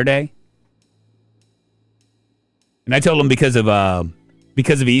Saturday. And I told him because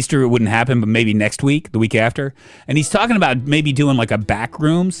of Easter it wouldn't happen, but maybe next week, the week after. And he's talking about maybe doing like a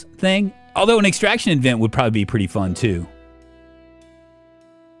backrooms thing. Although an extraction event would probably be pretty fun too.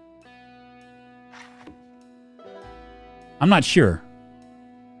 I'm not sure.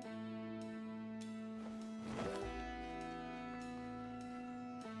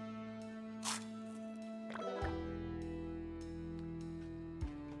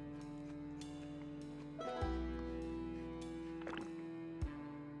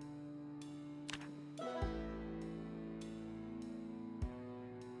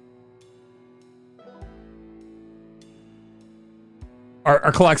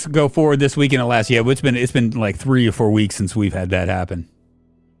 Our clocks go forward this weekend at last. Yeah, but it's been like 3 or 4 weeks since we've had that happen.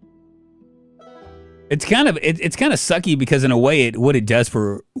 It's kind of sucky because in a way what it does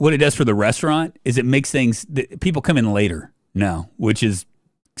for the restaurant is it makes things people come in later now, which is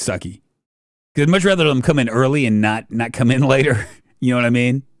sucky. Because I'd much rather them come in early and not come in later. You know what I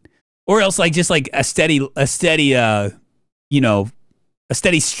mean? Or else like just like a steady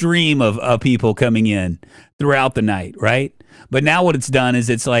stream of people coming in throughout the night, right? But now what it's done is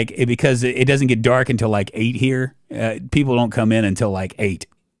it's like because it doesn't get dark until like 8 here. People don't come in until like 8.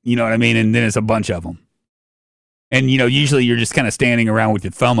 You know what I mean? And then it's a bunch of them. And you know, usually you're just kind of standing around with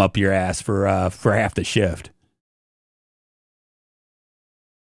your thumb up your ass for half the shift.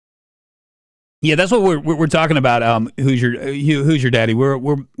 Yeah, that's what we're talking about. Who's your daddy?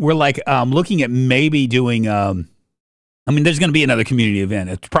 We're like looking at maybe doing a I mean, there's going to be another community event.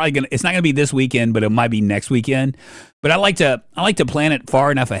 It's not going to be this weekend, but it might be next weekend. But I like to plan it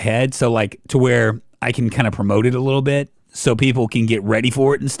far enough ahead, so like to where I can kind of promote it a little bit, so people can get ready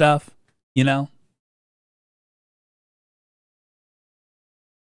for it and stuff. You know.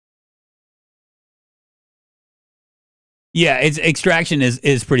 Yeah, extraction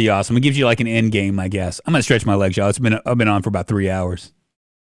is pretty awesome. It gives you like an end game, I guess. I'm gonna stretch my legs, y'all. I've been on for about 3 hours.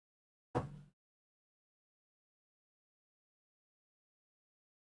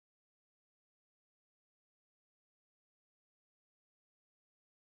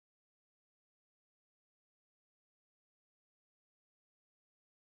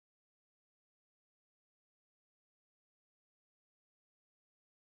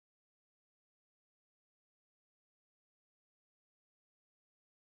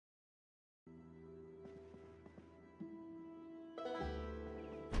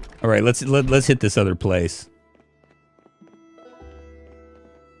 All right, let's hit this other place.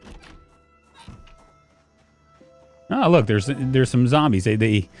 Oh, look, there's some zombies.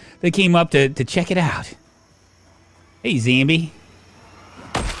 They came up to check it out. Hey, zombie.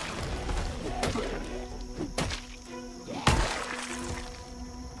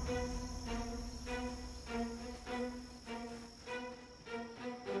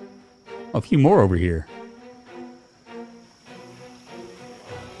 Oh, a few more over here.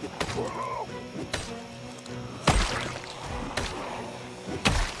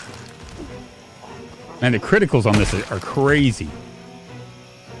 Man, the criticals on this are crazy.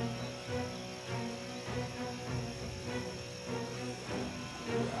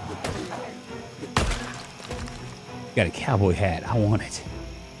 Got a cowboy hat. I want it.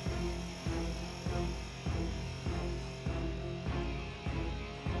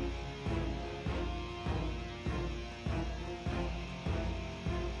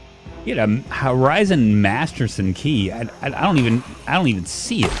 Get a Horizon Masterson key. I don't even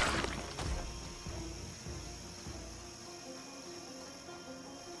see it.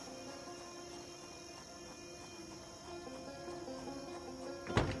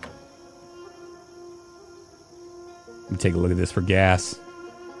 Take a look at this for gas.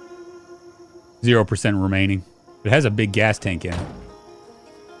 0% remaining. It has a big gas tank in it.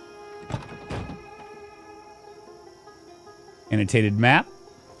 Annotated map.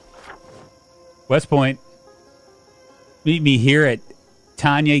 West Point. Meet me here at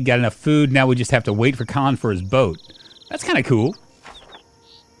Tanya. Got enough food. Now we just have to wait for Colin for his boat. That's kind of cool.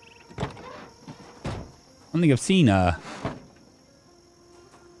 I don't think I've seen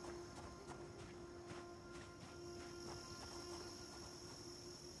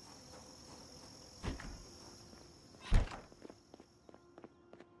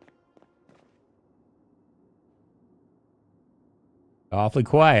awfully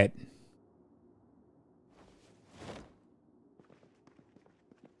quiet.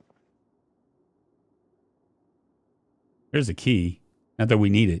 There's a key. Not that we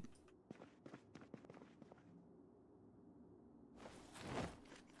need it.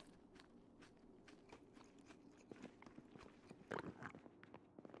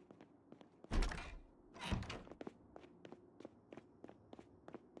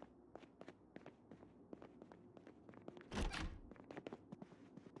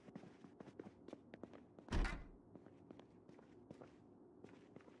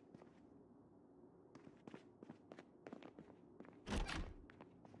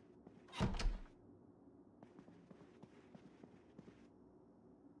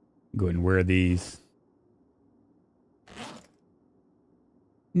 Go ahead and wear these.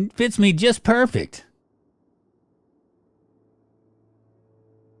 Fits me just perfect.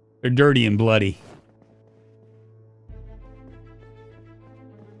 They're dirty and bloody.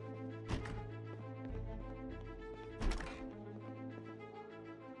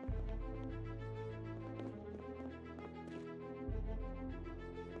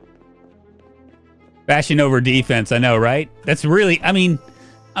 Fashion over defense, I know, right? That's really, I mean,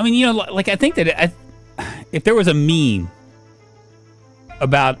 you know, like I think that if there was a meme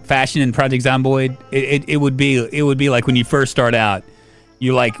about fashion in Project Zomboid, it would be like when you first start out,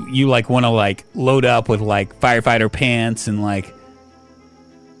 you want to like load up with like firefighter pants and like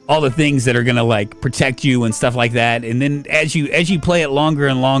all the things that are gonna like protect you and stuff like that. And then as you play it longer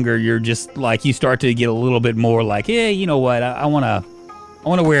and longer, you're just like you start to get a little bit more like, yeah, you know what, I wanna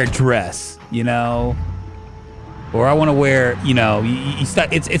wear a dress, you know. Or I want to wear, you know,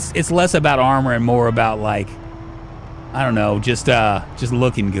 it's less about armor and more about like, I don't know, just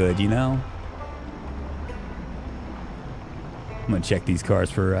looking good, you know. I'm gonna check these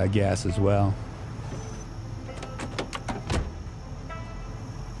cars for gas as well.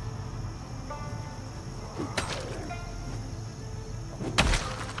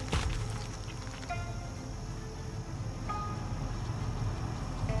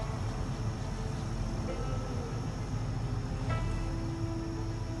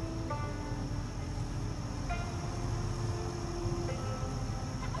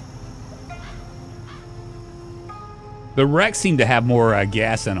 The wrecks seem to have more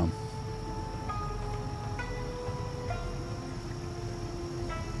gas in them.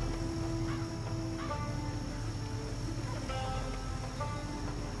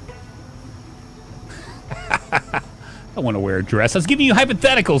 I want to wear a dress. I was giving you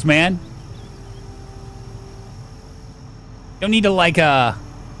hypotheticals, man. Don't need to like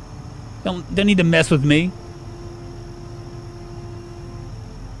don't need to mess with me.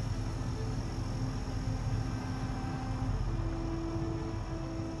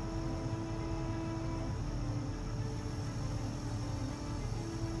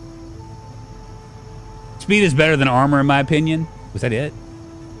 Speed is better than armor, in my opinion. Was that it?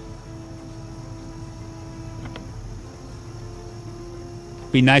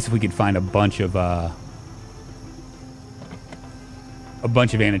 Be nice if we could find a bunch of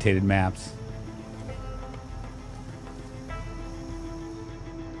annotated maps.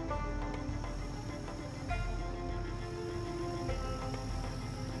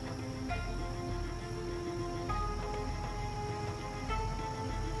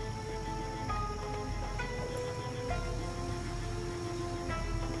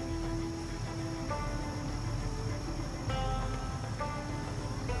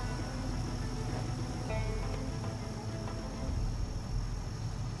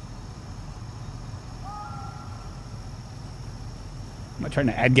 I'm not trying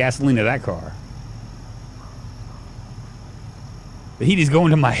to add gasoline to that car. The heat is going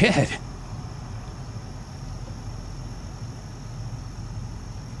to my head.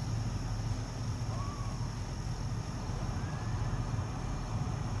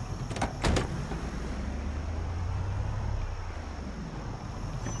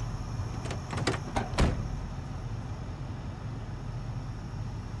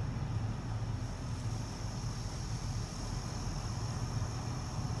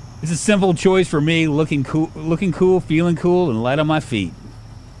 It's a simple choice for me, looking cool, feeling cool, and light on my feet.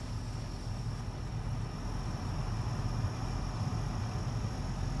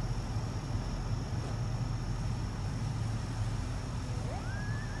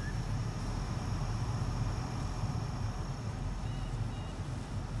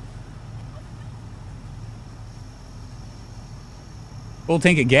 Full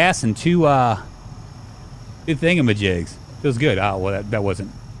tank of gas and two thingamajigs. Feels good. Oh, well, that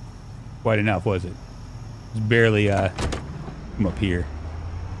wasn't quite enough, was it? It's barely come up here.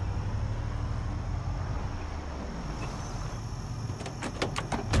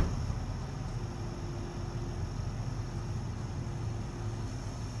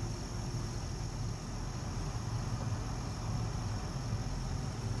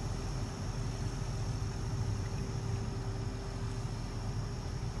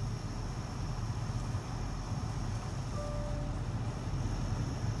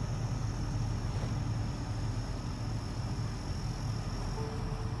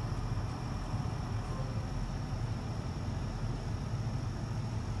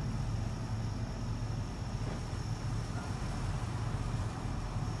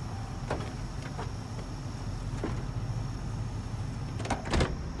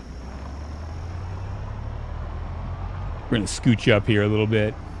 We're gonna scooch up here a little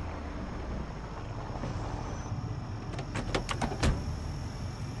bit.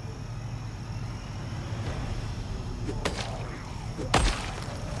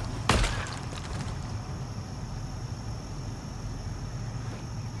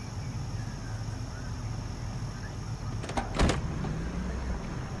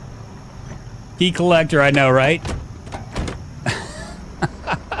 Key collector, I know, right?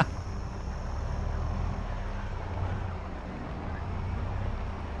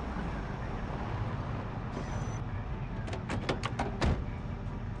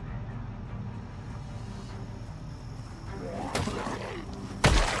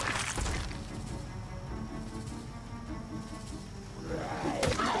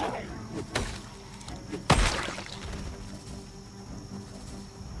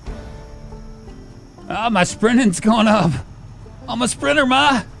 Oh, my sprinting's going up. I'm a sprinter,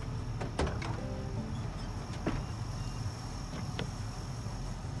 ma.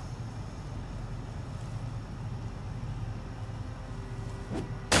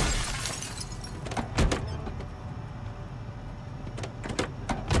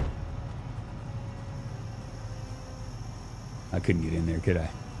 I couldn't get in there, could I?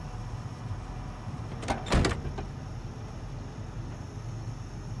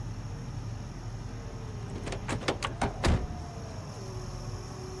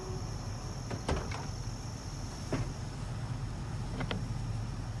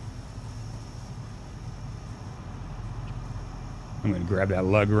 I'm gonna grab that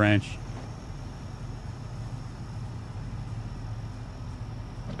lug wrench.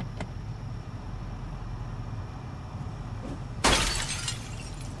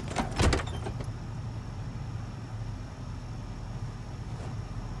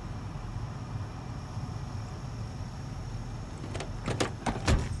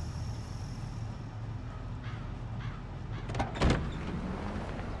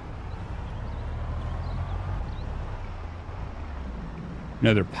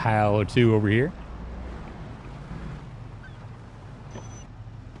 Another pile or two over here.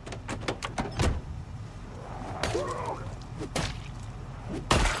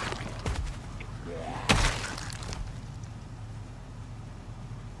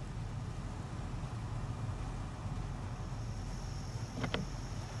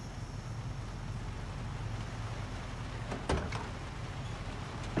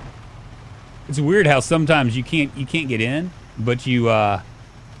 It's weird how sometimes you can't get in, but the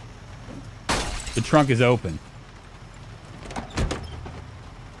trunk is open.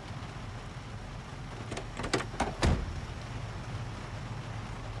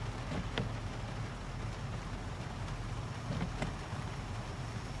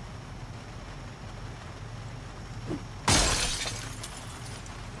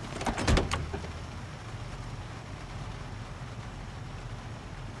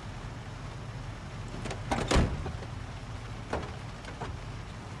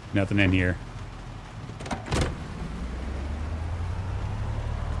 Nothing in here.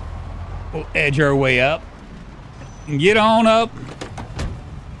 We'll edge our way up. Get on up.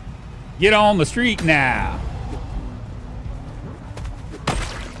 Get on the street now.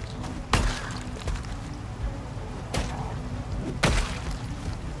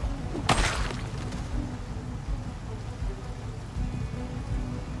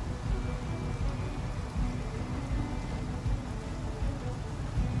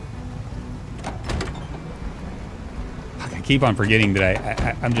 Keep on forgetting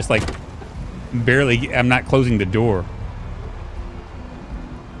that I'm just like barely, I'm not closing the door.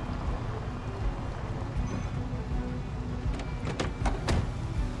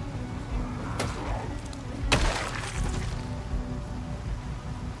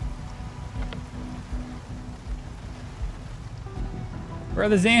 Where are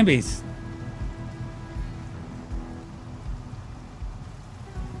the zombies?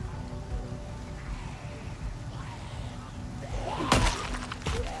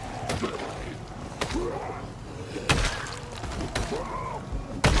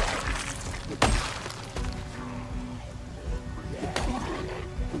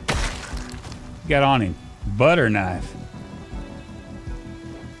 Got on him. Butter knife.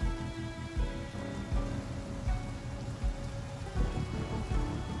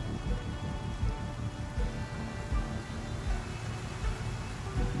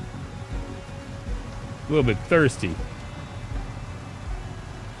 A little bit thirsty.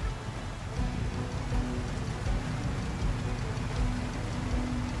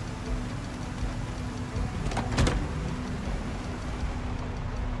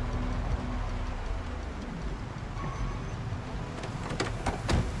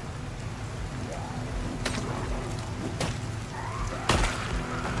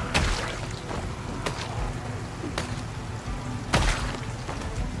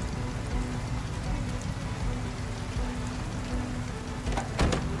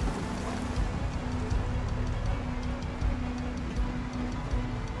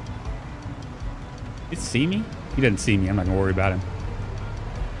 See me? He doesn't see me. I'm not gonna worry about him.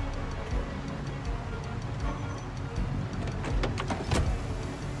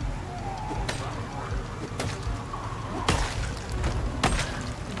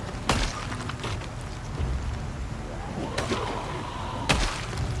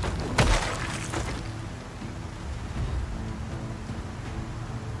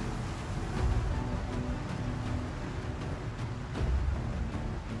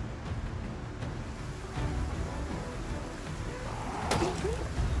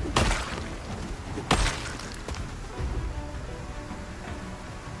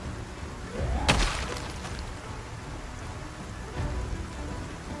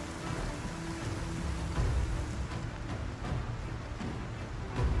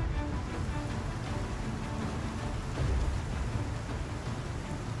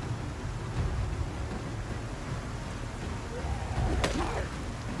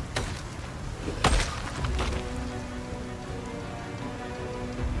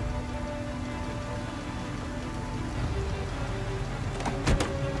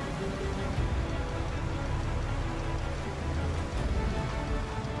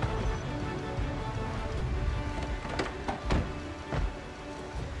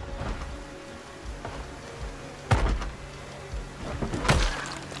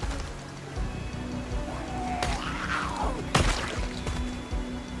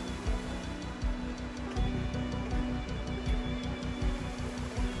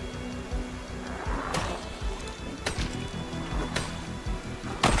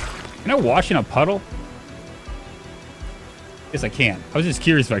 Can I wash in a puddle? Yes, I can. I was just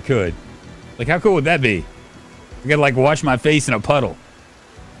curious if I could. Like, how cool would that be? I gotta, like, wash my face in a puddle.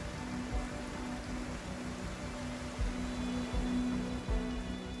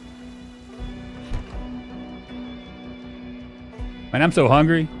 Man, I'm so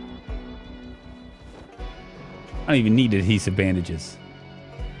hungry. I don't even need adhesive bandages.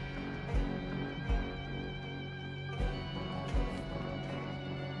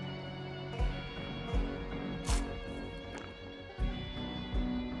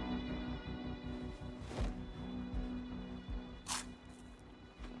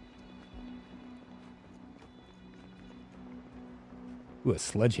 Ooh, a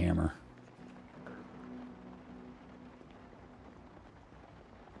sledgehammer.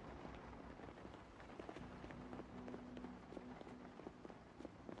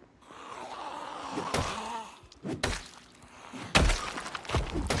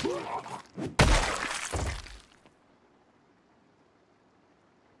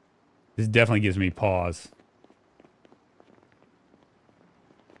 This definitely gives me pause.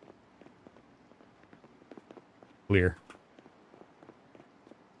 Clear.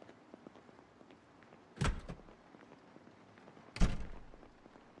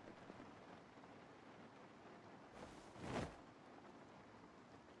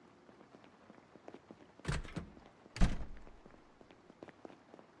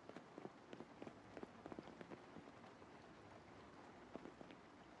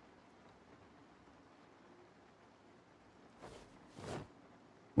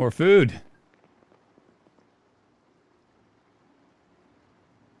 More food.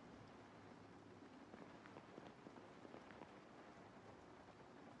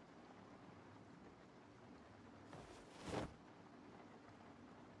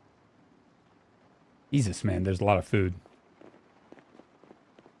 Jesus, man, there's a lot of food.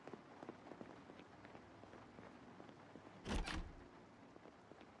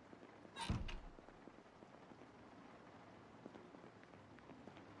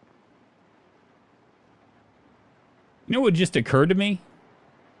 You know what just occurred to me?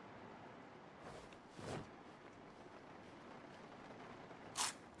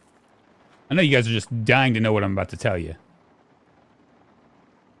 I know you guys are just dying to know what I'm about to tell you.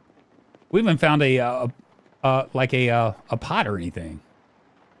 We haven't found a pot or anything.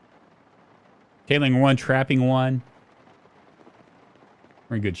 Tailing one, trapping one.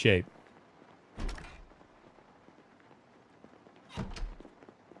 We're in good shape.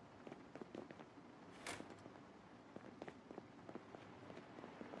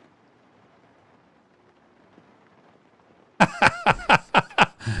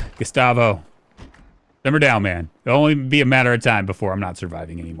 Gustavo, simmer down, man. It'll only be a matter of time before I'm not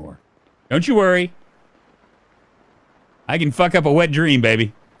surviving anymore. Don't you worry. I can fuck up a wet dream,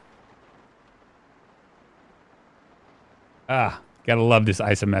 baby. Ah, gotta love this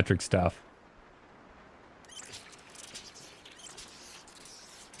isometric stuff.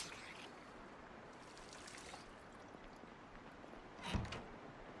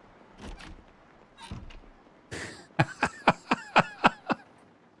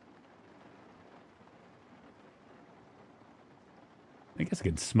 I guess I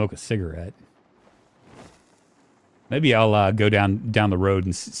could smoke a cigarette. Maybe I'll go down the road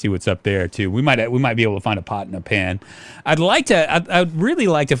and see what's up there too. We might be able to find a pot and a pan. I'd really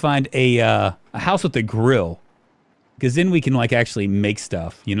like to find a house with a grill, because then we can like actually make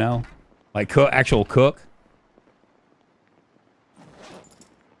stuff, you know, like actual cook.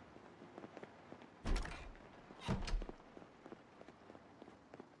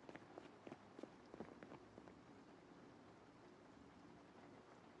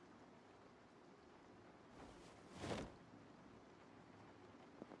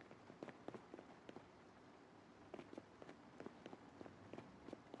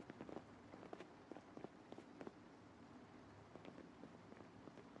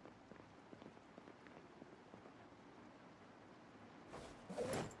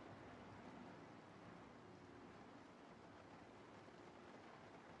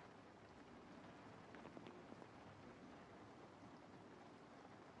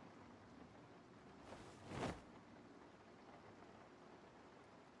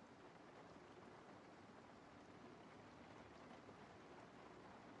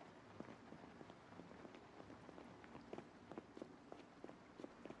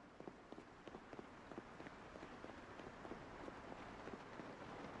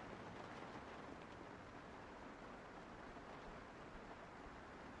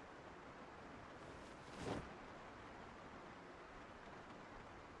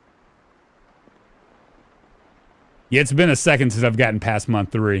 Yeah, it's been a second since I've gotten past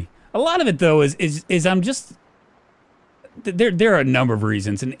month 3. A lot of it though is I'm just there are a number of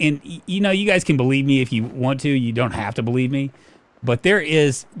reasons, and you know, you guys can believe me if you want to. You don't have to believe me, but there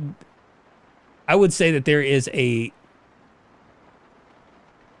is. I would say that there is a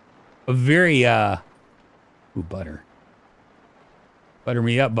very ooh, butter. Butter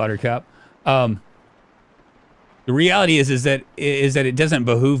me up, Buttercup. The reality is that it doesn't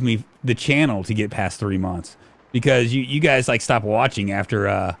behoove me, the channel, to get past 3 months, because you guys like stop watching after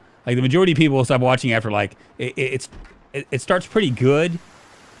like the majority of people will stop watching after like it starts pretty good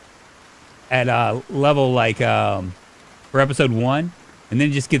at level like for episode 1, and then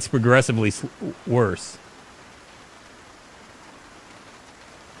it just gets progressively worse.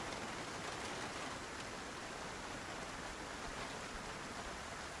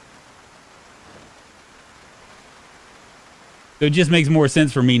 So it just makes more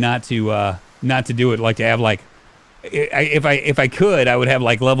sense for me not to do it. Like to have like, if I could, I would have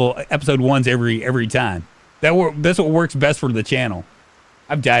like level episode 1s every time. That's what works best for the channel.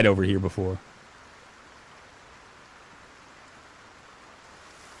 I've died over here before.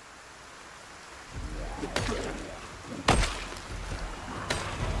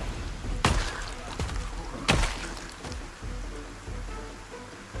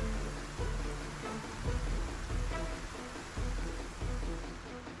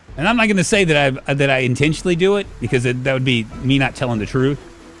 And I'm not going to say that I intentionally do it, because that would be me not telling the truth.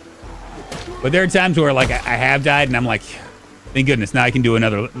 But there are times where like I have died and I'm like, thank goodness, now I can do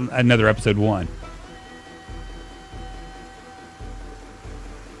another episode 1.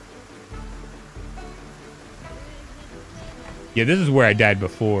 Yeah, this is where I died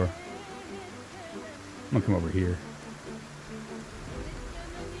before. I'm gonna come over here.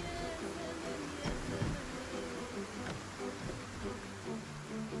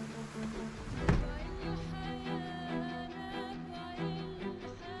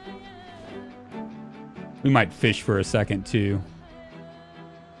 We might fish for a second, too.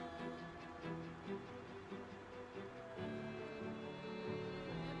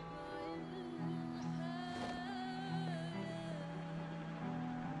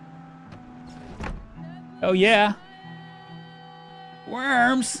 Oh, yeah.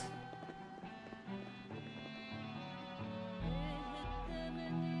 Worms.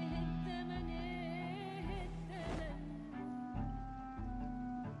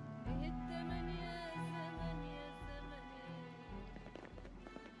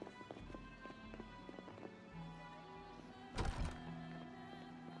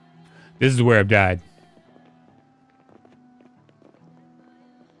 This is where I've died.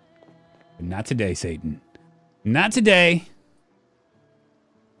 But not today, Satan. Not today.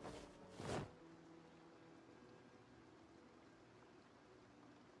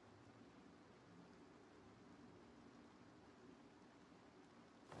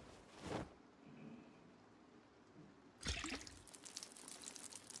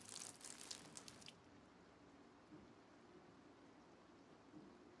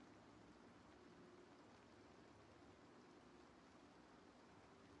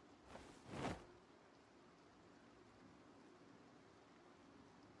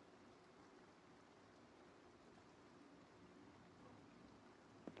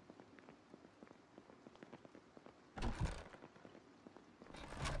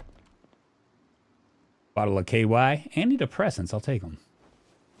 Bottle of KY. Antidepressants. I'll take them.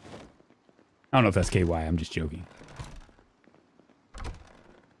 I don't know if that's KY. I'm just joking.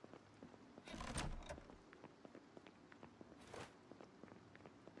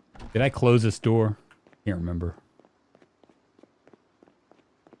 Did I close this door? Can't remember.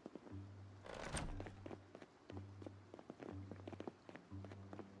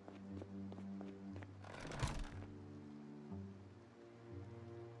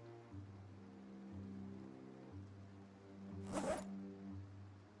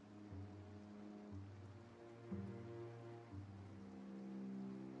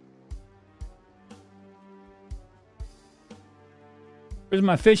 Where's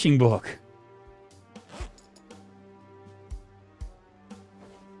my fishing book?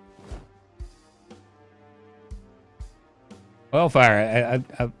 Well, fire.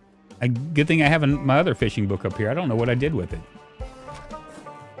 A good thing I have my other fishing book up here. I don't know what I did with it.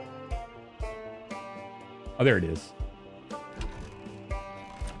 Oh, there it is.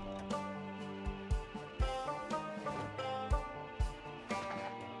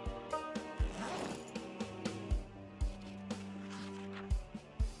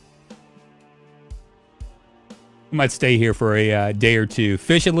 We might stay here for a day or two,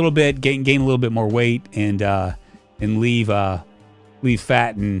 fish a little bit, gain a little bit more weight, and leave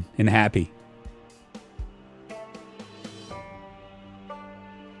fat and happy.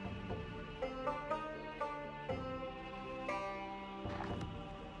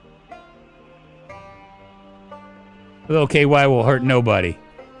 A little KY will hurt nobody.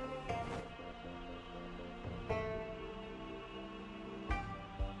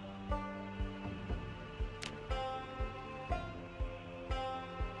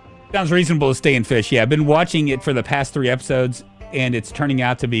 Sounds reasonable to stay and fish. Yeah, I've been watching it for the past 3 episodes, and it's turning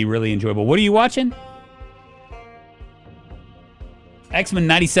out to be really enjoyable. What are you watching? X-Men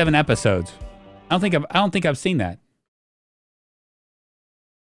 97 episodes. I don't think I've seen that.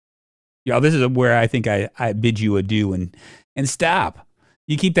 Y'all, this is where I think I bid you adieu and stop.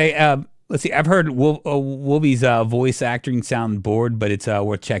 You keep the let's see. I've heard Wolvie's voice acting sound bored, but it's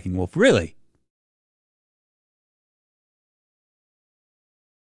worth checking. Wolf, really?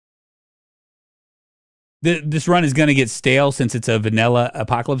 This run is gonna get stale since it's a vanilla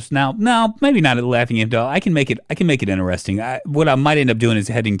apocalypse now. No, maybe not at Laughing Imp Doll. I can make it interesting. What I might end up doing is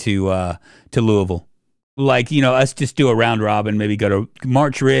heading to Louisville. Like, you know, us just do a round robin, maybe go to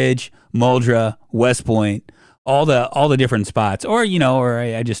March Ridge, Muldra, West Point, all the different spots, or you know, or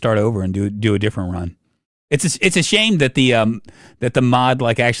I just start over and do a different run. It's a shame that the mod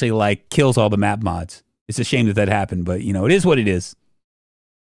like actually like kills all the map mods. It's a shame that happened, but you know, it is what it is.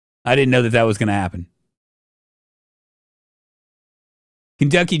 I didn't know that was going to happen.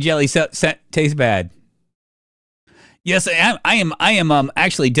 Kentucky jelly tastes bad. Yes, I am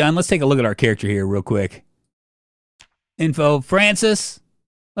actually done. Let's take a look at our character here real quick. Info, Francis.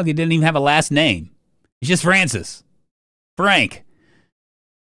 Look, he didn't even have a last name. He's just Francis. Frank.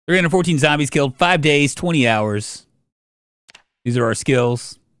 314 zombies killed, 5 days, 20 hours. These are our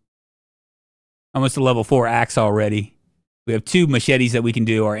skills. Almost a level 4 axe already. We have 2 machetes that we can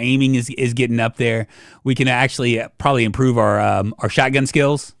do. Our aiming is getting up there. We can actually probably improve our shotgun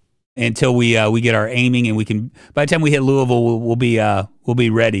skills until we get our aiming, and we can. By the time we hit Louisville, we'll be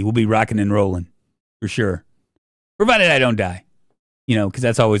ready. We'll be rocking and rolling for sure, provided I don't die. You know, because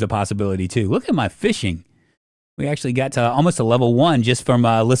that's always a possibility too. Look at my fishing. We actually got to almost a level 1 just from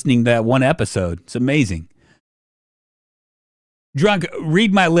listening to that one episode. It's amazing. Drunk,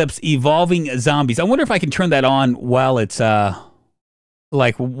 read my lips, evolving zombies. I wonder if I can turn that on while it's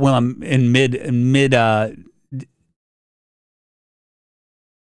like when I'm in mid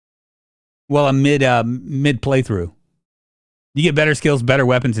playthrough. You get better skills, better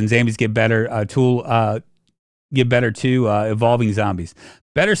weapons, and zombies get better get better too. Evolving zombies,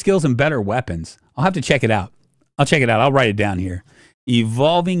 better skills and better weapons. I'll have to check it out. I'll check it out. I'll write it down here.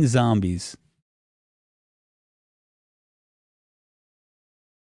 Evolving zombies.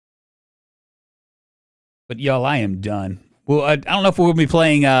 But y'all, I am done. Well, I don't know if we'll be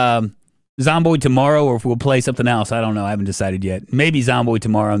playing Zomboid tomorrow or if we'll play something else. I don't know. I haven't decided yet. Maybe Zomboid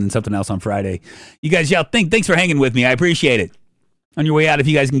tomorrow and then something else on Friday. You guys, y'all, thanks for hanging with me. I appreciate it. On your way out, if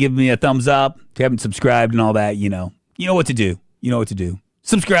you guys can give me a thumbs up, if you haven't subscribed and all that, you know what to do. You know what to do.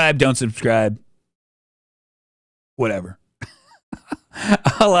 Subscribe, don't subscribe. Whatever.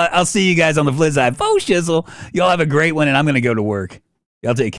 I'll see you guys on the flip side. Faux shizzle. Y'all have a great one, and I'm going to go to work. Y'all take care.